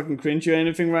like fucking cringy or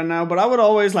anything right now, but I would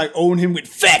always like own him with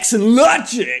facts and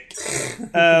logic,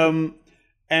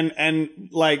 and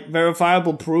like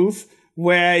verifiable proof.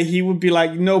 Where he would be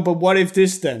like, no, but what if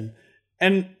this then?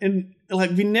 And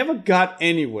like, we never got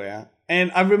anywhere.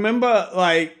 And I remember,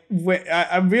 like,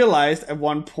 I realized at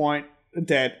one point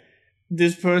that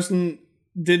this person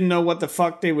didn't know what the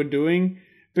fuck they were doing.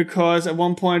 Because at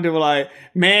one point they were like,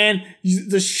 man,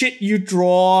 the shit you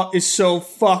draw is so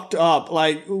fucked up.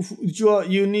 Like,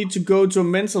 you need to go to a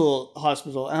mental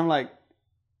hospital. And I'm like,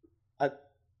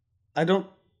 I don't,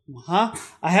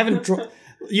 I haven't drawn.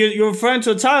 You're referring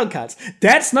to title cards.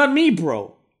 That's not me,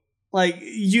 bro. Like,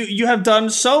 you have done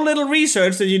so little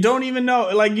research that you don't even know.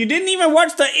 Like, you didn't even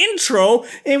watch the intro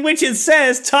in which it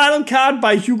says title card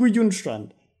by Hugo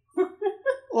Junstrand.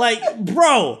 Like,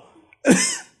 bro.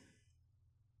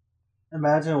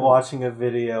 Imagine watching a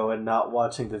video and not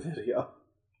watching the video.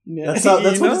 Yeah. That's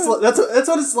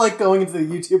what it's like going into the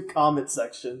YouTube comment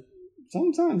section.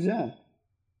 Sometimes, yeah.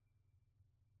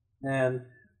 Man.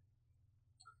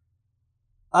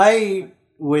 I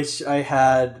wish I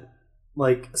had,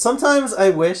 like, sometimes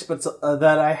I wish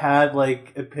that I had,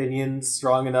 like, opinions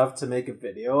strong enough to make a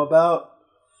video about.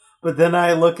 But then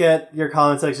I look at your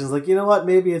comment sections like, you know what,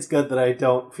 maybe it's good that I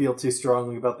don't feel too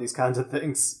strongly about these kinds of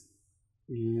things.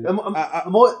 Yeah. I'm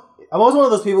always one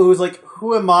of those people who's like,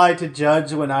 who am I to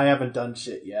judge when I haven't done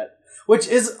shit yet? Which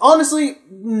is honestly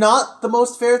not the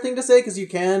most fair thing to say, because you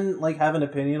can, like, have an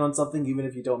opinion on something even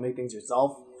if you don't make things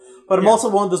yourself. But I'm also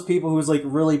one of those people who's like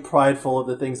really prideful of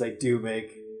the things I do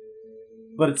make.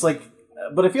 But it's like,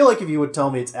 but I feel like if you would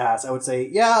tell me it's ass, I would say,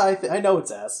 yeah, I know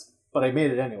it's ass, but I made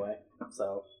it anyway.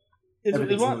 So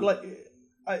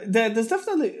there's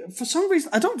definitely, for some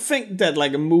reason, I don't think that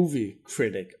like a movie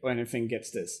critic or anything gets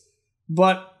this,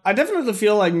 but I definitely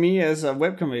feel like me as a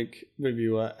webcomic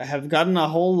reviewer have gotten a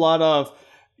whole lot of,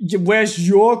 where's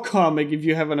your comic if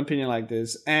you have an opinion like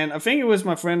this? And I think it was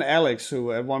my friend Alex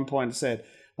who at one point said,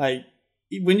 like,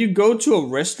 when you go to a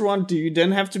restaurant, do you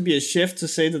then have to be a chef to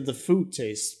say that the food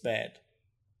tastes bad?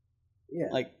 Yeah.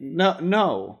 Like,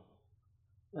 no.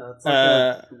 It's like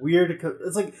a weird.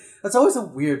 It's like that's always a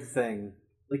weird thing.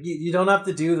 Like you don't have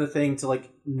to do the thing to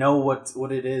like know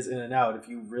what it is in and out. If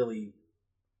you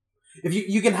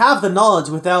can have the knowledge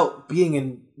without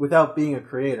being a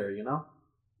creator, you know.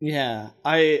 Yeah,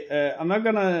 I'm not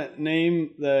gonna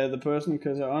name the person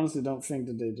because I honestly don't think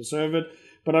that they deserve it.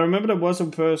 But I remember there was a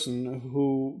person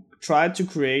who tried to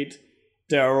create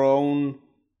their own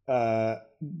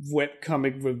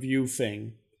webcomic review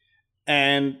thing.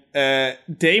 And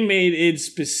they made it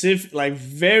specific, like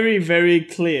very, very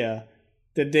clear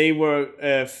that they were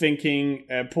thinking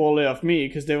poorly of me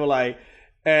because they were like,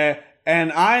 and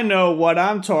I know what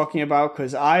I'm talking about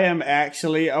because I am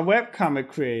actually a webcomic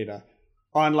creator,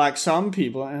 unlike some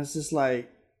people. And it's just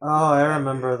like, oh, I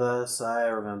remember this.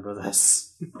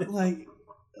 like,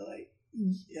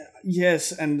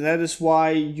 yes, and that is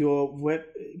why your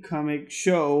webcomic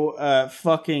show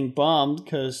fucking bombed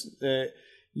because.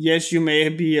 Yes, you may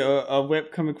be a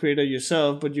webcomic creator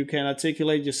yourself, but you can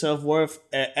articulate your self-worth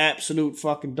absolute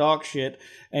fucking dog shit,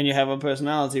 and you have a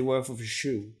personality worth of a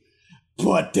shoe.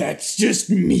 But that's just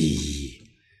me.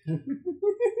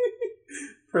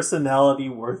 Personality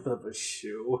worth of a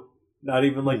shoe. Not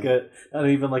even like a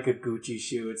Gucci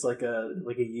shoe. It's like a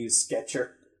used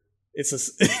Sketcher. It's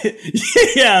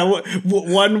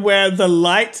one where the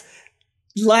light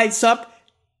lights up.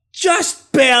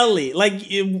 Just barely, like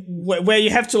where you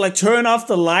have to like turn off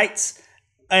the lights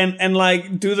and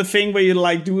like do the thing where you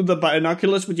like do the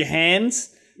binoculars with your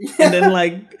hands, and then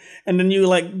you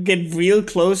like get real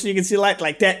close so you can see like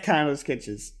that kind of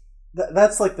sketches.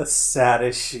 That's like the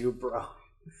saddest shoe, bro.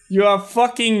 You are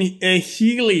fucking a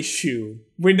Heeley shoe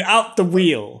without the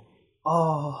wheel.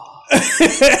 Oh.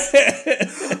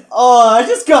 Oh, I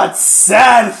just got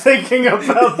sad thinking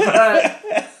about that.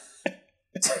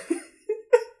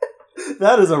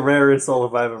 That is a rare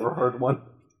insult if I've ever heard one.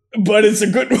 But it's a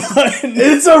good one.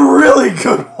 It's a really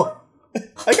good one.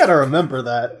 I gotta remember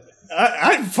that.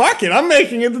 Fuck it, I'm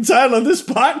making it the title of this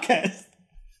podcast.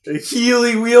 A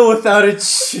Heeley wheel without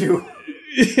its shoe.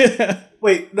 Yeah.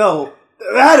 Wait, no.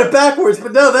 I had it backwards,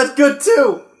 but no, that's good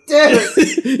too. Damn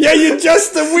it. Yeah, you're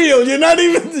just the wheel. You're not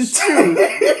even the shoe. You're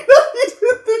not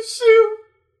even the shoe.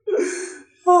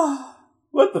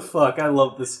 What the fuck? I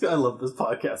love this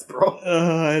podcast, bro.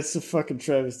 It's a fucking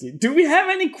travesty. Do we have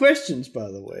any questions,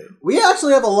 by the way? We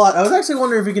actually have a lot. I was actually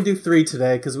wondering if we can do 3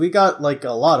 today, because we got, like,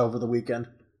 a lot over the weekend.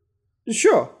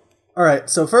 Sure. Alright,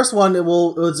 so first one,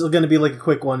 it's going to be, like, a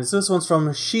quick one. So this one's from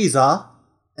Shiza,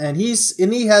 and he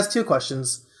has 2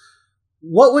 questions.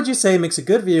 What would you say makes a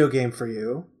good video game for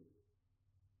you?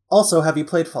 Also, have you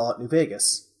played Fallout New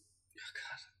Vegas?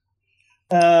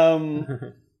 Oh,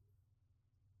 God.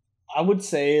 I would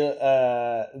say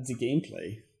the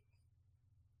gameplay.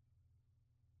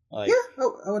 Like, yeah,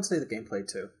 I would say the gameplay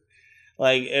too.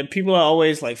 Like people are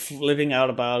always like living out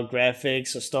about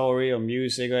graphics or story or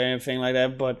music or anything like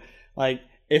that. But like,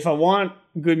 if I want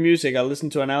good music, I'll listen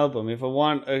to an album. If I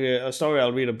want a story,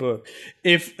 I'll read a book.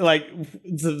 If like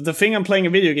the thing I'm playing a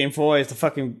video game for is the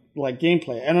fucking like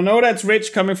gameplay, and I know that's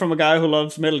rich coming from a guy who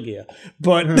loves Metal Gear,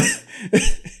 but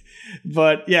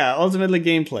but yeah, ultimately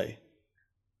gameplay.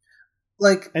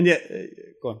 Like, and yeah,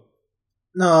 go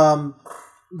on.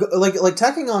 Like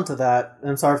tacking on to that,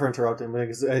 and I'm sorry for interrupting,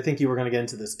 because I think you were going to get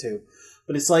into this too.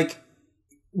 But it's like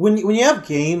when you have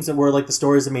games that where like the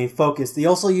story is the main focus, they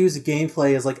also use the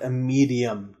gameplay as like a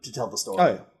medium to tell the story.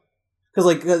 Oh yeah,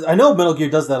 because I know Metal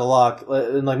Gear does that a lot.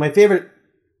 And like my favorite,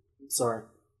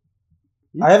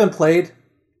 I haven't played,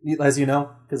 as you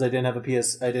know, because I didn't have a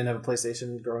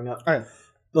PlayStation growing up. Oh yeah.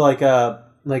 But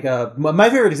my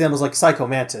favorite example is like Psycho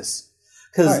Mantis.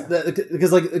 Because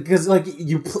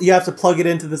you have to plug it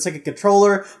into the second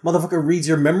controller. Motherfucker reads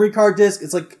your memory card disk.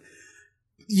 It's like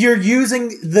you're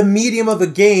using the medium of a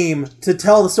game to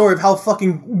tell the story of how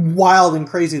fucking wild and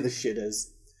crazy this shit is.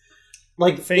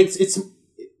 Like it's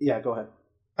yeah. Go ahead.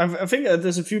 I think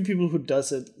there's a few people who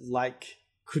does it like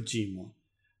Kojima,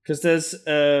 because there's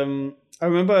I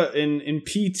remember in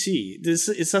PT, this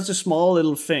is such a small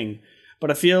little thing.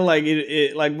 But I feel like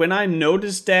it like when I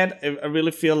noticed that, I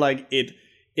really feel like it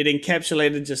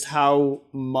encapsulated just how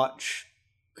much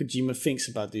Kojima thinks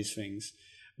about these things.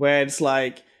 Where it's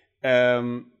like,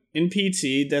 in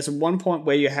PT, there's one point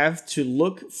where you have to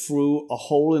look through a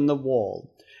hole in the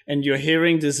wall. And you're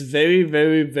hearing this very,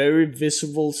 very, very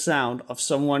visible sound of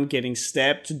someone getting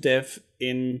stabbed to death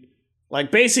in,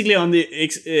 like, basically on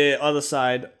the other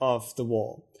side of the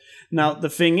wall. Now, the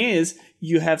thing is,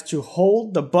 you have to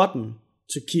hold the button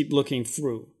to keep looking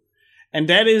through. And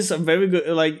that is a very good,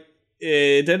 like,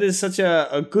 that is such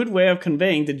a good way of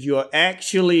conveying that you're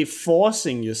actually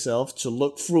forcing yourself to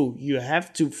look through. You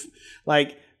have to,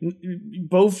 like,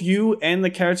 both you and the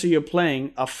character you're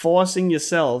playing are forcing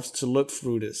yourselves to look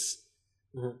through this.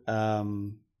 Mm-hmm.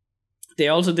 They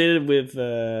also did it with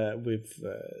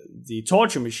the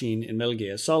torture machine in Metal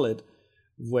Gear Solid,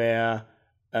 where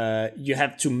you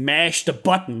have to mash the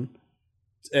button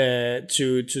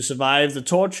to survive the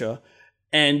torture,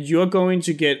 and you're going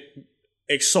to get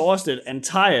exhausted and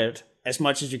tired as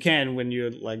much as you can when you're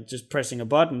like just pressing a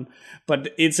button, but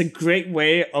it's a great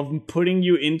way of putting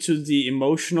you into the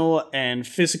emotional and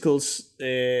physical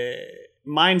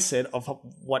mindset of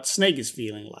what Snake is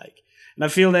feeling like. And I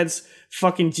feel that's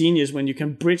fucking genius when you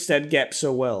can bridge that gap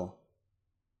so well.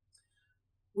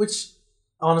 Which,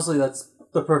 honestly, that's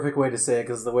the perfect way to say it,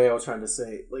 because the way I was trying to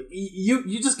say it, like,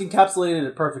 you just encapsulated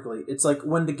it perfectly. It's like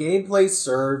when the gameplay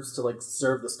serves to, like,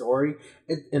 serve the story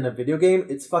in a video game,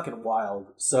 it's fucking wild.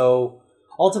 So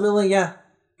ultimately, yeah,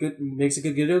 makes a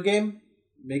good video game,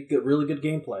 make a really good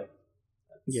gameplay.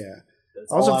 That's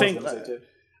also think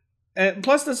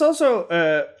plus there's also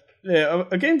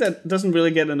a game that doesn't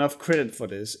really get enough credit for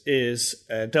this is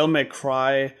Devil May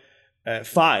Cry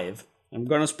 5. I'm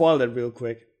gonna spoil that real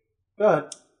quick. Go ahead.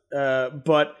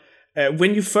 But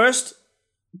when you first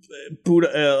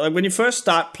when you first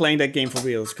start playing that game for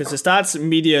real, because it starts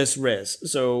medias res.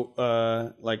 So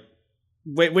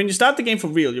when you start the game for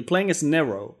real, you're playing as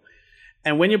Nero,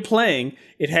 and when you're playing,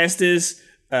 it has this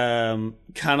kind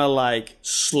of like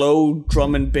slow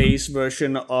drum and bass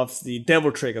version of the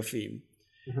Devil Trigger theme,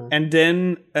 and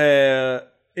then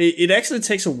it actually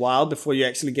takes a while before you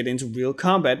actually get into real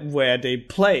combat, where they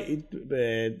play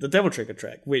the Devil Trigger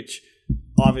track, which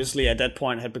obviously at that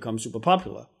point had become super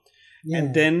popular. Yeah.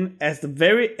 And then at the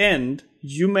very end,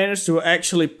 you manage to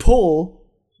actually pull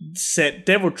said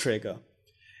Devil Trigger.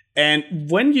 And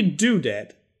when you do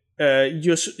that,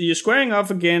 you're squaring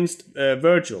off against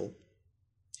Virgil.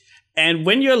 And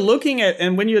when you're looking at,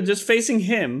 and when you're just facing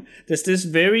him, there's this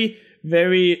very,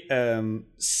 very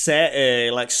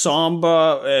sad, like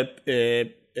somber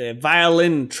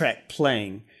violin track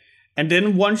playing. And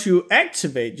then once you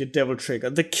activate your Devil Trigger,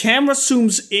 the camera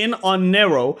zooms in on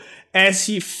Nero as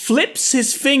he flips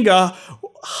his finger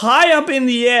high up in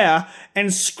the air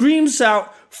and screams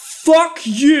out, "Fuck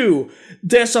you!"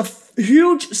 There's a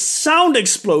huge sound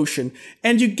explosion,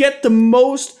 and you get the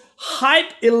most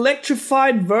hype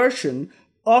electrified version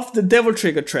of the Devil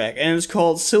Trigger track, and it's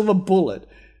called Silver Bullet,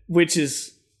 which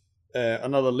is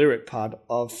another lyric part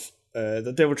of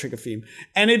the Devil Trigger theme.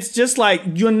 And it's just like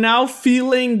you're now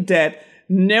feeling that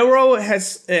Nero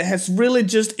has really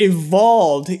just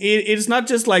evolved. It's not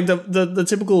just like the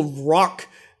typical rock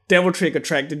Devil Trigger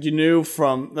track that you knew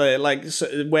from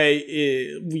where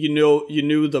you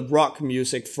knew the rock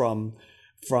music from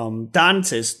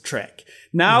Dante's track.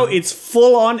 Now it's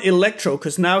full on electro,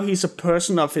 because now he's a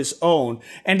person of his own,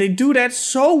 and they do that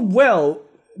so well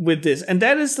with this, and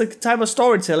that is the type of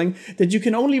storytelling that you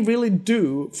can only really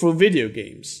do through video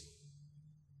games.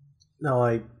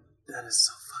 That is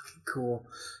so fucking cool.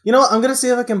 You know what? I'm gonna see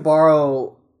if I can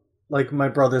borrow like my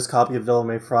brother's copy of Devil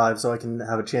May Cry 5 so I can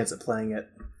have a chance at playing it.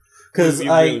 Because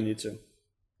I really need to.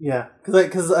 Yeah,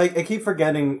 because I keep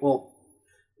forgetting. Well,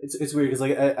 it's weird because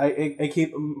like I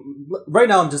keep right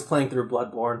now I'm just playing through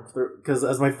Bloodborne because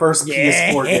as my first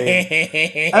PS4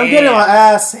 game, I'm getting my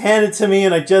ass handed to me,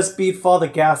 and I just beat Father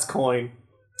Gascoigne.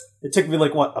 It took me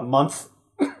like what, a month.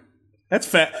 That's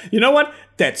fair. You know what?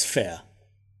 That's fair.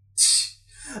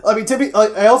 I mean,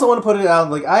 I also want to put it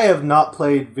out. Like, I have not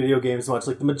played video games much.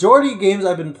 Like, the majority of games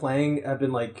I've been playing, I've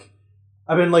been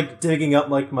digging up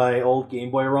like my old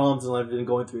Game Boy ROMs, and I've been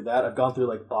going through that. I've gone through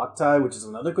like Boktai, which is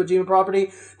another Kojima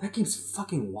property. That game's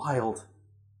fucking wild.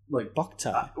 Like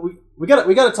Boktai. We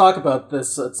gotta talk about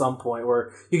this at some point,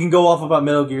 where you can go off about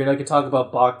Metal Gear, and I can talk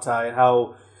about Boktai and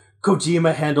how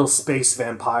Kojima handles space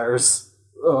vampires.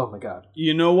 Oh my god.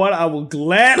 You know what? I will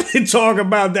gladly talk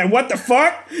about that. What the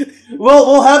fuck?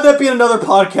 We'll have that be another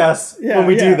podcast when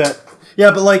we do that.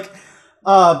 Yeah, but like,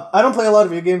 I don't play a lot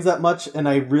of video games that much, and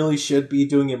I really should be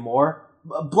doing it more.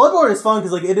 Bloodborne is fun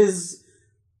because like it's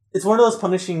one of those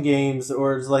punishing games,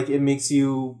 or it's like it makes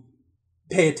you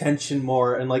pay attention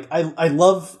more, and like I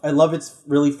love it's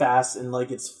really fast, and like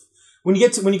it's when you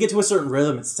get to a certain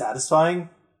rhythm, it's satisfying.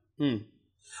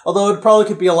 Although it probably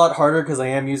could be a lot harder because I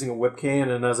am using a whip cane,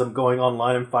 and as I'm going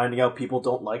online, I'm finding out people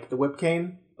don't like the whip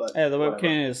cane. But yeah, the whip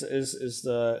cane is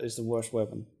the worst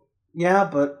weapon. Yeah,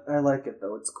 but I like it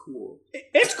though. It's cool.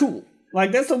 It's cool.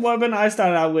 Like, that's the weapon I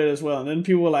started out with as well. And then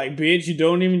people were like, bitch, you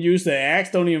don't even use the axe.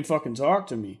 Don't even fucking talk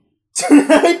to me.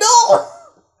 I know!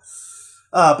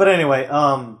 But anyway,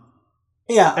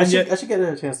 yeah, I should get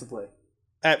a chance to play.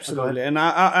 Absolutely. And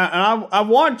I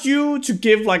want you to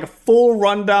give, like, a full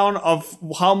rundown of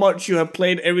how much you have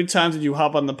played every time that you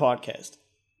hop on the podcast.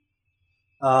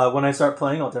 When I start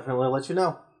playing, I'll definitely let you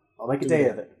know. I'll make a day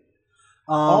of it.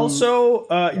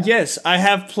 Yes, I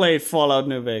have played Fallout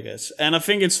New Vegas, and I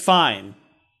think it's fine.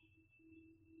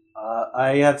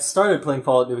 I have started playing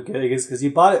Fallout New Vegas because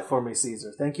you bought it for me,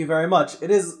 Caesar. Thank you very much.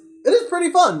 It is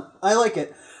pretty fun. I like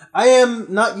it. I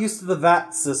am not used to the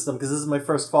VAT system because this is my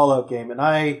first Fallout game, and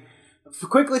I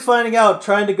quickly finding out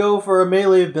trying to go for a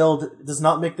melee build does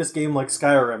not make this game like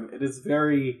Skyrim. It's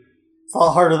a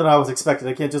lot harder than I was expecting.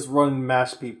 I can't just run and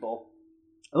mash people.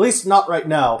 At least not right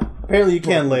now. Apparently you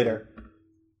can later.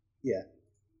 Yeah.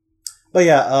 But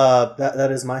yeah,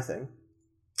 that is my thing.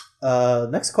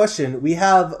 Next question we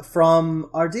have from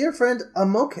our dear friend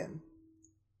Amokin.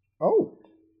 Oh.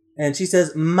 And she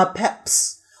says, "My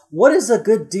peps, what is a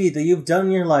good deed that you've done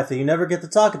in your life that you never get to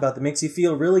talk about that makes you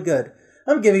feel really good?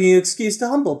 I'm giving you an excuse to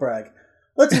humble brag.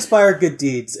 Let's inspire good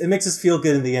deeds. It makes us feel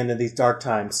good in the end of these dark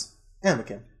times."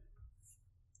 Amokin.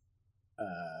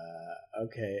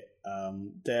 Okay.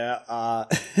 There are...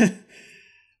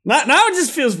 Now it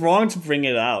just feels wrong to bring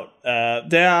it out.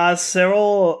 There are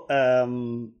several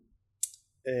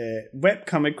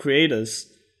webcomic creators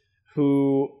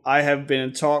who I have been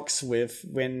in talks with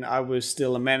when I was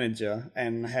still a manager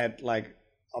and had like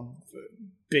a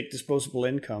big disposable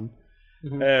income,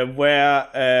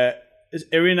 where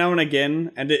every now and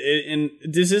again, and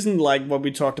this isn't like what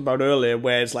we talked about earlier,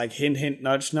 where it's like hint, hint,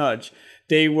 nudge, nudge.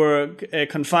 They were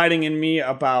confiding in me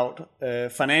about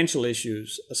financial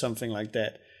issues or something like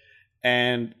that.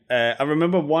 And I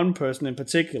remember one person in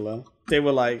particular, they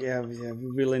were like, yeah, we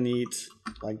really need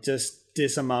like just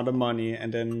this amount of money,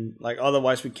 and then like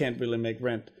otherwise we can't really make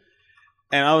rent.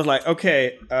 And I was like,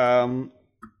 okay, can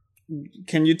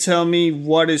you tell me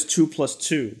what is 2 +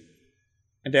 2?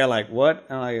 And they're like, what?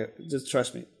 And I just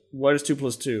trust me. What is 2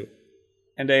 + 2?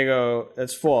 And they go,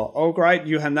 that's 4. Oh, great,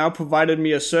 you have now provided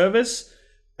me a service.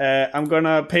 I'm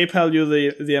gonna PayPal you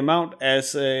the amount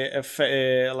as a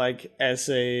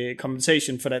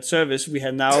compensation for that service. We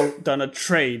have now done a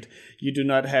trade. You do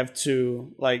not have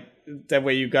to like that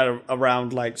way. You got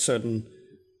around like certain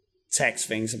tax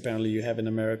things apparently you have in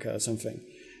America or something.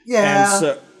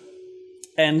 Yeah.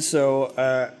 And so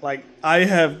like I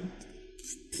have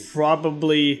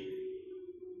probably.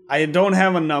 I don't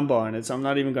have a number on it, so I'm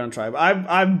not even gonna try. But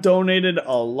I've donated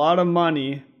a lot of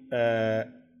money.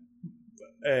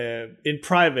 In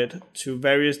private to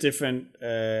various different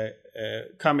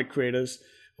comic creators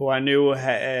who I knew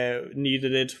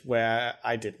needed it where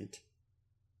I didn't.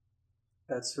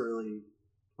 That's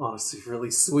honestly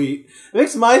really sweet. It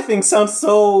makes my thing sound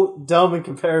so dumb in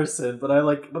comparison,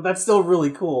 but that's still really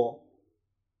cool.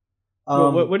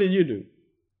 What did you do?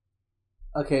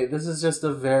 Okay, this is just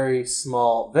a very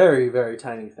small, very, very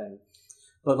tiny thing.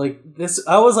 But like this,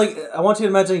 I want you to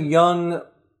imagine young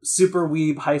super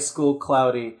weeb high school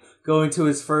Cloudy going to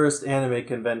his first anime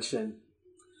convention,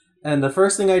 and the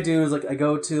first thing I do is like I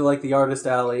go to like the artist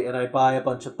alley and I buy a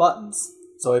bunch of buttons,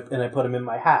 I put them in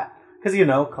my hat because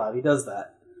Cloudy does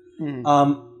that.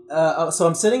 So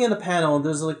I'm sitting in the panel and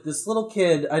there's like this little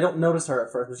kid. I don't notice her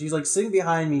at first, but she's like sitting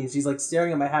behind me and she's like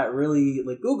staring at my hat really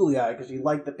like googly eyed because she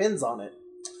liked the pins on it.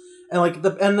 And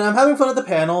I'm having fun at the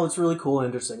panel. It's really cool and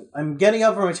interesting. I'm getting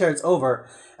up from my chair. It's over.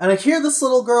 And I hear this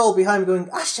little girl behind me going,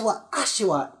 Ashwat,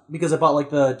 Ashwat, because I bought, like,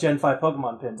 the Gen 5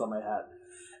 Pokemon pins on my hat.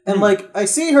 And, like, I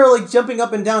see her, like, jumping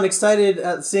up and down, excited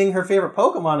at seeing her favorite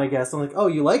Pokemon, I guess. I'm like, oh,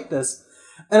 you like this?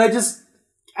 And I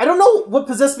don't know what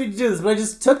possessed me to do this, but I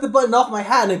just took the button off my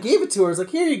hat and I gave it to her. I was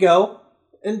like, here you go.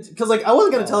 And, because, like, I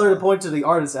wasn't going to tell her to point to the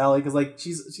artist alley, because, like,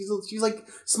 she's like,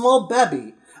 small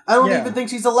Bebby. I don't even think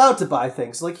she's allowed to buy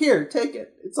things. So, like, here, take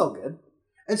it. It's all good.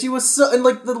 And she was and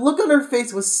like, the look on her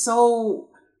face was so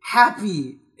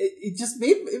happy. It just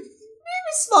made me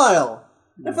smile.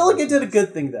 I felt like I did a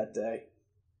good thing that day.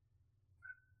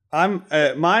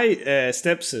 My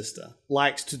stepsister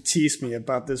likes to tease me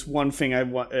about this one thing I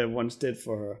once did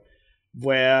for her,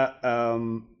 where I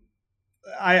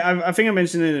think I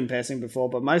mentioned it in passing before,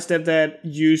 but my stepdad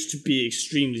used to be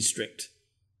extremely strict.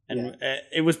 And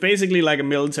it was basically like a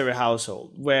military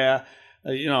household where,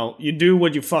 you do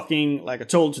what you fucking like are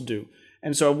told to do.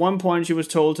 And so at one point she was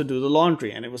told to do the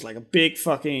laundry, and it was like a big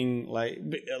fucking like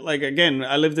again,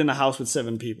 I lived in a house with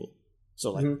 7 people,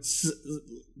 so like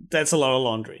that's a lot of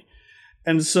laundry,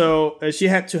 and so she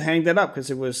had to hang that up because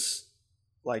it was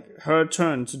like her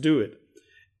turn to do it,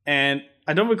 and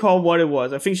I don't recall what it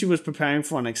was. I think she was preparing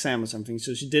for an exam or something,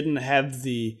 so she didn't have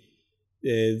the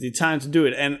time to do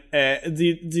it, and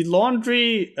the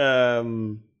laundry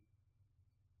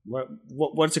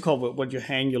what's it called? What you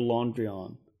hang your laundry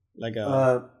on? Like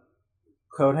a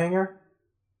coat hanger?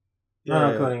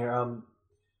 Yeah, No, coat hanger.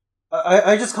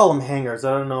 I just call them hangers.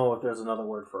 I don't know if there's another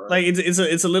word for it. Like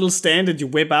it's a little stand that you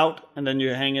whip out and then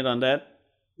you hang it on that.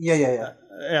 Yeah.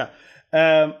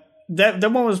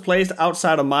 That one was placed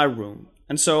outside of my room,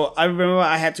 and so I remember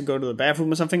I had to go to the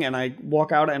bathroom or something, and I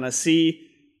walk out and I see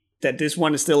that this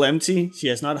one is still empty. She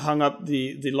has not hung up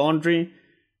the laundry,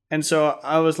 and so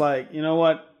I was like, you know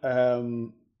what?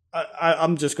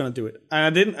 I'm just gonna do it, and I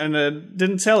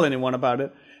didn't tell anyone about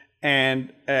it,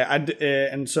 and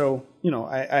so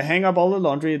I hang up all the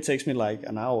laundry. It takes me like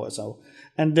an hour or so,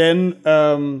 and then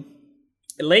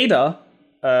later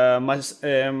my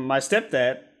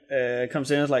stepdad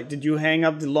comes in and is like, "Did you hang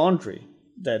up the laundry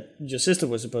that your sister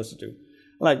was supposed to do?"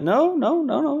 I'm like, no,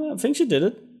 I think she did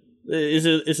it.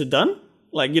 Is it done?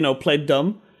 Like, played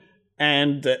dumb,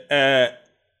 and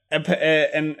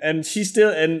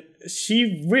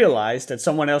she realized that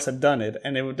someone else had done it,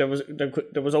 and there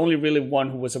was only really one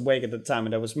who was awake at the time,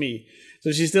 and that was me.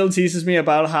 So she still teases me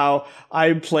about how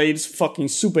I played fucking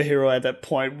superhero at that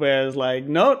point, where it's like,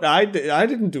 no, I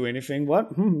didn't do anything.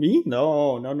 What? Me?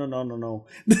 No.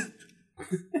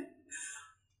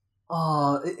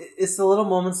 Oh, it's the little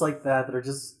moments like that are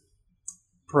just,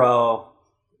 bro.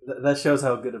 That shows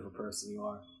how good of a person you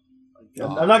are. Like,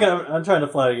 I'm trying to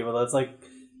flatter you, but that's like.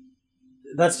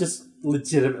 That's just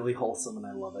legitimately wholesome, and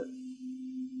I love it.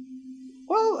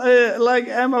 Well, like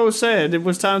Amo said, it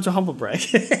was time to humble brag.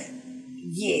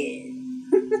 Yeah.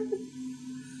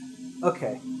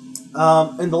 Okay.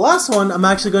 And the last one I'm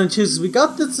actually going to choose is we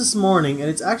got this morning, and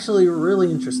it's actually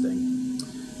really interesting.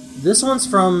 This one's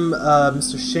from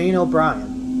Mr. Shane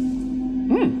O'Brien.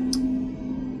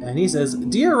 And he says,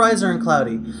 "Dear Riser and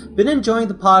Cloudy, been enjoying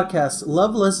the podcast,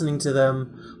 love listening to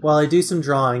them while I do some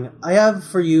drawing. I have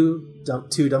for you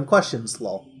 2 dumb questions,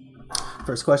 lol.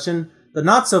 First question, the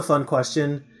not so fun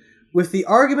question. With the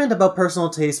argument about personal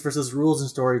taste versus rules in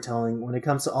storytelling when it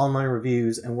comes to online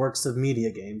reviews and works of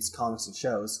media games, comics, and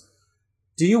shows,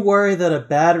 do you worry that a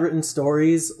bad written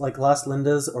stories like Las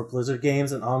Lindas or Blizzard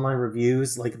games and online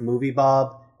reviews like Movie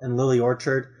Bob and Lily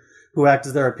Orchard, who act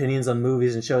as their opinions on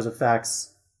movies and shows of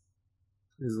facts,"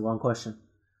 this is a long question,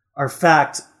 "are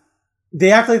fact,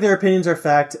 they act like their opinions are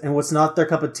fact, and what's not their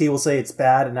cup of tea will say it's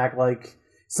bad and act like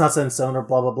it's not set in stone or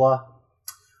blah blah blah.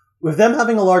 With them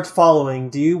having a large following,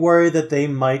 do you worry that they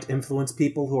might influence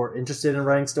people who are interested in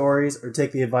writing stories or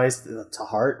take the advice to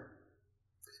heart?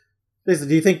 Basically,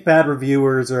 do you think bad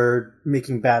reviewers are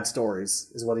making bad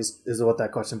stories? Is what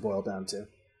that question boiled down to.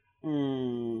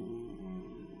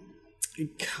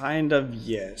 Kind of,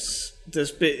 yes.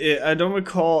 I don't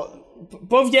recall.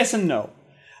 Both yes and no.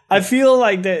 I feel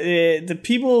like the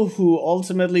people who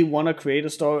ultimately want to create a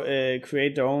story,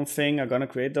 create their own thing, are gonna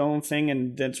create their own thing,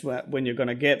 and that's when you're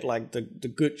gonna get like the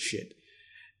good shit.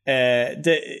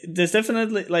 There's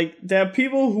definitely like there are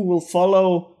people who will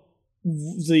follow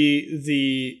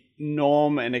the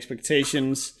norm and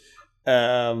expectations,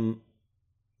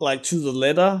 like to the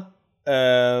letter.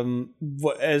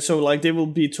 So like they will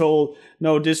be told,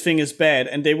 no, this thing is bad,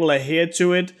 and they will adhere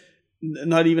to it,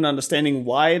 not even understanding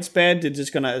why it's bad. They're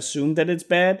just gonna assume that it's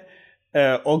bad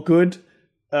or good,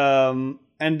 and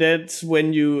that's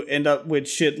when you end up with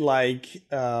shit like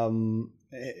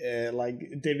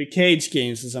David Cage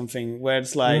games or something, where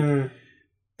it's like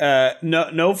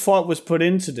no thought was put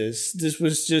into this. This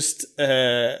was just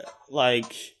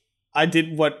like I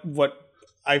did what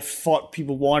I thought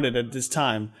people wanted at this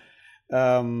time.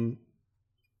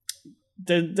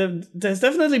 There's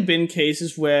definitely been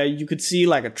cases where you could see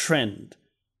like a trend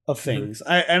of things.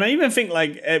 I even think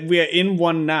like we are in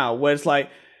one now where it's like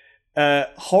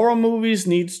horror movies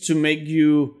needs to make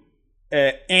you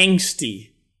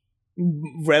angsty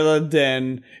rather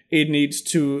than it needs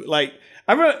to like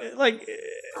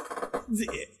the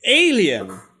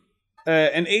Alien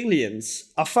and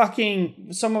Aliens are fucking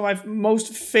some of my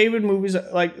most favorite movies.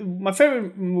 Like my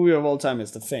favorite movie of all time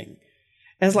is The Thing.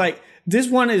 And it's like, this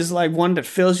one is like one that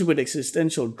fills you with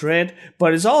existential dread,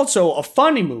 but it's also a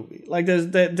funny movie. Like there's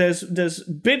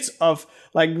bits of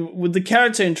like with the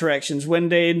character interactions when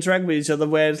they interact with each other,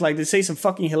 where it's like they say some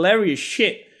fucking hilarious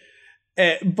shit,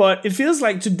 But it feels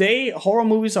like today horror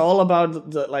movies are all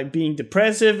about like being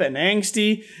depressive and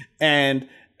angsty and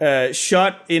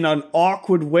shot in an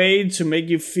awkward way to make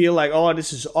you feel like, oh,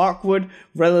 this is awkward,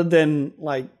 rather than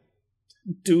like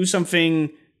do something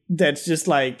that's just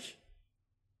like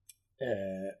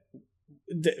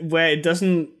where it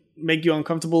doesn't make you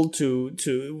uncomfortable to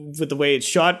with the way it's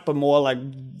shot, but more like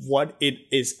what it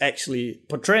is actually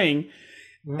portraying.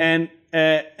 And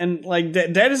like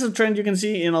that is a trend you can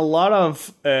see in a lot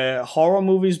of horror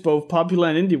movies, both popular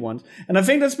and indie ones. And I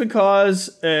think that's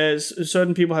because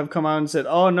certain people have come out and said,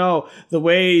 oh no, the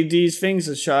way these things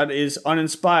are shot is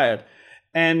uninspired.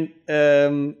 And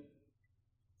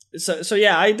so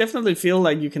yeah, I definitely feel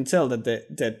like you can tell that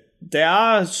there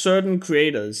are certain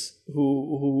creators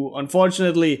who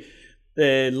unfortunately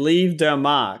leave their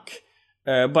mark.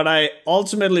 But I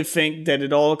ultimately think that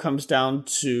it all comes down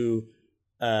to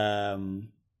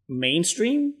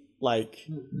mainstream. Like,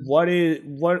 what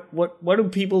do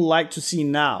people like to see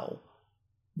now,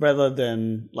 rather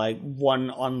than like one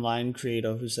online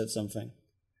creator who said something.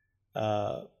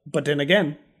 But then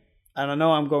again, I don't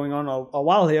know, I'm going on a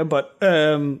while here, but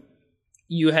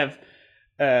you have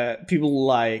people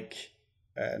like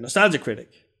Nostalgia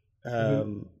Critic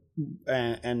and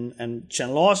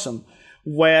Channel Awesome,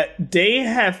 where they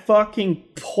have fucking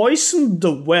poisoned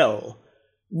the well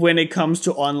when it comes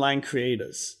to online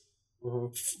creators.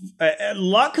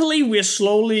 Luckily, we're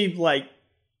slowly like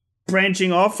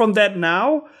branching off from that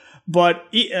now. But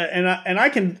I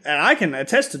can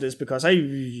attest to this because I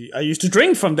used to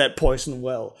drink from that poison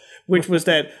well, which was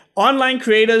that online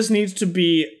creators needs to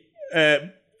be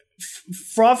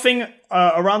frothing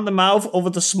around the mouth over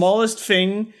the smallest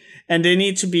thing, and they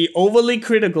need to be overly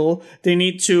critical. They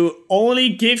need to only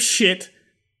give shit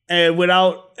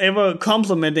without ever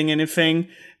complimenting anything.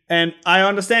 And I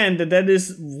understand that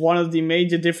is one of the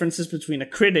major differences between a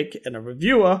critic and a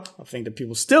reviewer. I think that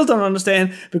people still don't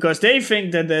understand, because they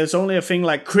think that there's only a thing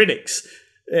like critics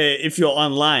if you're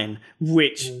online,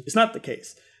 which is not the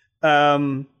case.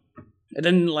 And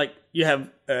then like you have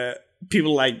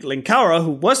people like Linkara,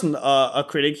 who wasn't a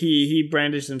critic. He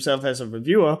brandished himself as a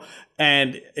reviewer,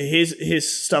 and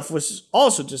his stuff was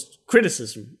also just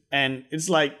criticism. And it's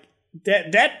like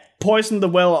that poisoned the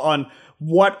well on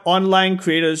what online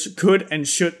creators could and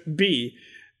should be.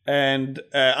 And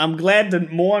I'm glad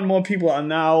that more and more people are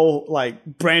now like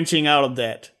branching out of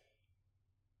that.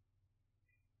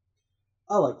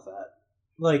 I like that.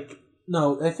 Like,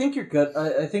 no, I think you're good.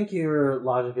 I think your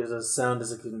logic is as sound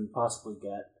as it can possibly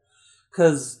get.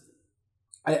 Because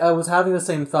I was having the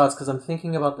same thoughts, because I'm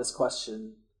thinking about this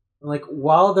question. Like,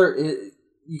 while there is,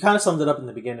 you kind of summed it up in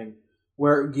the beginning,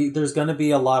 where there's going to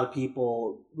be a lot of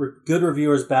people, good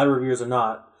reviewers, bad reviewers or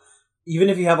not, even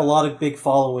if you have a lot of big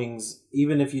followings,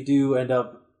 even if you do end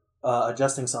up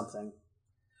adjusting something,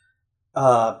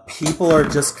 people are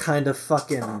just kind of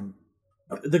fucking,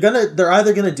 they're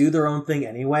either going to do their own thing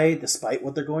anyway, despite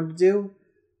what they're going to do,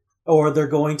 or they're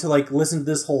going to like listen to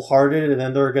this wholehearted, and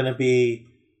then they're going to be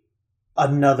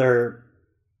another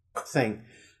thing.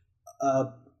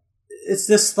 It's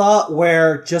this thought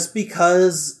where just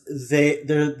because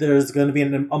there's going to be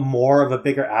a more of a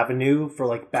bigger avenue for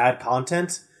like bad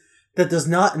content, that does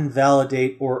not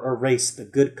invalidate or erase the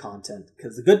good content,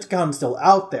 because the good content's still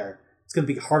out there. It's going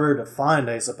to be harder to find,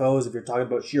 I suppose, if you're talking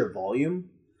about sheer volume,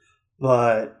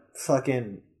 but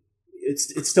fucking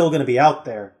it's still going to be out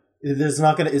there. We're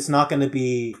not going to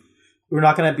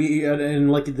be in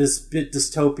like this bit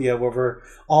dystopia where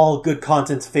all good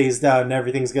content's phased out and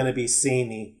everything's going to be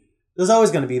samey. There's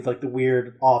always going to be like the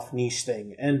weird off niche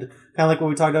thing. And kind of like what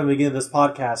we talked about at the beginning of this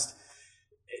podcast,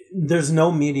 there's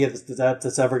no media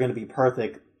that's ever going to be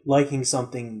perfect. Liking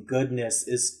something goodness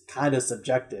is kind of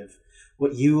subjective.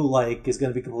 What you like is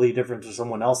going to be completely different from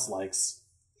someone else likes.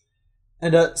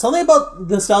 And something about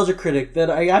Nostalgia Critic that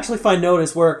I actually find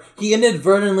notice, where he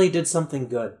inadvertently did something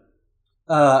good.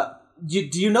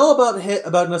 Do you know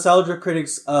about Nostalgia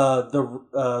Critic's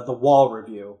the Wall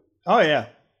review? Oh yeah.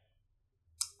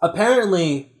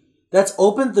 Apparently, that's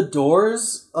opened the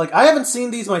doors. Like, I haven't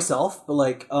seen these myself, but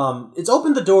like, it's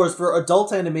opened the doors for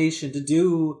adult animation to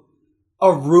do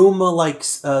a room like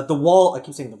the wall. I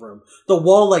keep saying the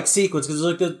wall like sequence,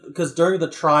 because during the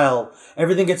trial,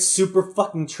 everything gets super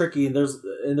fucking tricky, and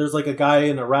there's like a guy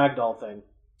in a ragdoll thing,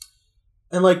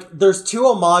 and like there's two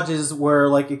homages where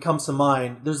like it comes to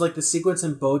mind. There's like the sequence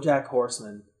in BoJack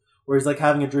Horseman, where he's like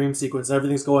having a dream sequence and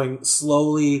everything's going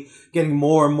slowly, getting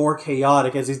more and more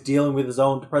chaotic as he's dealing with his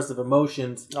own depressive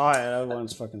emotions. Oh yeah, that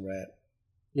one's fucking rad.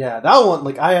 Yeah, that one,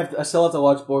 like, I still have to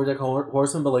watch BoJack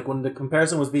Horseman, but like when the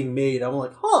comparison was being made, I'm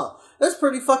like, huh, that's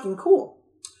pretty fucking cool.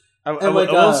 I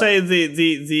will say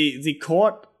the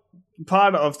court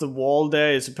part of the wall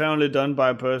there is apparently done by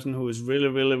a person who is really,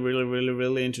 really, really, really,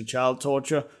 really into child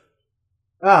torture.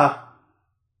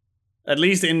 At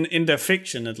least in their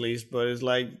fiction, at least. But it's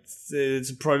like,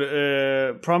 it's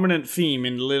a prominent theme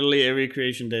in literally every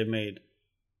creation they've made.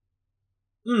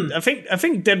 I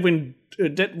think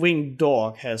Deadwing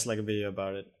Dog has like a video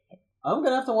about it. I'm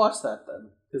gonna have to watch that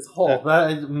then. Because But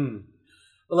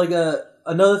like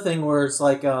another thing where it's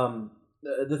like the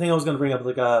thing I was gonna bring up,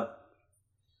 like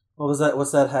what was that?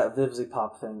 What's that Vivzy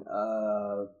Pop thing?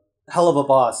 Hell of a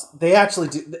Boss. They actually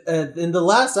do in the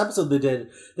last episode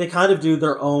they kind of do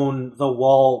their own The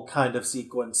Wall kind of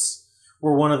sequence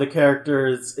where one of the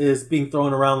characters is being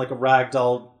thrown around like a rag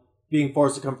doll, being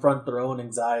forced to confront their own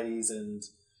anxieties and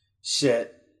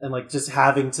shit, and like just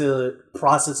having to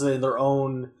process it in their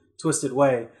own twisted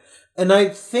way. And I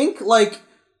think like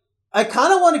I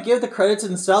kind of want to give the credit to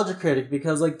Nostalgia Critic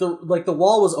because like the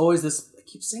Wall was always this. I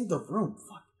keep saying The Room.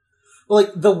 Fuck. Like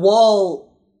The Wall.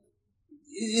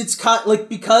 It's kind like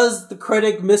because the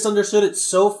critic misunderstood it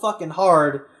so fucking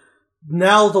hard.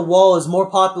 Now The Wall is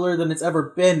more popular than it's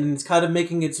ever been, and it's kind of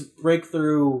making its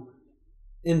breakthrough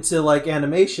into like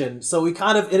animation. So we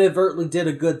kind of inadvertently did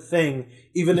a good thing,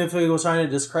 even if it was trying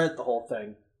to discredit the whole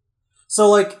thing. So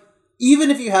like,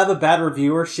 even if you have a bad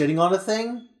reviewer shitting on a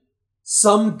thing,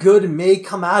 some good may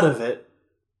come out of it.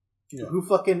 Yeah. Who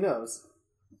fucking knows?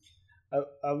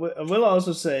 I will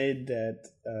also say that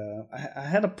I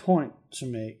had a point to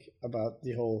make about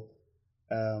the whole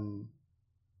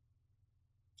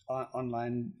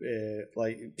online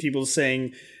like people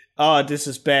saying, "Oh, this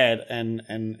is bad," and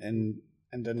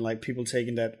then like people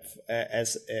taking that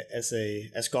as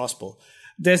gospel.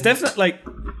 There's definitely like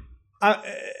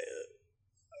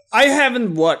I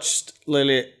haven't watched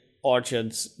Lily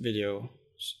Orchard's video.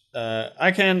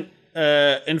 I can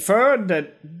infer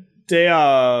that they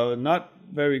are not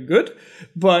very good,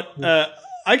 but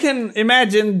I can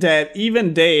imagine that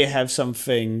even they have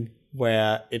something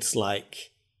where it's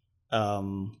like,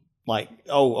 oh,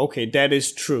 okay, that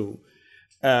is true.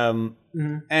 And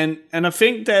I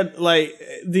think that like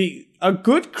a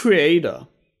good creator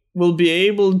will be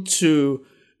able to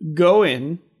go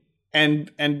in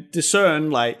and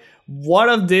discern like what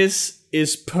of this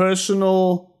is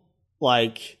personal,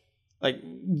 like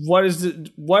what is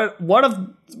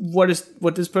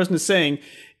what this person is saying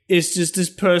is just this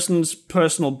person's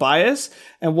personal bias,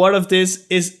 and what of this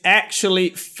is actually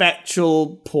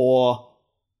factual poor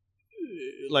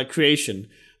like creation.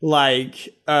 Like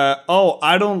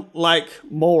I don't like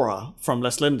Mora from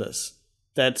Les Lindas.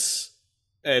 That's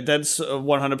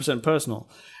 100% personal,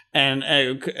 and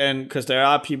because there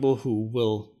are people who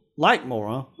will like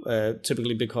Mora,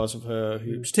 typically because of her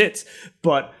huge tits,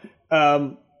 but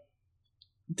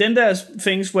then there's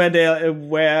things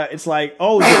where it's like,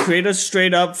 oh, the creators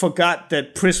straight up forgot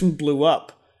that Prism blew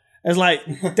up. It's like,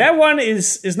 that one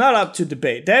is not up to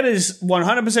debate. That is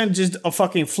 100% just a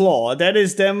fucking flaw. That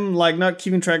is them like not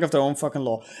keeping track of their own fucking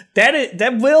law.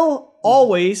 That will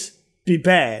always be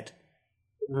bad.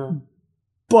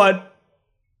 But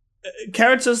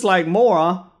characters like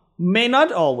Mora may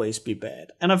not always be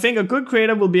bad. And I think a good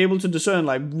creator will be able to discern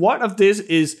like what of this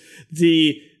is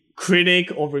the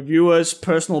critic or reviewer's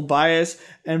personal bias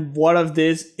and what of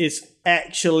this is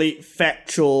actually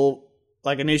factual,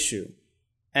 like an issue.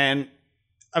 And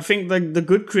I think like the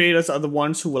good creators are the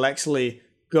ones who will actually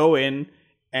go in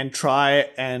and try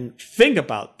and think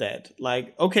about that.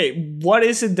 Like, okay, what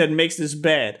is it that makes this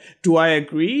bad? Do I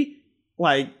agree?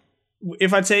 Like,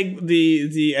 if I take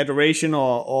the adoration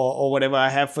or whatever I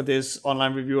have for this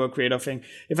online reviewer creator thing,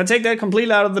 if I take that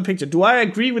completely out of the picture, do I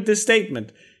agree with this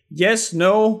statement? Yes,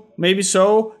 no, maybe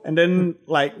so, and then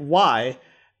like why?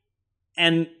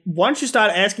 And once you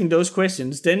start asking those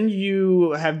questions, then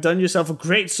you have done yourself a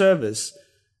great service,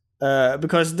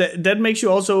 because that makes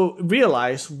you also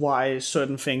realize why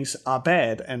certain things are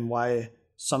bad and why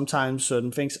sometimes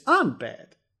certain things aren't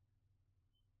bad.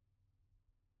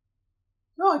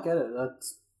 No, I get it.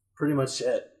 That's pretty much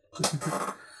it.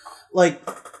 Like,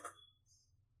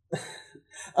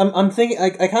 I'm thinking. I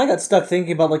kind of got stuck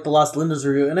thinking about like the last Linda's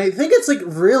review, and I think it's like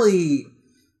really.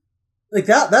 Like,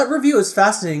 that review is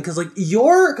fascinating, because, like,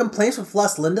 your complaints with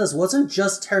Las Lindas wasn't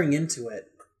just tearing into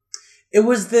it. It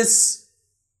was this,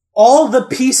 all the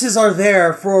pieces are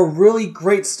there for a really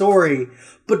great story,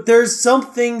 but there's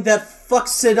something that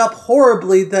fucks it up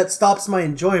horribly that stops my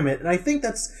enjoyment, and I think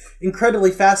that's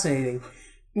incredibly fascinating.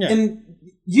 Yeah. And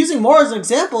using Mora as an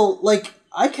example, like,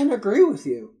 I can agree with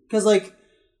you, because, like,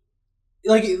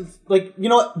 you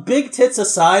know what, big tits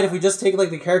aside, if we just take, like,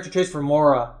 the character traits for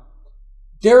Mora,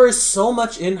 there is so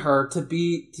much in her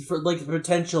for like the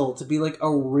potential to be like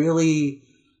a really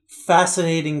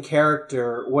fascinating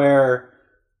character where,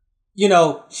 you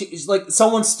know, she's like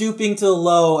someone stooping to the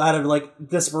low out of like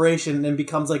desperation and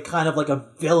becomes like kind of like a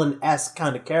villain-esque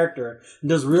kind of character and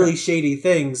does really shady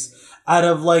things out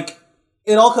of like,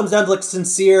 it all comes down to like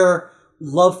sincere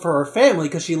love for her family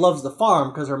because she loves the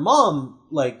farm because her mom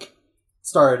like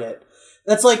started it.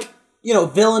 That's like, you know,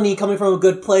 villainy coming from a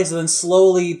good place and then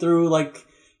slowly through like,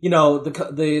 you know,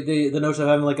 the notion of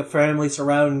having like a family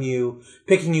surrounding you,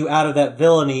 picking you out of that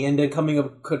villainy and then becoming a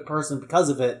good person because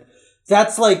of it.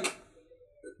 That's like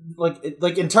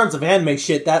in terms of anime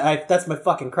shit, that's my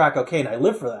fucking crack cocaine. I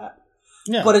live for that.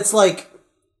 Yeah. But it's like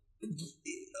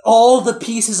all the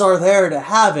pieces are there to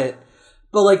have it,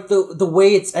 but like the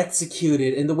way it's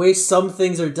executed and the way some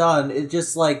things are done, it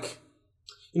just like,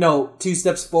 you know, 2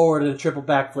 steps forward and a triple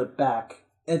backflip back.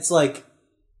 It's like,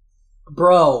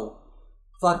 bro,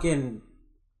 fucking,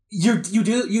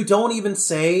 you don't even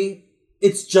say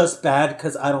it's just bad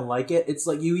because I don't like it. It's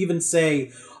like you even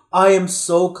say, I am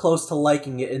so close to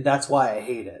liking it, and that's why I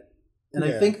hate it. And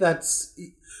I think that's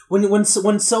when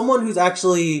someone who's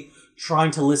actually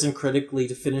trying to listen critically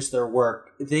to finish their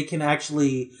work, they can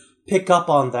actually pick up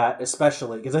on that,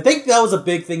 especially because I think that was a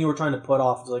big thing you were trying to put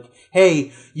off. It's like,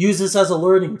 hey, use this as a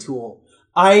learning tool.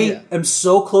 I am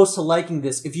so close to liking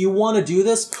this. If you want to do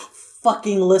this,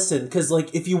 fucking listen, because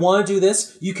like if you want to do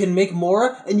this, you can make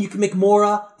Mora, and you can make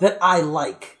Mora that I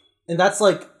like, and that's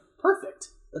like perfect.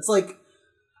 That's like,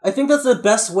 I think that's the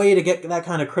best way to get that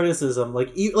kind of criticism.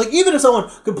 Like even if someone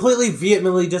completely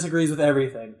vehemently disagrees with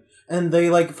everything, and they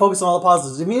like focus on all the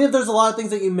positives. I mean, if there's a lot of things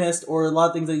that you missed, or a lot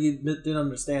of things that you didn't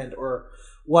understand, or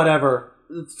whatever,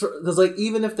 there's like,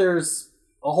 even if there's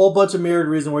a whole bunch of valid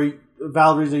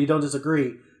reasons you don't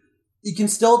disagree, you can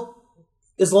still,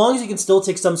 as long as you can still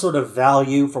take some sort of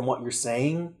value from what you're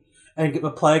saying and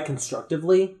apply it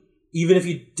constructively, even if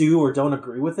you do or don't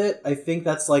agree with it, I think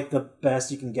that's like the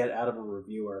best you can get out of a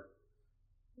reviewer.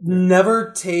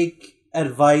 Never take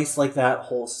advice like that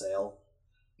wholesale.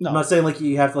 No. I'm not saying like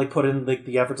you have to like put in like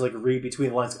the effort to like read between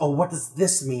the lines. Oh, what does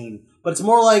this mean? But it's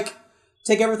more like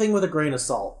take everything with a grain of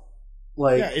salt.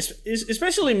 Like, yeah, it's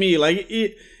especially me. Like,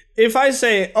 if I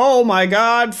say, "Oh my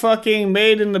God, fucking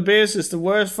Made in Abyss is the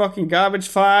worst fucking garbage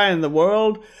fire in the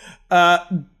world,"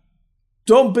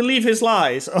 don't believe his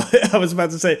lies. I was about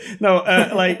to say no.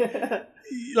 Like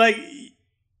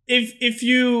if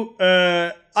you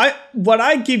what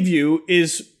I give you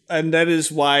is. And that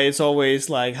is why it's always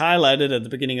like highlighted at the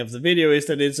beginning of the video, is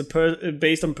that it's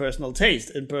based on personal taste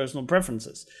and personal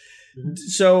preferences. Mm-hmm.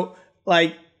 So,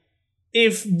 like,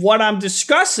 if what I'm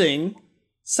discussing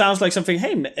sounds like something,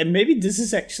 hey, maybe this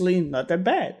is actually not that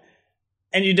bad,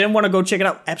 and you then want to go check it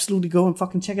out, absolutely go and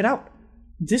fucking check it out.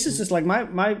 This is just like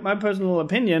my personal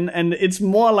opinion, and it's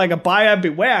more like a buyer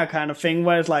beware kind of thing,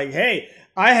 where it's like, hey,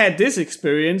 I had this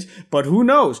experience, but who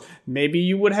knows? Maybe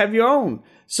you would have your own.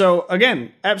 So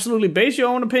again, absolutely base your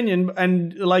own opinion,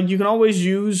 and like you can always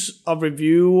use a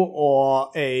review or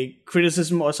a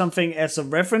criticism or something as a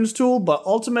reference tool, but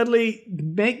ultimately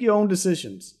make your own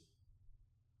decisions.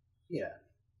 Yeah.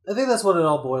 I think that's what it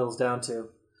all boils down to.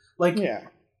 Like, yeah.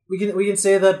 We can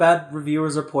say that bad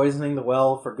reviewers are poisoning the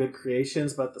well for good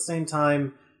creations, but at the same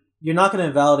time, you're not going to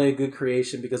invalidate a good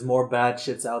creation because more bad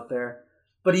shit's out there.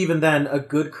 But even then, a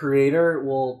good creator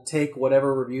will take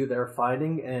whatever review they're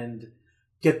finding and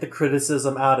get the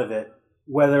criticism out of it.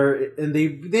 And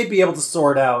they'd be able to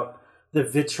sort out the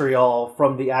vitriol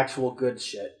from the actual good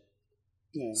shit.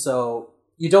 Yeah. So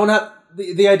you don't have...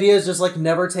 The idea is just like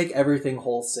never take everything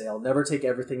wholesale. Never take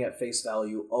everything at face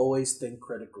value. Always think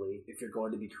critically if you're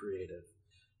going to be creative.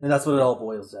 And that's what it all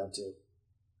boils down to.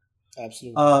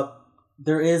 Absolutely.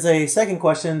 There is a second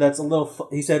question that's a little...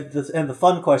 He said, and the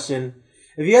fun question...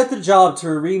 If you had the job to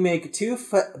remake 2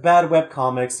 bad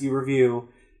webcomics you review,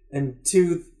 and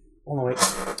 2... Hold on, wait.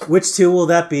 Which 2 will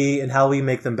that be, and how will you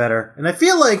make them better? And I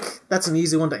feel like that's an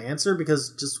easy one to answer,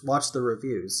 because just watch the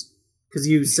reviews. Because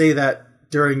you say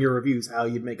that during your reviews, how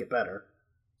you'd make it better.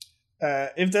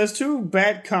 If there's 2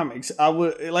 bad comics, I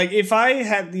would... Like, if I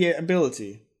had the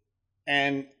ability,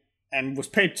 and was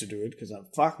paid to do it, because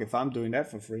fuck if I'm doing that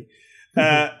for free...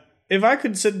 If I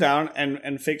could sit down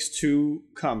and fix 2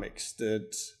 comics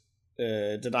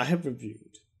that I have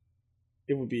reviewed,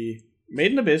 it would be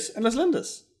Made in Abyss and Las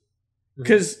Lindas.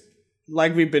 Because,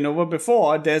 like we've been over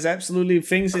before, there's absolutely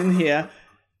things in here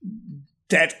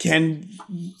that can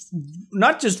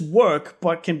not just work,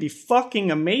 but can be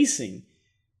fucking amazing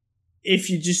if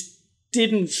you just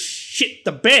didn't shit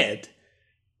the bed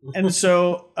And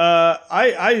so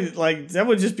I like that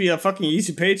would just be a fucking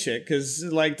easy paycheck because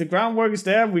like the groundwork is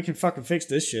there. We can fucking fix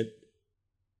this shit.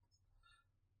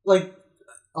 Like,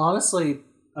 honestly,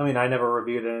 I mean, I never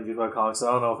reviewed any of these webcomics, so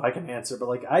I don't know if I can answer, but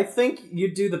like, I think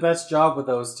you do the best job with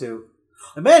those two.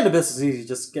 The Man in Abyss is easy.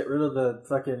 Just get rid of the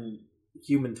fucking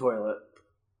human toilet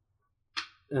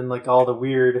and like all the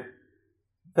weird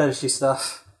fetishy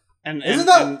stuff. And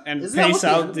Isn't pace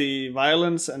out the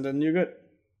violence, and then you're good.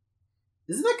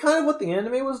 Isn't that kind of what the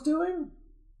anime was doing?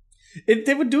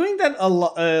 They were doing that a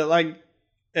lot.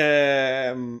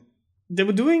 They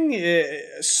were doing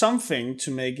something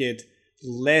to make it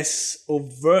less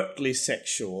overtly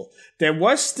sexual. There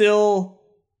was still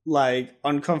like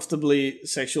uncomfortably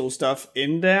sexual stuff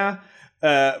in there,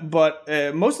 but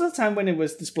most of the time when it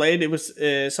was displayed, it was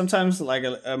sometimes like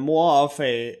a more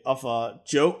of a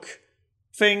joke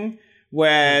thing.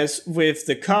 Whereas with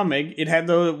the comic, it had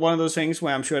one of those things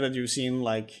where I'm sure that you've seen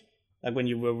like when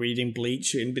you were reading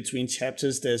Bleach, in between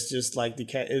chapters, there's just like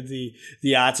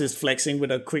the artist flexing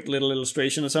with a quick little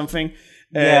illustration or something.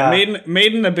 Yeah.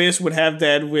 Made in Abyss would have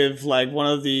that with like one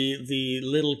of the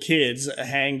little kids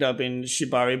hanged up in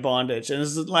Shibari bondage, and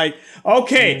it's like,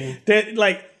 okay, that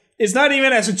like it's not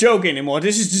even as a joke anymore.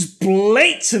 This is just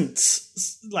blatant,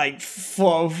 like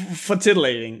for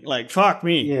titillating. Like fuck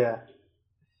me. Yeah.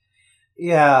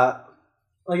 Yeah,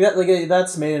 like that. Like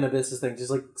that's Made in Abyss's thing.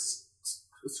 Just like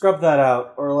scrub that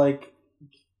out, or like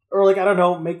I don't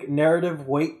know, make narrative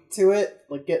weight to it.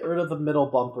 Like get rid of the middle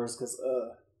bumpers, because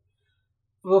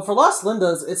well, for Lost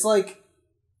Lindas, it's like,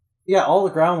 yeah, all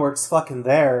the groundwork's fucking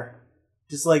there.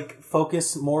 Just like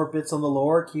focus more bits on the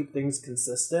lore, keep things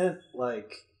consistent.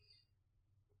 Like,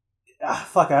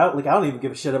 fuck out. Like I don't even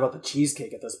give a shit about the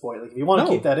cheesecake at this point. Like if you want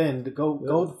to keep that in, go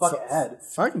the fuck ahead.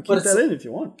 Fucking keep that in if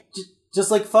you want. Just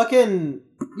like fucking,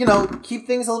 keep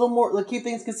things a little more, like keep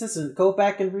things consistent. Go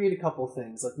back and read a couple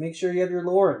things. Like make sure you have your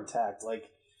lore intact. Like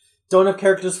don't have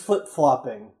characters flip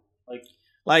flopping.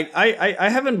 Like I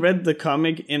haven't read the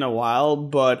comic in a while,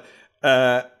 but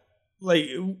like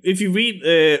if you read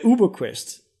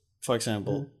UberQuest, for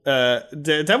example,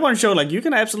 that one show, like you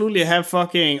can absolutely have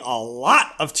fucking a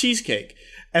lot of cheesecake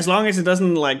as long as it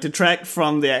doesn't like detract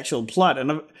from the actual plot.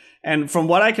 And from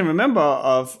what I can remember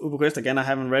of UberQuest, again, I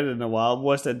haven't read it in a while,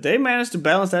 was that they managed to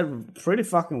balance that pretty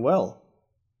fucking well.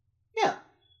 Yeah.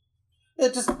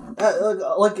 It just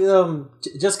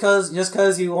just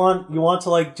because you want to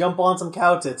like jump on some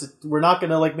cow tits, we're not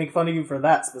gonna like make fun of you for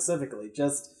that specifically.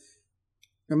 Just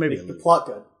maybe make the plot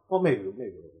good. Well, maybe a little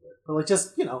bit, but like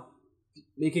just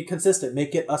make it consistent,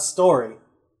 make it a story.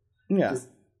 Yeah,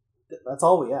 that's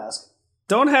all we ask.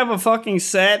 Don't have a fucking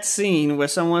sad scene where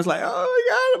someone's like, "Oh my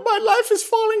God, my life is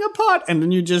falling apart," and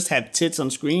then you just have tits on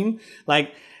screen.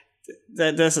 Like,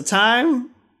 there's a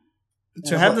time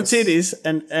to have the titties,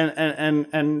 and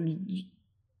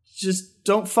just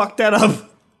don't fuck that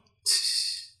up.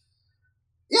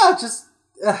 Yeah, just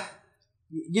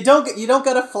you don't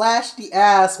gotta flash the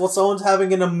ass while someone's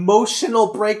having an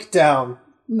emotional breakdown.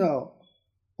 No,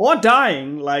 or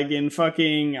dying like in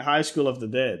fucking High School of the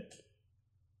Dead.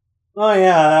 Oh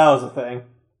yeah, that was a thing.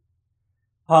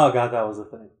 Oh god, that was a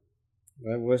thing.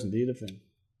 That was indeed a thing.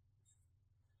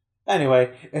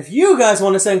 Anyway, if you guys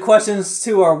want to send questions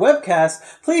to our webcast,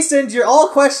 please send your all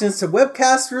questions to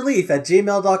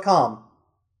webcastrelief@gmail.com.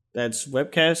 That's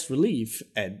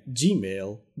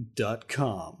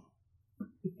webcastrelief@gmail.com.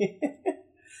 This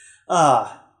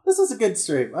was a good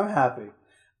stream. I'm happy.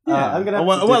 Yeah. I'm gonna.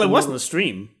 Well, it wasn't a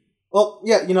stream. Well,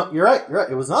 yeah, you're right. You're right.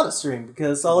 It was not a stream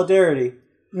because solidarity.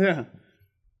 Yeah.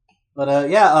 But I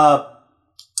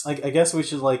guess we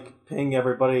should like ping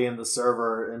everybody in the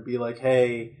server and be like,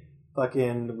 hey,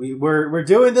 fucking, we're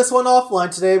doing this one offline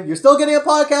today. You're still getting a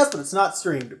podcast, but it's not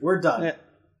streamed. We're done. Yeah.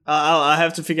 I'll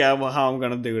have to figure out how I'm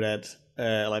gonna do that,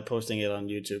 like posting it on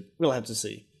YouTube. We'll have to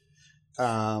see.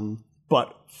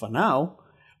 But for now,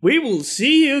 we will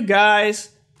see you guys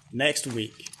next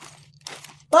week.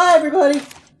 Bye, everybody.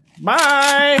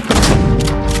 Bye.